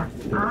fermerà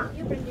a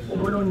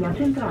Bologna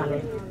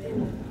Centrale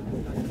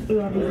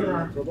e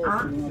arriverà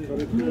a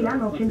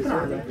Milano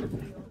Centrale.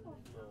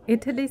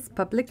 Italy's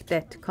public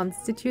debt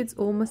constitutes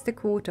almost a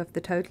quarter of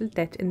the total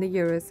debt in the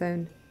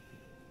Eurozone.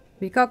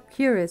 We got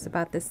curious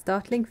about this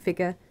startling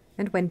figure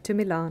and went to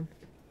Milan.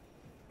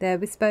 There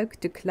we spoke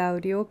to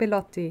Claudio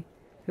Bellotti,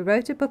 who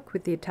wrote a book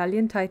with the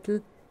Italian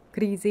title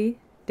Crisi,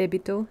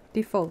 Debito,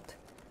 Default,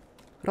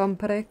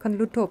 Rompere con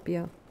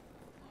l'Utopia,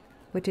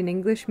 which in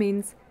English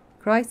means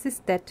Crisis,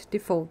 Debt,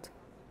 Default,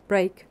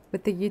 Break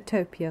with the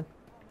Utopia.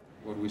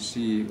 What we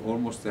see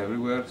almost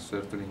everywhere,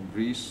 certainly in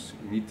Greece,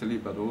 in Italy,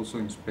 but also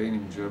in Spain,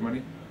 in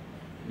Germany,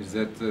 is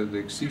that the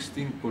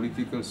existing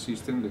political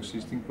system, the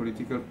existing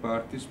political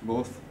parties,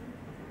 both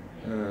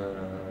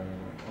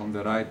on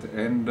the right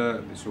and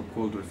the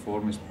so-called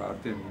reformist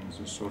party, I mean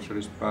the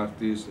socialist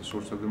parties, the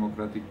social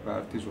democratic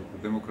parties, or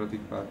the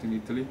Democratic Party in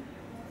Italy,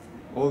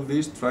 all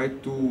these try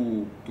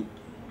to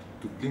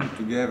cling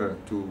together,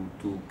 to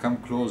come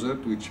closer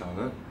to each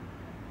other,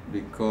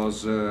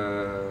 because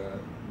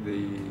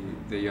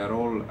they are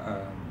all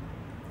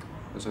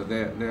so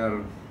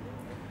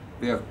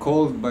they are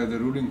called by the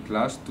ruling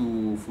class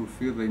to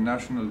fulfill their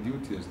national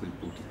duty, as they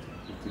put it.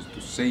 It is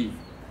to save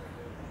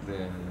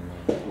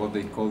what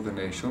they call the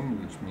nation,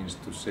 which means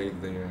to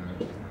save their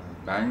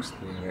banks,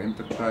 their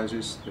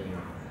enterprises,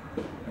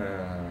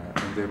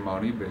 and their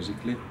money,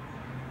 basically.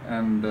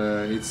 And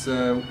it's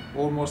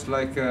almost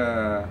like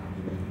a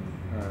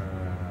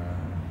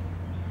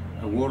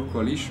war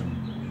coalition.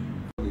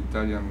 The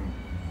Italian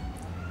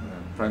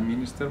Prime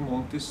Minister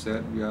Monti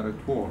said we are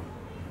at war.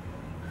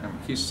 And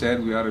he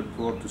said we are at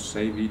war to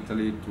save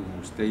Italy, to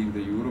stay in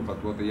the euro,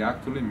 but what they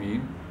actually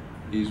mean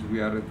is we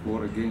are at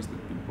war against the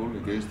people,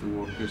 against the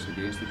workers,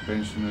 against the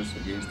pensioners,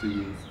 against the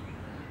youth,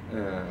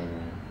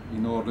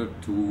 in order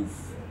to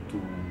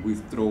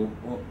withdraw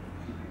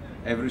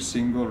every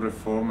single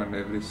reform and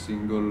every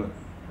single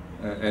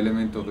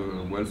element of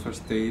the welfare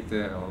state,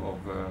 of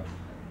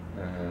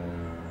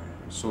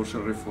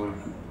social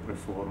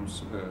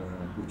reforms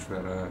which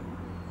were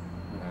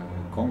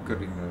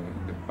conquered in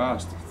the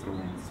past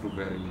through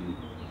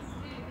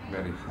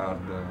very hard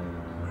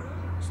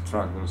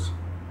struggles.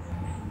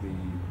 The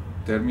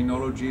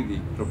terminology, the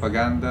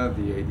propaganda,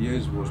 the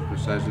ideas was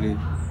precisely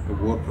a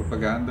war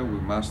propaganda. We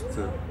must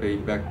pay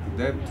back the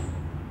debt.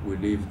 We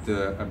lived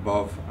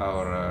above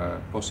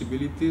our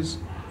possibilities,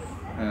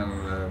 and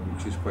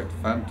which is quite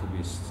fun to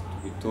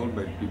be told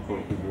by people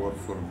who work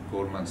for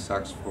Goldman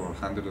Sachs for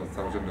hundreds of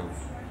thousands of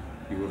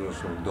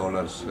euros or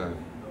dollars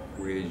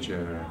wage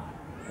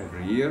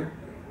every year.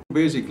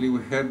 Basically,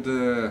 we had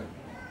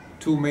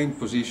two main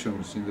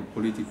positions in the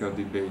political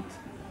debate.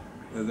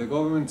 The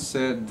government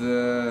said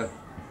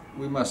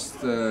we must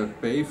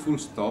pay full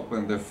stop,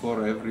 and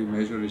therefore every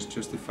measure is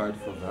justified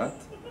for that.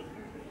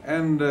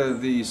 And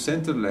the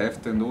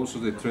center-left and also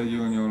the trade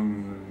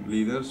union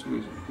leaders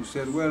who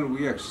said, well,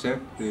 we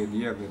accept the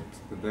idea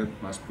that the debt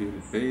must be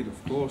repaid,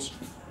 of course.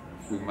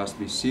 We must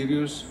be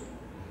serious.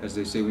 As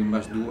they say, we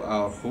must do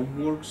our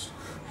homeworks.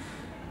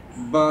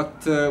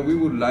 But we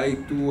would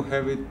like to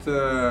have it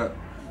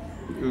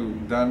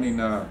done in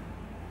a,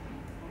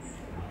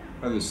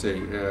 how do you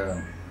say,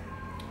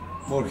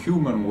 more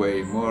human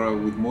way,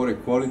 with more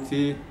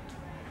equality.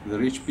 The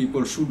rich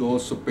people should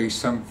also pay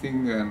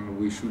something, and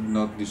we should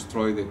not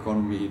destroy the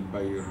economy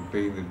by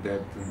repaying the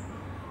debt.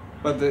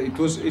 But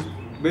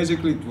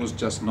basically it was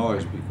just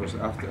noise, because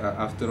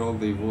after all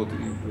they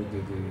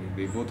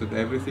voted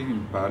everything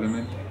in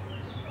parliament,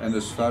 and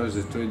as far as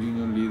the trade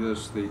union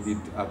leaders, they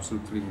did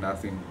absolutely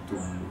nothing to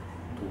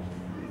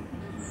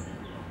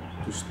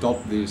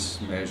stop these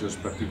measures,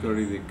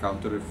 particularly the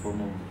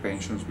counter-reform on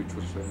pensions, which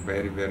was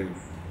very, very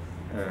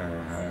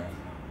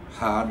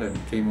hard and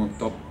came on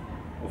top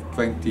of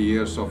 20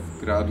 years of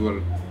gradual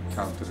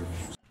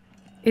counter-reforms.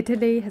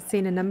 Italy has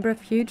seen a number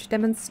of huge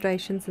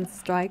demonstrations and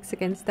strikes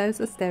against those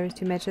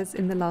austerity measures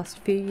in the last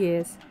few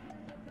years.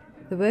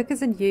 The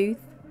workers and youth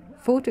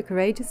fought a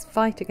courageous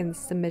fight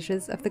against the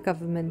measures of the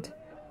government.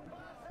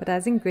 But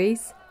as in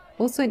Greece,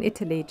 also in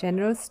Italy,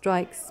 general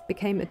strikes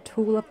became a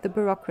tool of the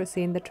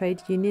bureaucracy and the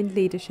trade union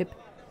leadership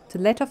to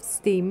let off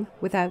steam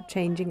without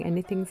changing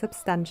anything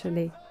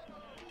substantially.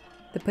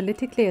 The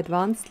politically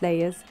advanced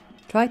layers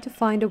try to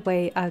find a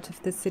way out of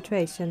this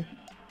situation.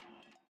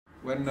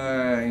 When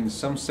in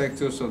some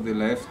sectors of the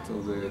left,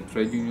 of the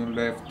trade union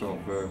left, of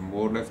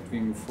more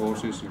left-wing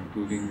forces,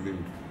 including the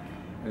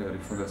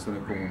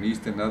Rifondazione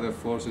Comunista and other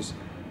forces,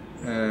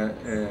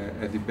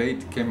 a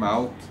debate came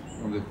out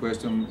on the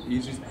question,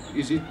 is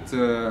it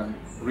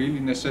really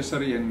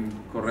necessary and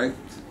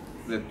correct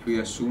that we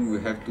assume we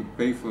have to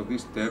pay for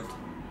this debt?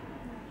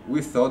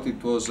 We thought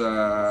it was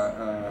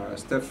a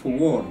step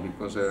forward,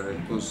 because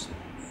it was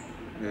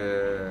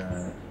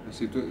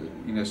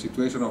in a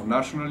situation of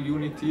national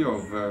unity,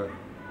 of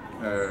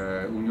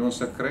union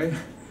sacrée.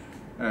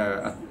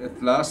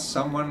 At last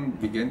someone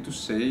began to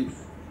say,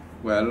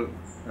 well,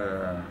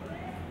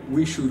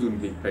 we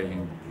shouldn't be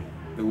paying.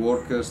 The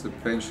workers, the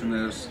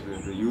pensioners,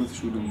 the youth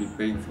shouldn't be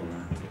paying for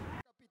that.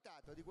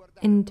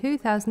 In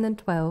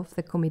 2012,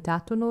 the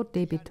Comitato No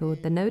Debito,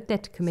 the No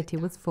Debt Committee,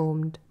 was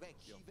formed.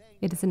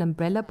 It is an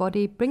umbrella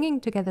body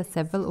bringing together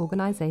several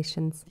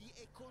organizations.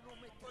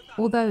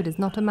 Although it is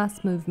not a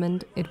mass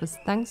movement, it was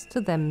thanks to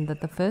them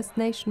that the first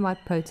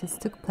nationwide protests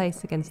took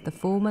place against the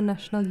former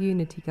National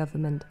Unity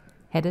government,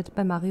 headed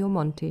by Mario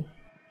Monti.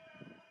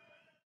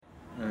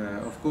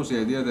 Of course, the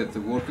idea that the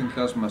working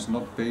class must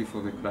not pay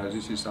for the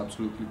crisis is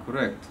absolutely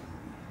correct.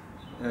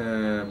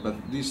 But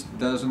this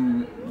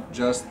doesn't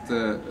just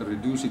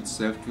reduce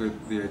itself to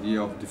the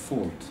idea of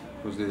default,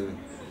 because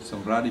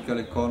some radical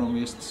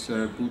economists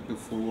put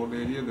forward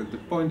the idea that the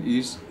point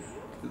is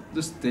that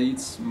the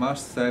states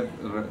must have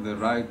the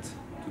right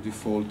to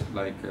default,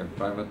 like a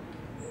private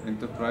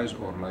enterprise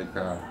or like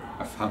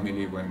a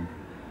family when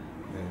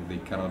they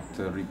cannot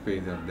repay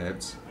their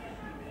debts.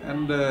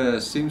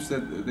 And seems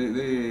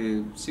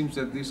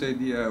that this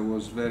idea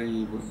was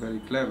very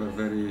clever,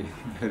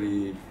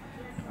 very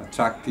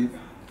attractive.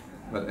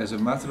 But as a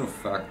matter of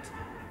fact,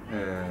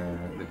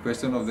 the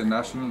question of the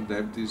national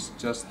debt is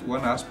just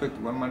one aspect,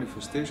 one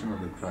manifestation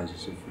of the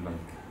crisis, if you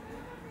like.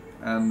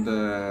 And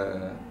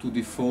to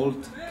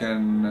default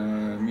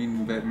can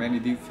mean many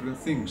different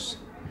things.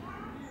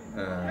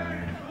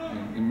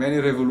 In many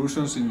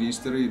revolutions in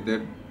history,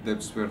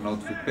 debts were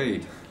not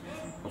repaid,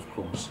 of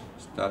course,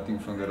 starting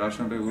from the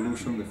Russian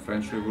Revolution, the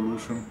French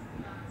Revolution,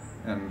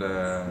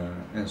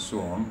 and so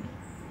on.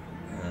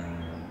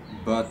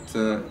 But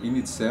in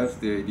itself,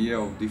 the idea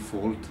of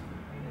default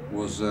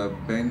was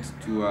bent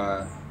to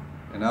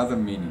another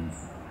meaning,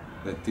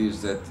 that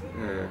is, that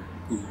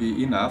could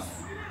be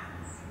enough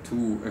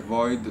to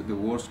avoid the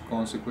worst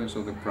consequence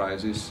of the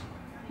crisis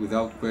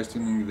without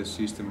questioning the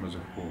system as a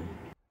whole.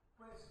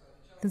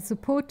 The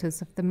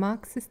supporters of the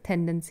Marxist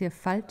tendency of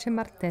falce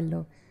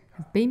martello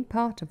have been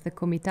part of the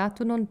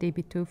Comitato Non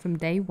Debito from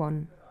day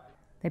one.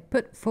 They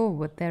put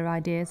forward their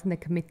ideas in the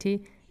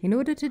committee in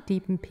order to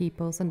deepen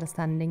people's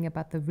understanding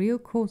about the real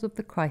cause of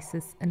the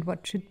crisis and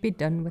what should be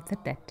done with the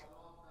debt.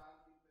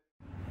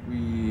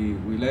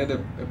 We led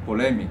a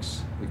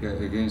polemics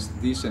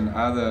against this and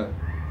other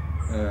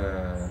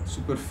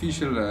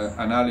superficial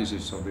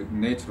analysis of the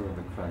nature of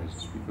the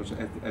crisis, because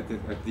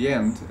at the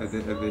end,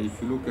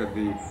 if you look at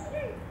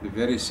the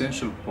very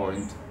essential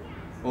point,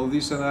 all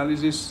these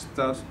analyses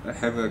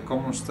have a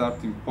common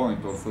starting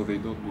point, although they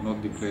do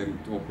not declare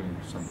it openly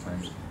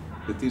sometimes.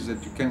 That is,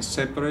 that you can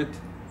separate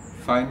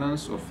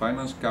finance or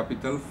finance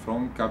capital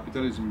from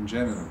capitalism in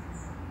general.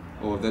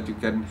 or that you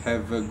can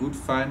have good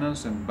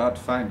finance and bad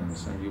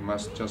finance, and you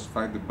must just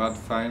fight the bad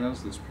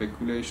finance, the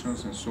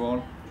speculations and so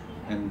on,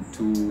 and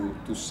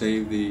to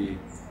save the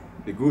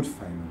good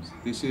finance.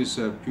 This is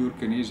pure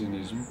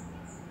Keynesianism,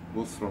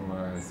 both from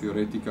a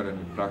theoretical and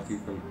a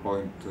practical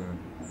point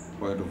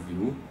of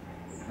view,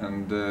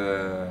 and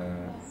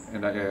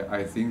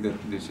I think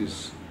that this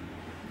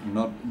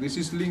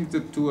is linked to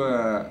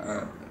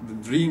the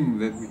dream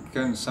that we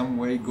can some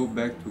way go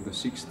back to the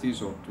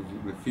 60s or to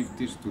the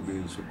 50s, to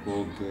the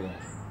so-called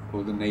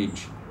golden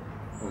age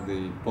of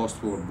the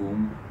post-war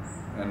boom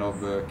and of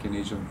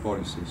Keynesian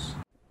policies.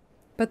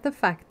 But the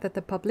fact that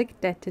the public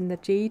debt in the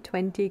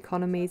G20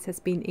 economies has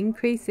been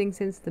increasing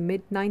since the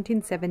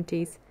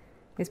mid-1970s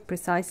is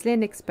precisely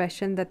an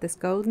expression that this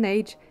golden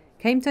age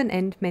came to an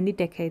end many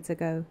decades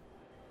ago.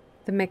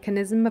 The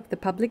mechanism of the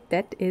public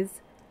debt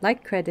is,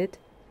 like credit,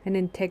 an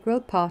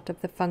integral part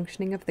of the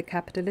functioning of the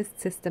capitalist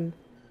system.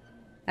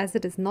 As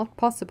it is not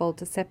possible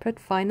to separate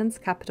finance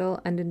capital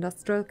and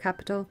industrial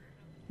capital,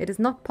 it is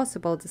not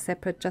possible to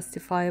separate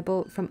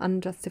justifiable from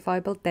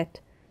unjustifiable debt,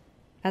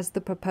 as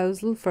the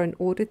proposal for an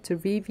audit to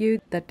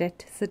review the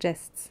debt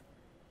suggests.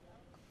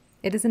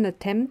 It is an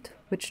attempt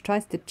which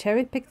tries to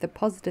cherry-pick the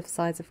positive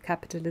sides of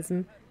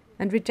capitalism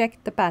and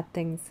reject the bad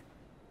things,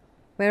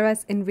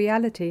 whereas in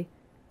reality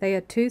they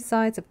are two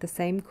sides of the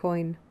same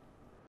coin.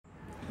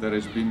 There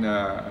has been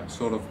a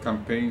sort of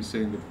campaign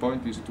saying the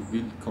point is to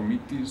build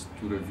committees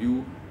to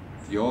review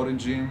the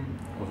origin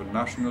of a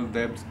national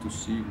debt, to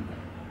see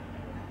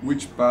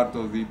which part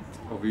of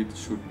it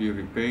should be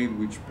repaid,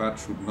 which part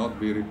should not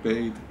be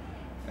repaid,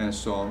 and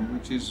so on,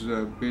 which is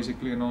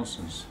basically a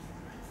nonsense.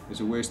 It's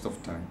a waste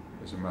of time,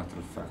 as a matter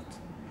of fact.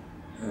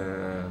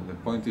 The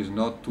point is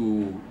not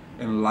to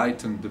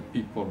enlighten the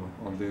people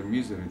on their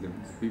misery. The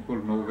people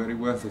know very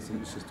well that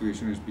the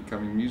situation is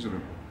becoming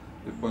miserable.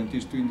 The point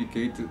is to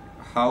indicate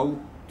how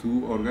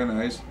to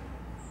organize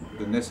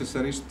the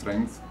necessary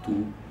strength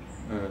to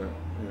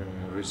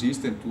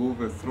resist and to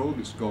overthrow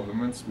these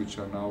governments, which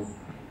are now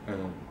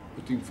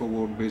putting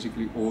forward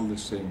basically all the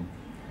same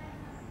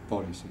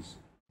policies.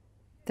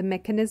 The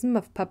mechanism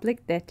of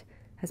public debt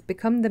has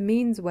become the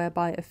means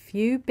whereby a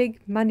few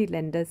big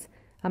moneylenders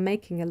are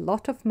making a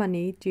lot of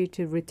money due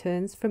to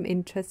returns from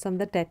interest on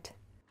the debt,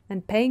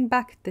 and paying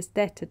back this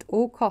debt at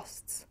all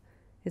costs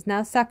is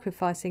now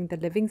sacrificing the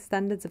living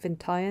standards of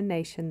entire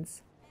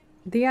nations.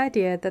 The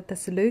idea that the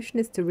solution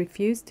is to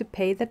refuse to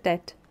pay the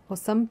debt or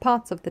some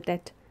parts of the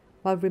debt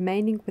while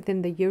remaining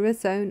within the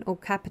Eurozone or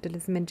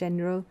capitalism in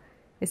general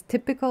is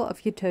typical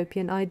of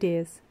utopian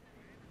ideas.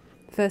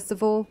 First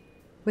of all,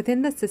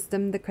 within the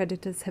system the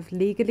creditors have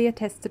legally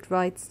attested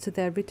rights to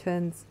their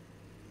returns,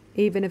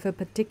 even if a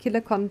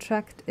particular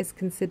contract is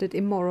considered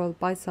immoral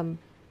by some.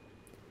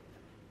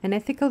 An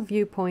ethical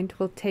viewpoint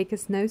will take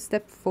us no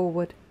step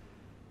forward.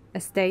 A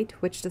state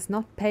which does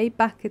not pay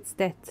back its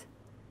debt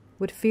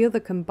would feel the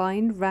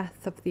combined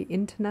wrath of the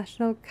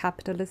international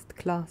capitalist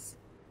class.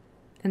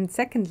 And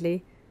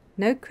secondly,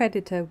 no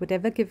creditor would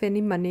ever give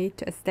any money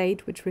to a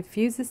state which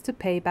refuses to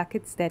pay back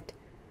its debt,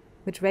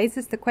 which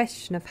raises the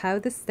question of how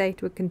the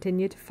state would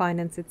continue to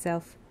finance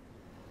itself.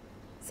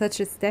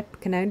 Such a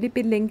step can only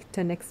be linked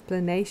to an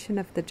explanation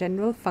of the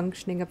general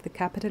functioning of the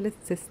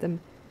capitalist system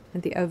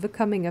and the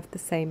overcoming of the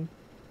same.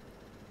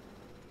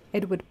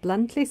 It would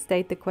bluntly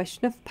state the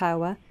question of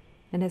power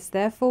and has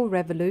therefore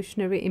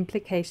revolutionary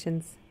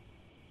implications.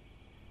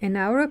 In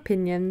our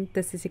opinion,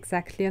 this is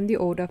exactly on the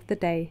order of the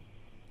day.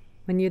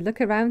 When you look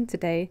around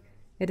today,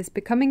 it is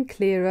becoming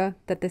clearer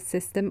that this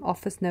system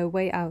offers no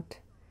way out.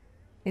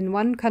 In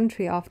one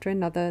country after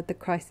another, the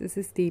crisis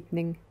is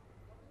deepening.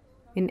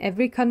 In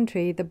every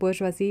country, the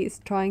bourgeoisie is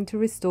trying to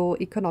restore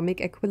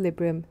economic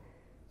equilibrium,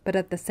 but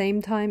at the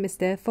same time is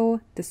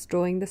therefore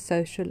destroying the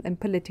social and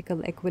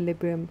political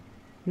equilibrium,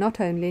 not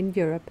only in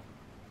Europe.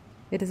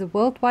 It is a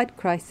worldwide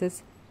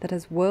crisis that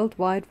has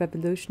worldwide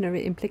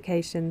revolutionary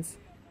implications.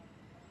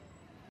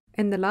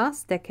 In the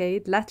last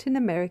decade, Latin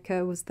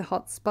America was the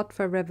hotspot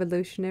for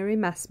revolutionary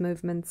mass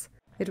movements.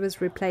 It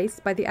was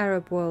replaced by the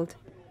Arab world,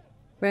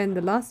 where in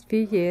the last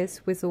few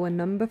years we saw a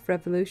number of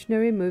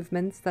revolutionary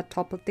movements that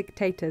toppled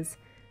dictators,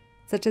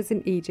 such as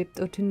in Egypt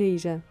or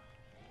Tunisia.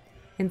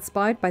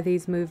 Inspired by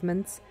these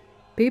movements,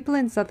 people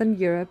in southern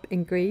Europe,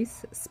 in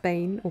Greece,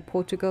 Spain or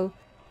Portugal,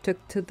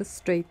 took to the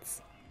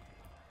streets.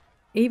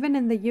 Even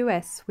in the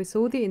US, we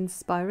saw the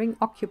inspiring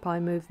Occupy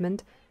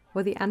movement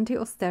or the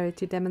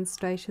anti-austerity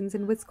demonstrations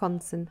in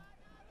Wisconsin.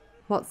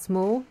 What's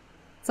more,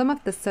 some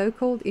of the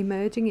so-called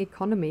emerging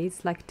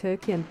economies like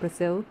Turkey and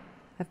Brazil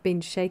have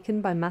been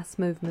shaken by mass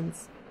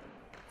movements.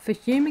 For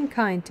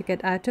humankind to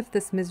get out of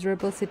this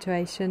miserable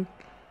situation,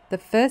 the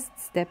first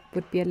step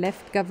would be a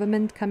left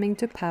government coming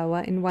to power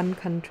in one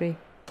country.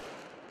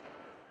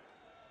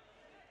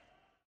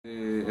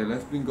 A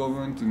left-wing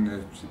government in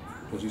a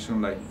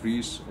position like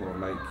Greece or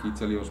like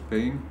Italy or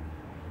Spain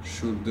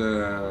should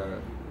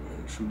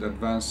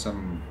advance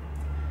some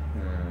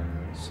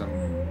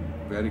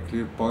very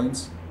clear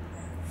points.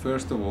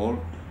 First of all,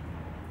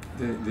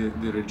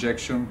 the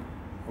rejection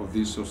of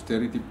these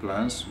austerity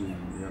plans.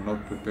 We are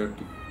not prepared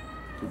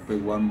to to pay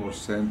 1 more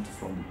cent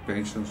from the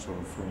pensions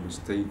or from the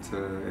state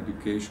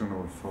education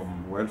or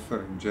from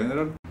welfare in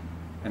general.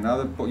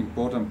 Another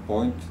important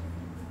point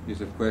is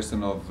the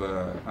question of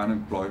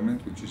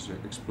unemployment, which is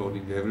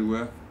exploding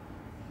everywhere,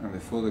 and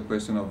therefore the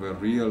question of a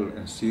real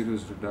and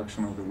serious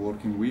reduction of the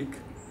working week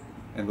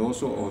and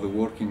also of the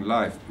working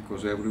life,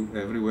 because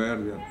everywhere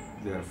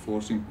they are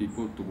forcing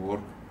people to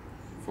work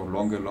for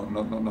longer,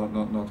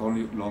 not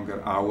only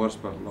longer hours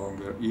but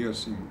longer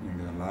years in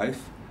their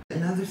life.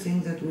 Another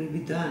thing that will be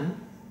done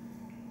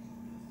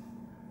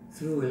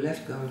through a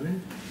left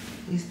government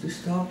is to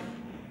stop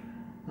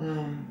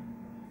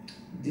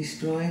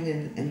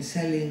destroying and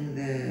selling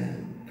the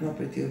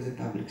property of the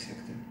public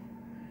sector.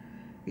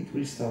 It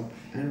will stop,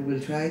 and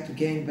we'll try to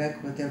gain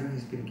back whatever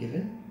has been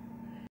given.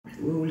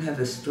 We will have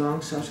a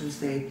strong social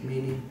state,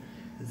 meaning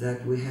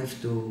that we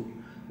have to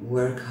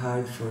work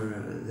hard for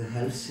the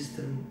health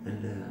system and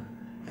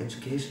the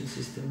education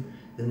system.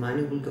 The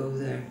money will go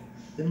there.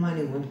 The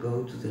money won't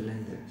go to the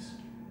lenders.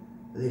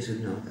 They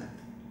should know that.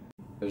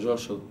 There's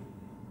also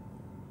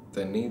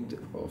the need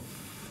of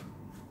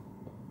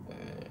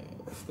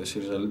the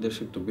Syriza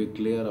leadership to be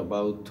clear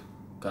about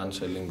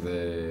cancelling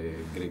the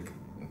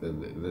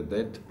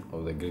debt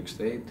of the Greek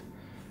state,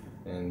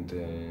 and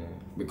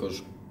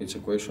because it's a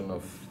question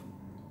of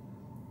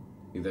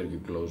either you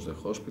close the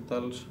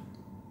hospitals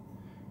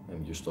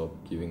and you stop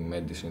giving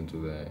medicine to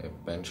the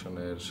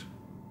pensioners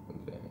and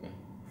the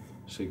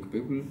sick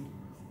people,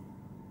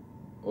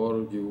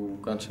 or you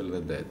cancel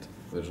the debt.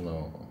 There's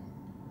no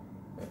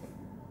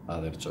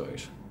other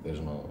choice. There's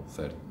no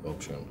third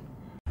option.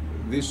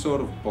 These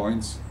sort of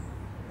points,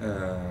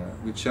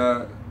 which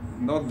are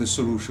not the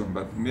solution,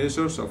 but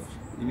measures of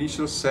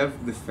initial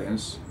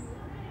self-defense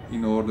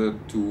in order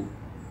to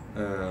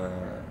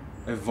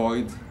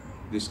avoid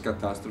this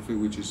catastrophe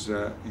which is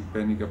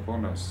impending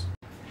upon us.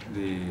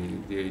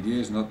 The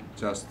idea is not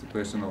just a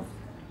question of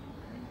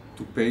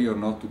to pay or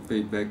not to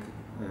pay back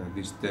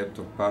this debt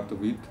or part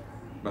of it,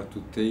 but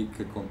to take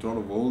control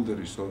of all the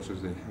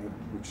resources they have,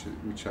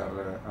 which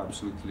are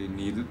absolutely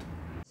needed.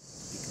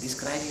 This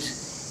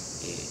crisis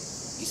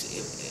is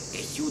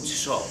a huge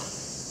shock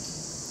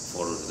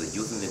for the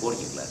youth and the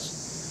working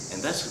class,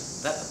 and that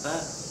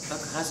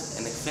has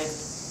an effect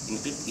in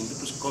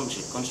people's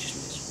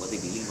consciousness, what they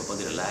believe about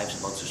their lives,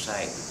 about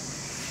society.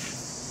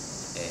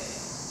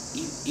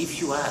 If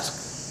you ask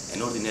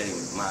an ordinary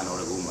man or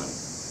a woman,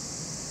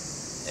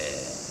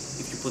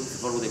 if you put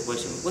forward the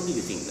question, what do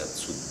you think that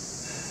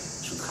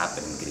should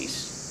happen in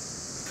Greece?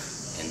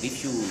 And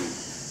if you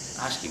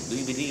ask him, do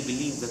you really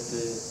believe that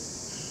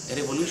a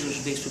revolution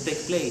should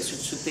take place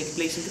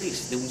in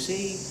Greece? They will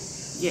say,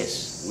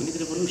 yes, we need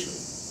a revolution.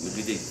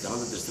 Maybe they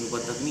cannot understand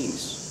what that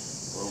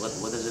means, or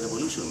what does a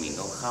revolution mean,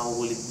 or how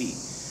will it be.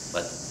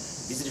 But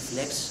this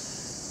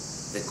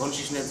reflects the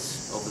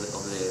consciousness of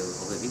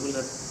the people,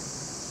 that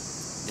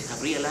they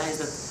have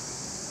realized that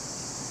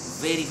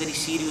very, very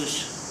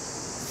serious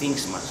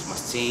things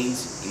must change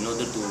in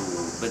order to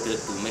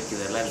make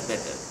their lives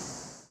better.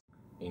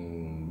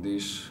 In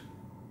this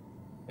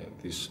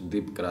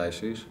deep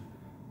crisis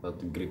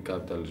that Greek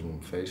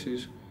capitalism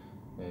faces,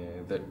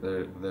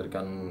 there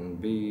can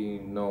be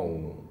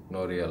no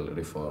real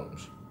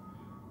reforms,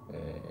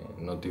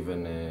 not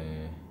even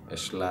a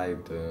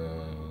slight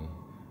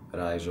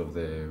rise of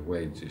the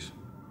wages.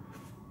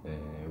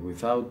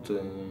 Without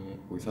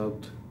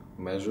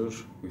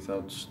measures,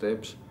 without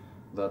steps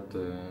that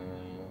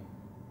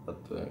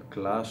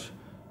clash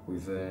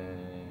with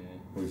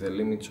the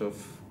limits of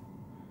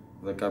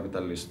the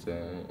capitalist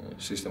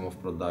system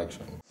of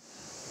production.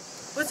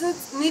 What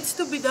needs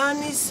to be done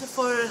is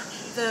for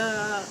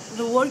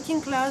the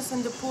working class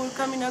and the poor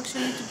coming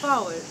actually to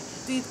power.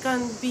 It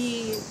can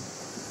be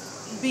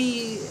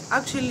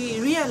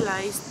actually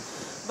realized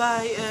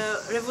by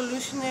a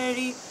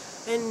revolutionary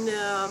and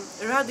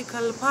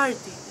radical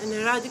party and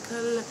a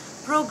radical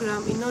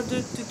program in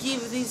order to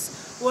give these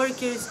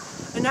workers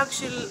an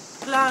actual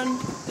plan,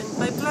 and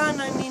by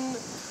plan I mean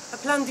a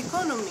planned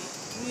economy.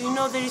 You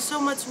know, there is so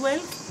much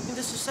wealth in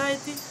the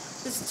society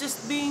that's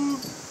just being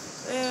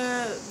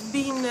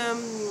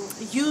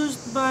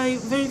used by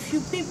very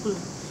few people,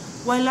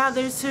 while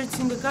others search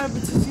in the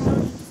garbages in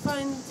order to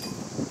find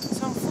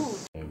some food.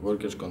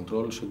 Workers'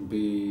 control should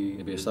be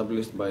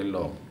established by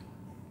law.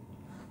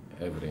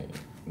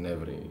 In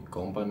every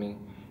company,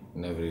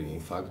 in every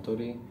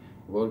factory,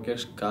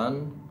 workers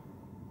can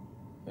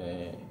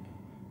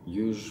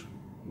use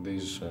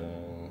this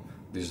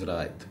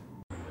right.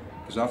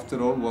 Because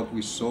after all, what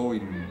we saw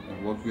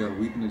and what we are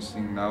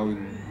witnessing now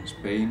in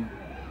Spain,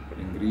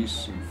 in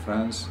Greece, in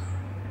France,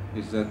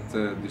 is that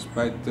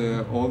despite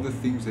all the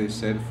things they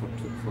said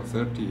for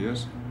 30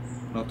 years,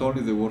 not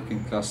only the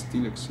working class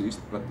still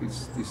exists, but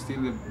it's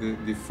still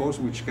the force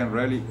which can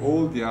rally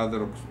all the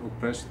other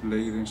oppressed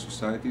layers in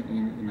society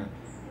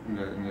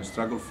in a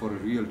struggle for a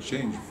real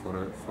change,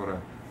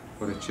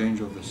 for a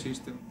change of the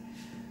system.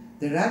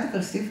 The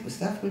radical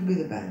stuff will be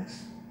the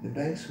banks. The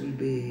banks will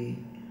be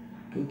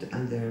put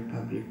under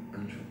public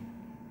control.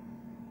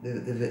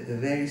 The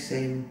very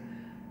same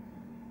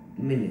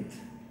minute.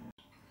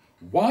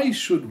 Why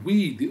should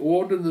we, the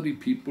ordinary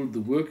people, the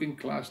working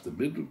class, the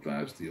middle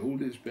class, the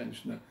old age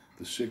pensioner,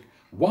 the sick,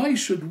 why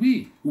should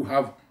we, who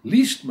have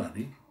least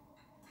money,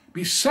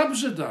 be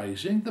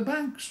subsidizing the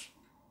banks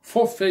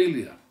for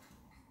failure?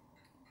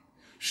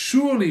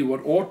 Surely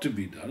what ought to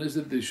be done is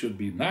that they should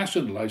be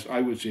nationalized,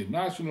 I would say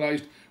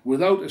nationalized,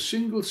 without a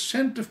single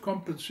cent of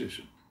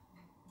compensation.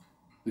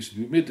 They should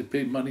be made to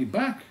pay money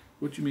back.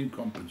 What do you mean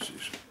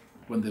compensation?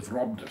 When they've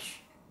robbed us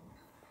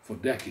for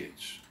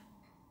decades,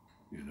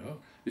 you know?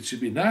 It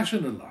should be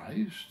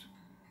nationalized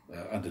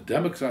under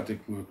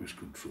democratic workers'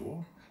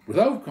 control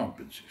without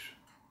compensation.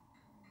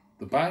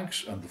 The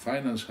banks and the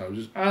finance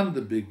houses and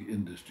the big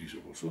industries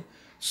also,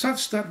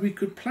 such that we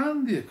could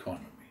plan the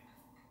economy.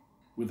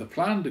 With a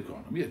planned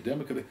economy, a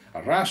democratic,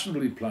 a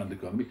rationally planned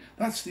economy,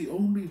 that's the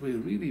only way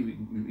really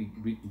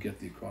we can get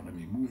the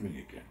economy moving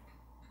again.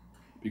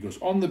 Because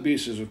on the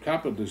basis of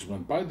capitalism,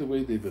 and by the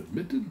way, they've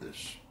admitted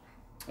this,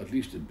 at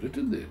least in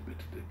Britain they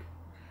admitted it.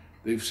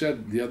 They've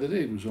said the other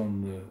day, it was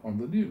on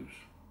the news,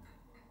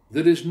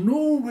 there is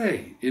no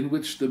way in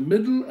which the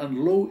middle and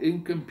low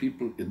income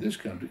people in this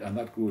country, and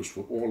that goes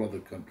for all other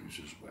countries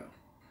as well,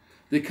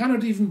 they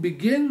cannot even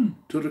begin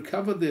to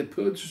recover their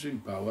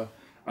purchasing power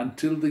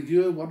until the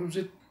year, what was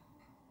it,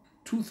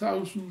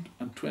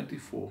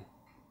 2024.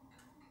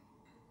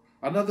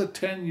 Another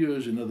 10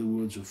 years, in other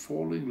words, of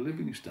falling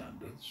living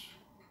standards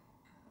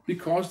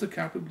because the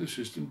capitalist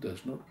system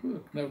does not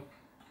work. Now,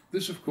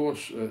 this, of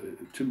course,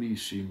 to me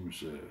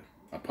seems,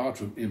 apart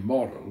from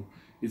immoral,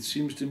 it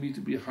seems to me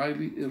to be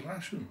highly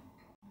irrational.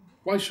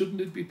 Why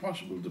shouldn't it be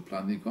possible to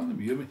plan the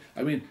economy?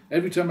 I mean,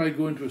 every time I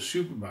go into a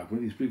supermarket, one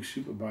of these big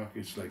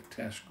supermarkets like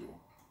Tesco,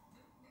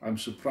 I'm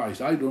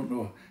surprised. I don't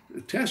know.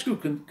 Tesco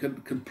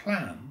can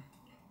plan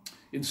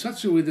in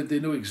such a way that they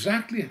know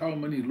exactly how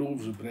many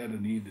loaves of bread are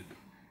needed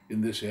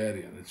in this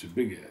area, and it's a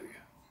big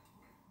area.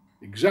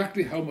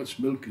 Exactly how much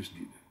milk is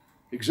needed.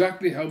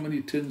 Exactly how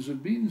many tins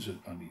of beans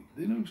are needed.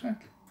 They know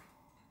exactly.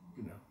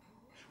 You know.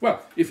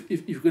 Well, if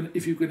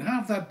you can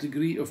have that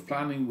degree of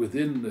planning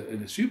within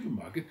in a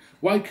supermarket,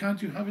 why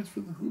can't you have it for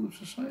the whole of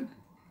society?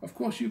 Of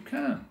course you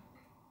can.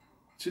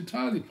 It's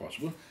entirely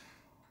possible,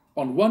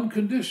 on one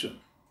condition,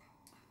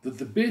 that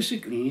the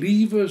basic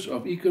levers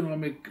of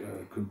economic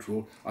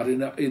control are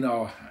in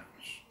our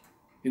hands,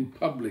 in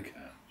public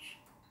hands.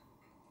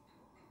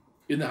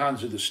 In the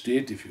hands of the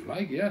state, if you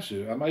like, yes.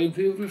 Am I in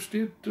favour of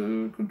state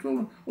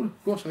control? Well,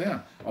 of course I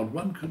am, on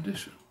one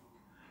condition.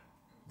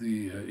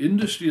 The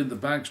industry and the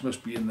banks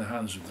must be in the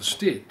hands of the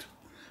state,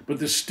 but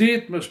the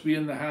state must be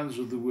in the hands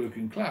of the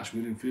working class.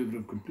 We're in favour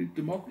of complete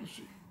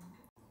democracy.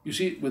 You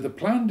see, with a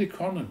planned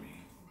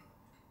economy,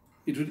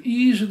 it would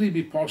easily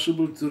be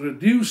possible to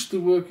reduce the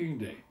working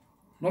day,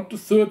 not to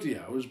 30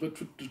 hours, but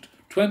to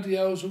 20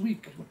 hours a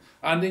week,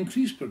 and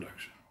increase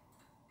production.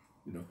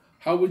 You know,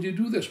 how would you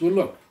do this? Well,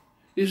 look,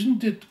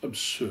 isn't it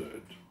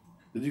absurd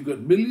that you've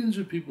got millions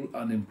of people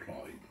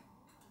unemployed,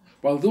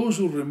 while those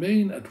who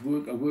remain at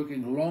work are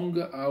working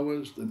longer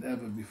hours than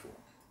ever before?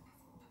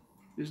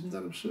 Isn't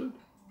that absurd?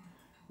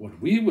 What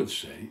we would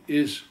say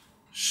is,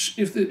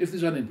 if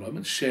there's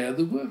unemployment, share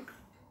the work.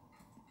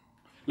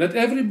 Let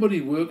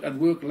everybody work and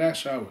work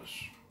less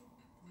hours.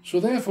 So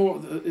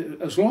therefore,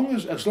 as long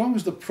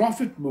as the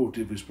profit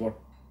motive is what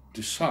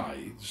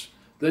decides,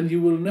 then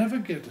you will never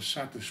get a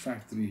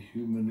satisfactory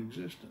human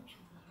existence.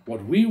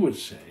 What we would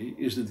say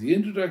is that the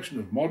introduction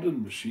of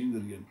modern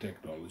machinery and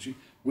technology,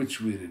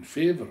 which we're in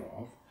favour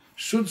of,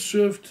 should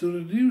serve to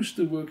reduce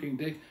the working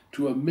day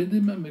to a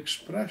minimum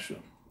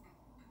expression,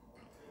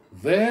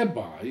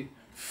 thereby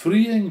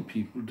freeing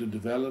people to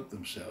develop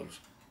themselves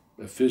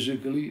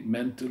physically,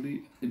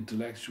 mentally,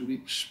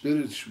 intellectually,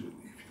 spiritually,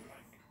 if you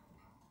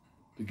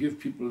like. To give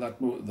people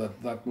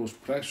that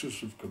most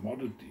precious of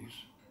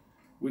commodities,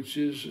 which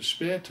is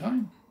spare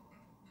time.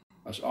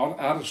 As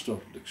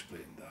Aristotle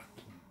explained that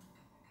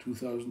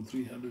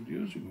 2,300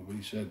 years ago, when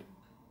he said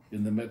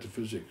in the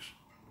Metaphysics,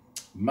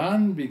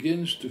 man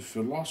begins to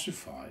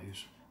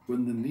philosophize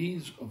when the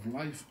needs of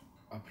life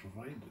are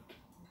provided.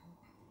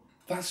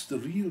 That's the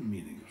real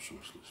meaning of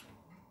socialism.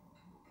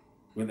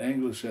 When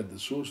Engels said that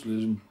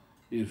socialism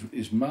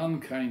is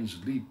mankind's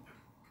leap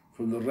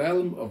from the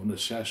realm of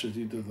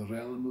necessity to the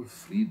realm of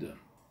freedom.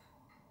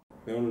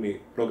 The only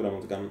program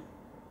that can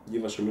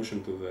give a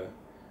solution to the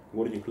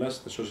working class,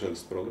 the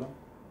socialist program,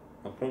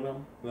 a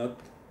program that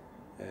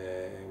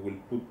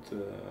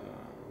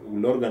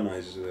will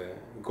organize the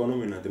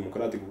economy in a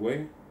democratic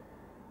way,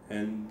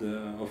 and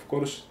of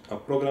course a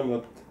program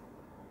that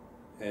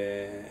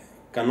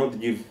cannot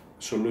give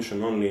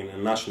solution only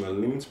in national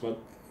limits, but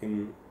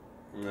in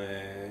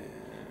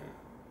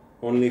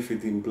only if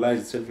it implies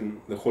itself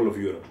in the whole of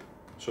Europe.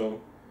 So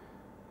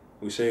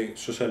we say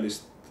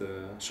socialist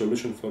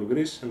solution for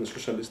Greece and the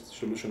socialist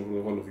solution for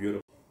the whole of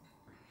Europe.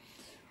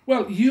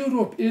 Well,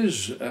 Europe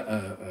is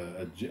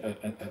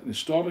an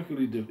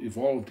historically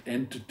evolved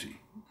entity.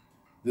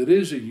 There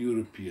is a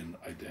European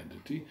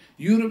identity.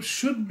 Europe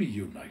should be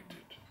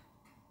united.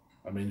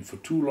 I mean, for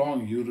too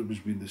long, Europe has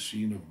been the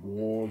scene of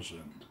wars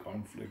and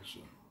conflicts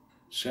and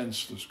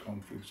senseless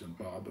conflicts and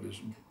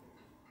barbarism.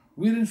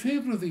 We're in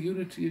favour of the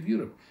unity of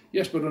Europe.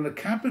 Yes, but on a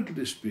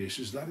capitalist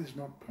basis, that is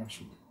not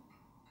possible.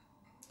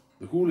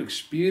 The whole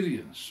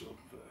experience of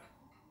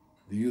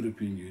the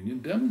European Union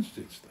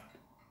demonstrates that.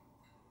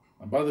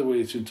 And by the way,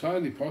 it's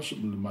entirely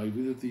possible, in my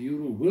view, that the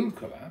euro will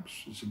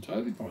collapse. It's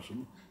entirely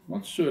possible.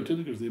 Not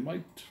certain, because they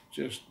might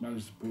just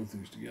manage to pull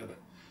things together.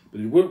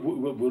 But it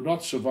will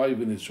not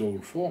survive in its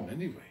old form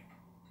anyway.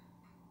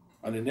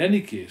 And in any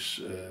case,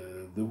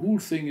 the whole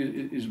thing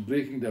is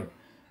breaking down.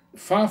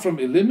 Far from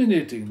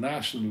eliminating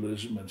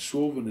nationalism and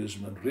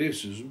chauvinism and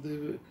racism,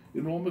 they've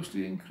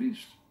enormously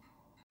increased.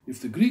 If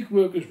the Greek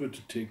workers were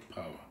to take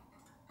power,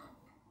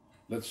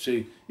 let's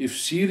say if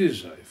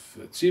Syriza, if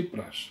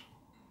Tsipras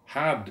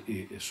had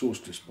a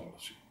socialist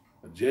policy,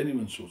 a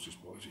genuine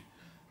socialist policy,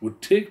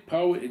 would take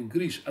power in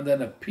Greece and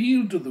then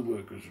appeal to the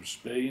workers of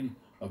Spain,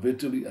 of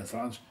Italy and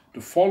France to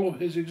follow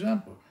his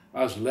example,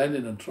 as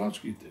Lenin and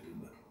Trotsky did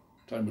in the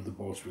time of the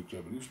Bolshevik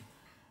Revolution,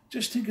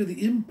 just think of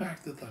the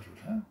impact that that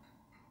would have.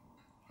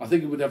 I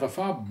think it would have a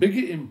far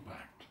bigger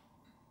impact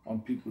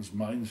on people's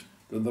minds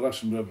than the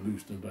Russian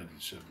Revolution of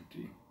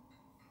 1917.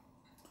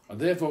 And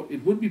therefore,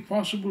 it would be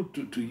possible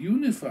to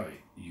unify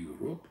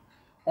Europe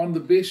on the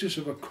basis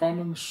of a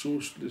common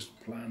socialist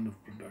plan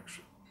of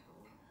production,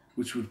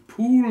 which would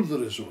pool the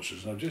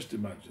resources. Now, just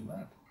imagine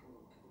that.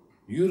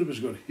 Europe has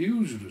got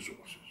huge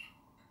resources,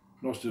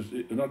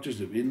 not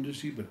just of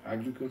industry, but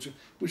agriculture,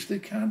 which they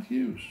can't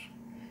use.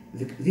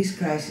 This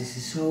crisis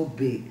is so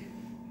big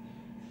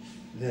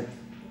that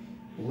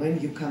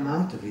when you come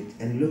out of it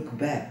and look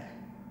back,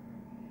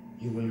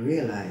 you will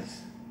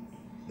realize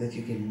that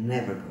you can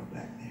never go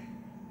back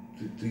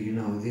there to you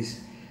know,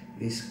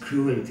 this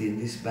cruelty and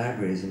this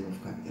barbarism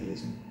of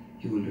capitalism.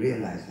 You will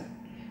realize that.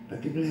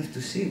 But people have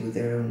to see with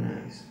their own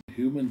eyes.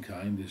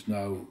 Humankind is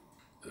now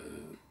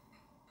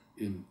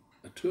in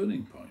a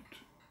turning point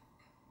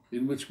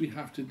in which we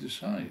have to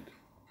decide.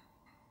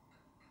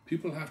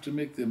 People have to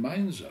make their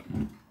minds up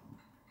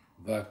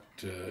that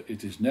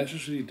it is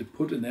necessary to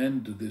put an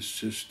end to this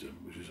system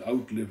which has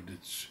outlived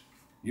its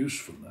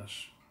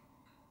usefulness,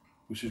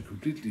 which is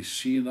completely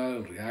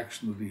senile,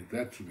 reactionary,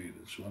 retrograde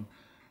and so on,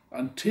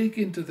 and take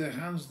into their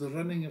hands the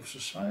running of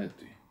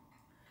society.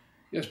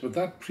 Yes, but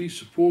that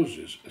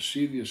presupposes a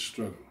serious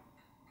struggle.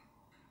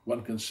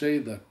 One can say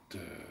that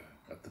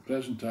at the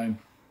present time,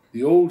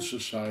 the old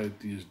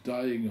society is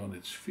dying on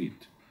its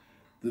feet.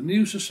 The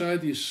new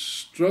society is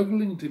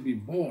struggling to be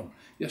born.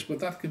 Yes, but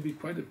that can be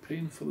quite a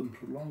painful and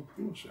prolonged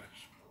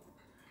process.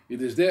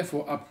 It is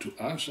therefore up to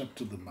us, up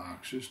to the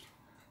Marxists,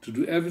 to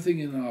do everything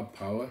in our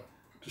power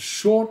to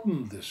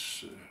shorten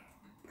this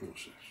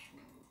process,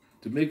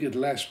 to make it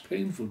less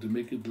painful, to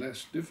make it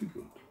less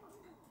difficult.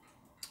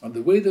 And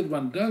the way that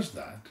one does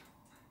that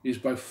is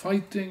by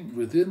fighting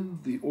within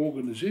the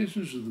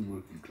organizations of the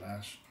working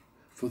class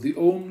for the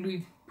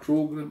only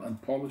program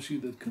and policy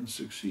that can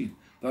succeed.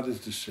 That is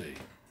to say,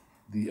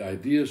 the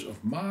ideas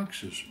of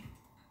Marxism,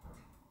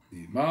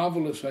 the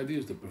marvelous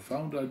ideas, the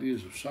profound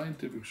ideas of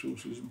scientific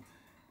socialism,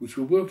 which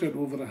were worked out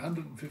over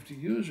 150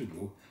 years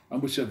ago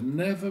and which have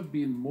never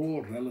been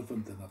more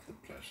relevant than at the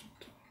present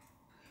time.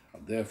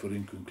 And therefore,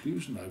 in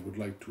conclusion, I would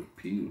like to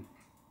appeal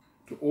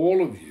to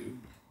all of you,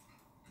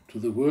 to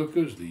the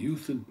workers, the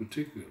youth in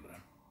particular,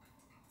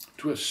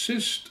 to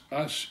assist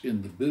us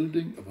in the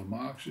building of a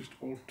Marxist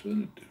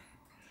alternative,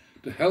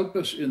 to help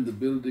us in the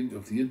building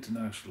of the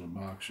international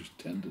Marxist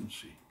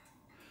tendency,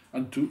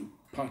 and to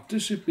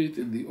participate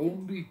in the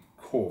only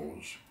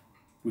cause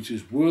which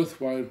is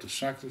worthwhile to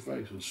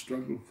sacrifice and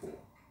struggle for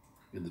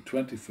in the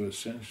 21st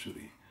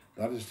century,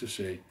 that is to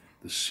say,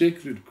 the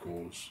sacred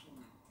cause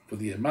for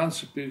the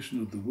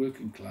emancipation of the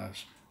working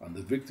class and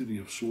the victory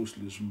of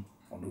socialism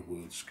on a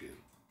world scale.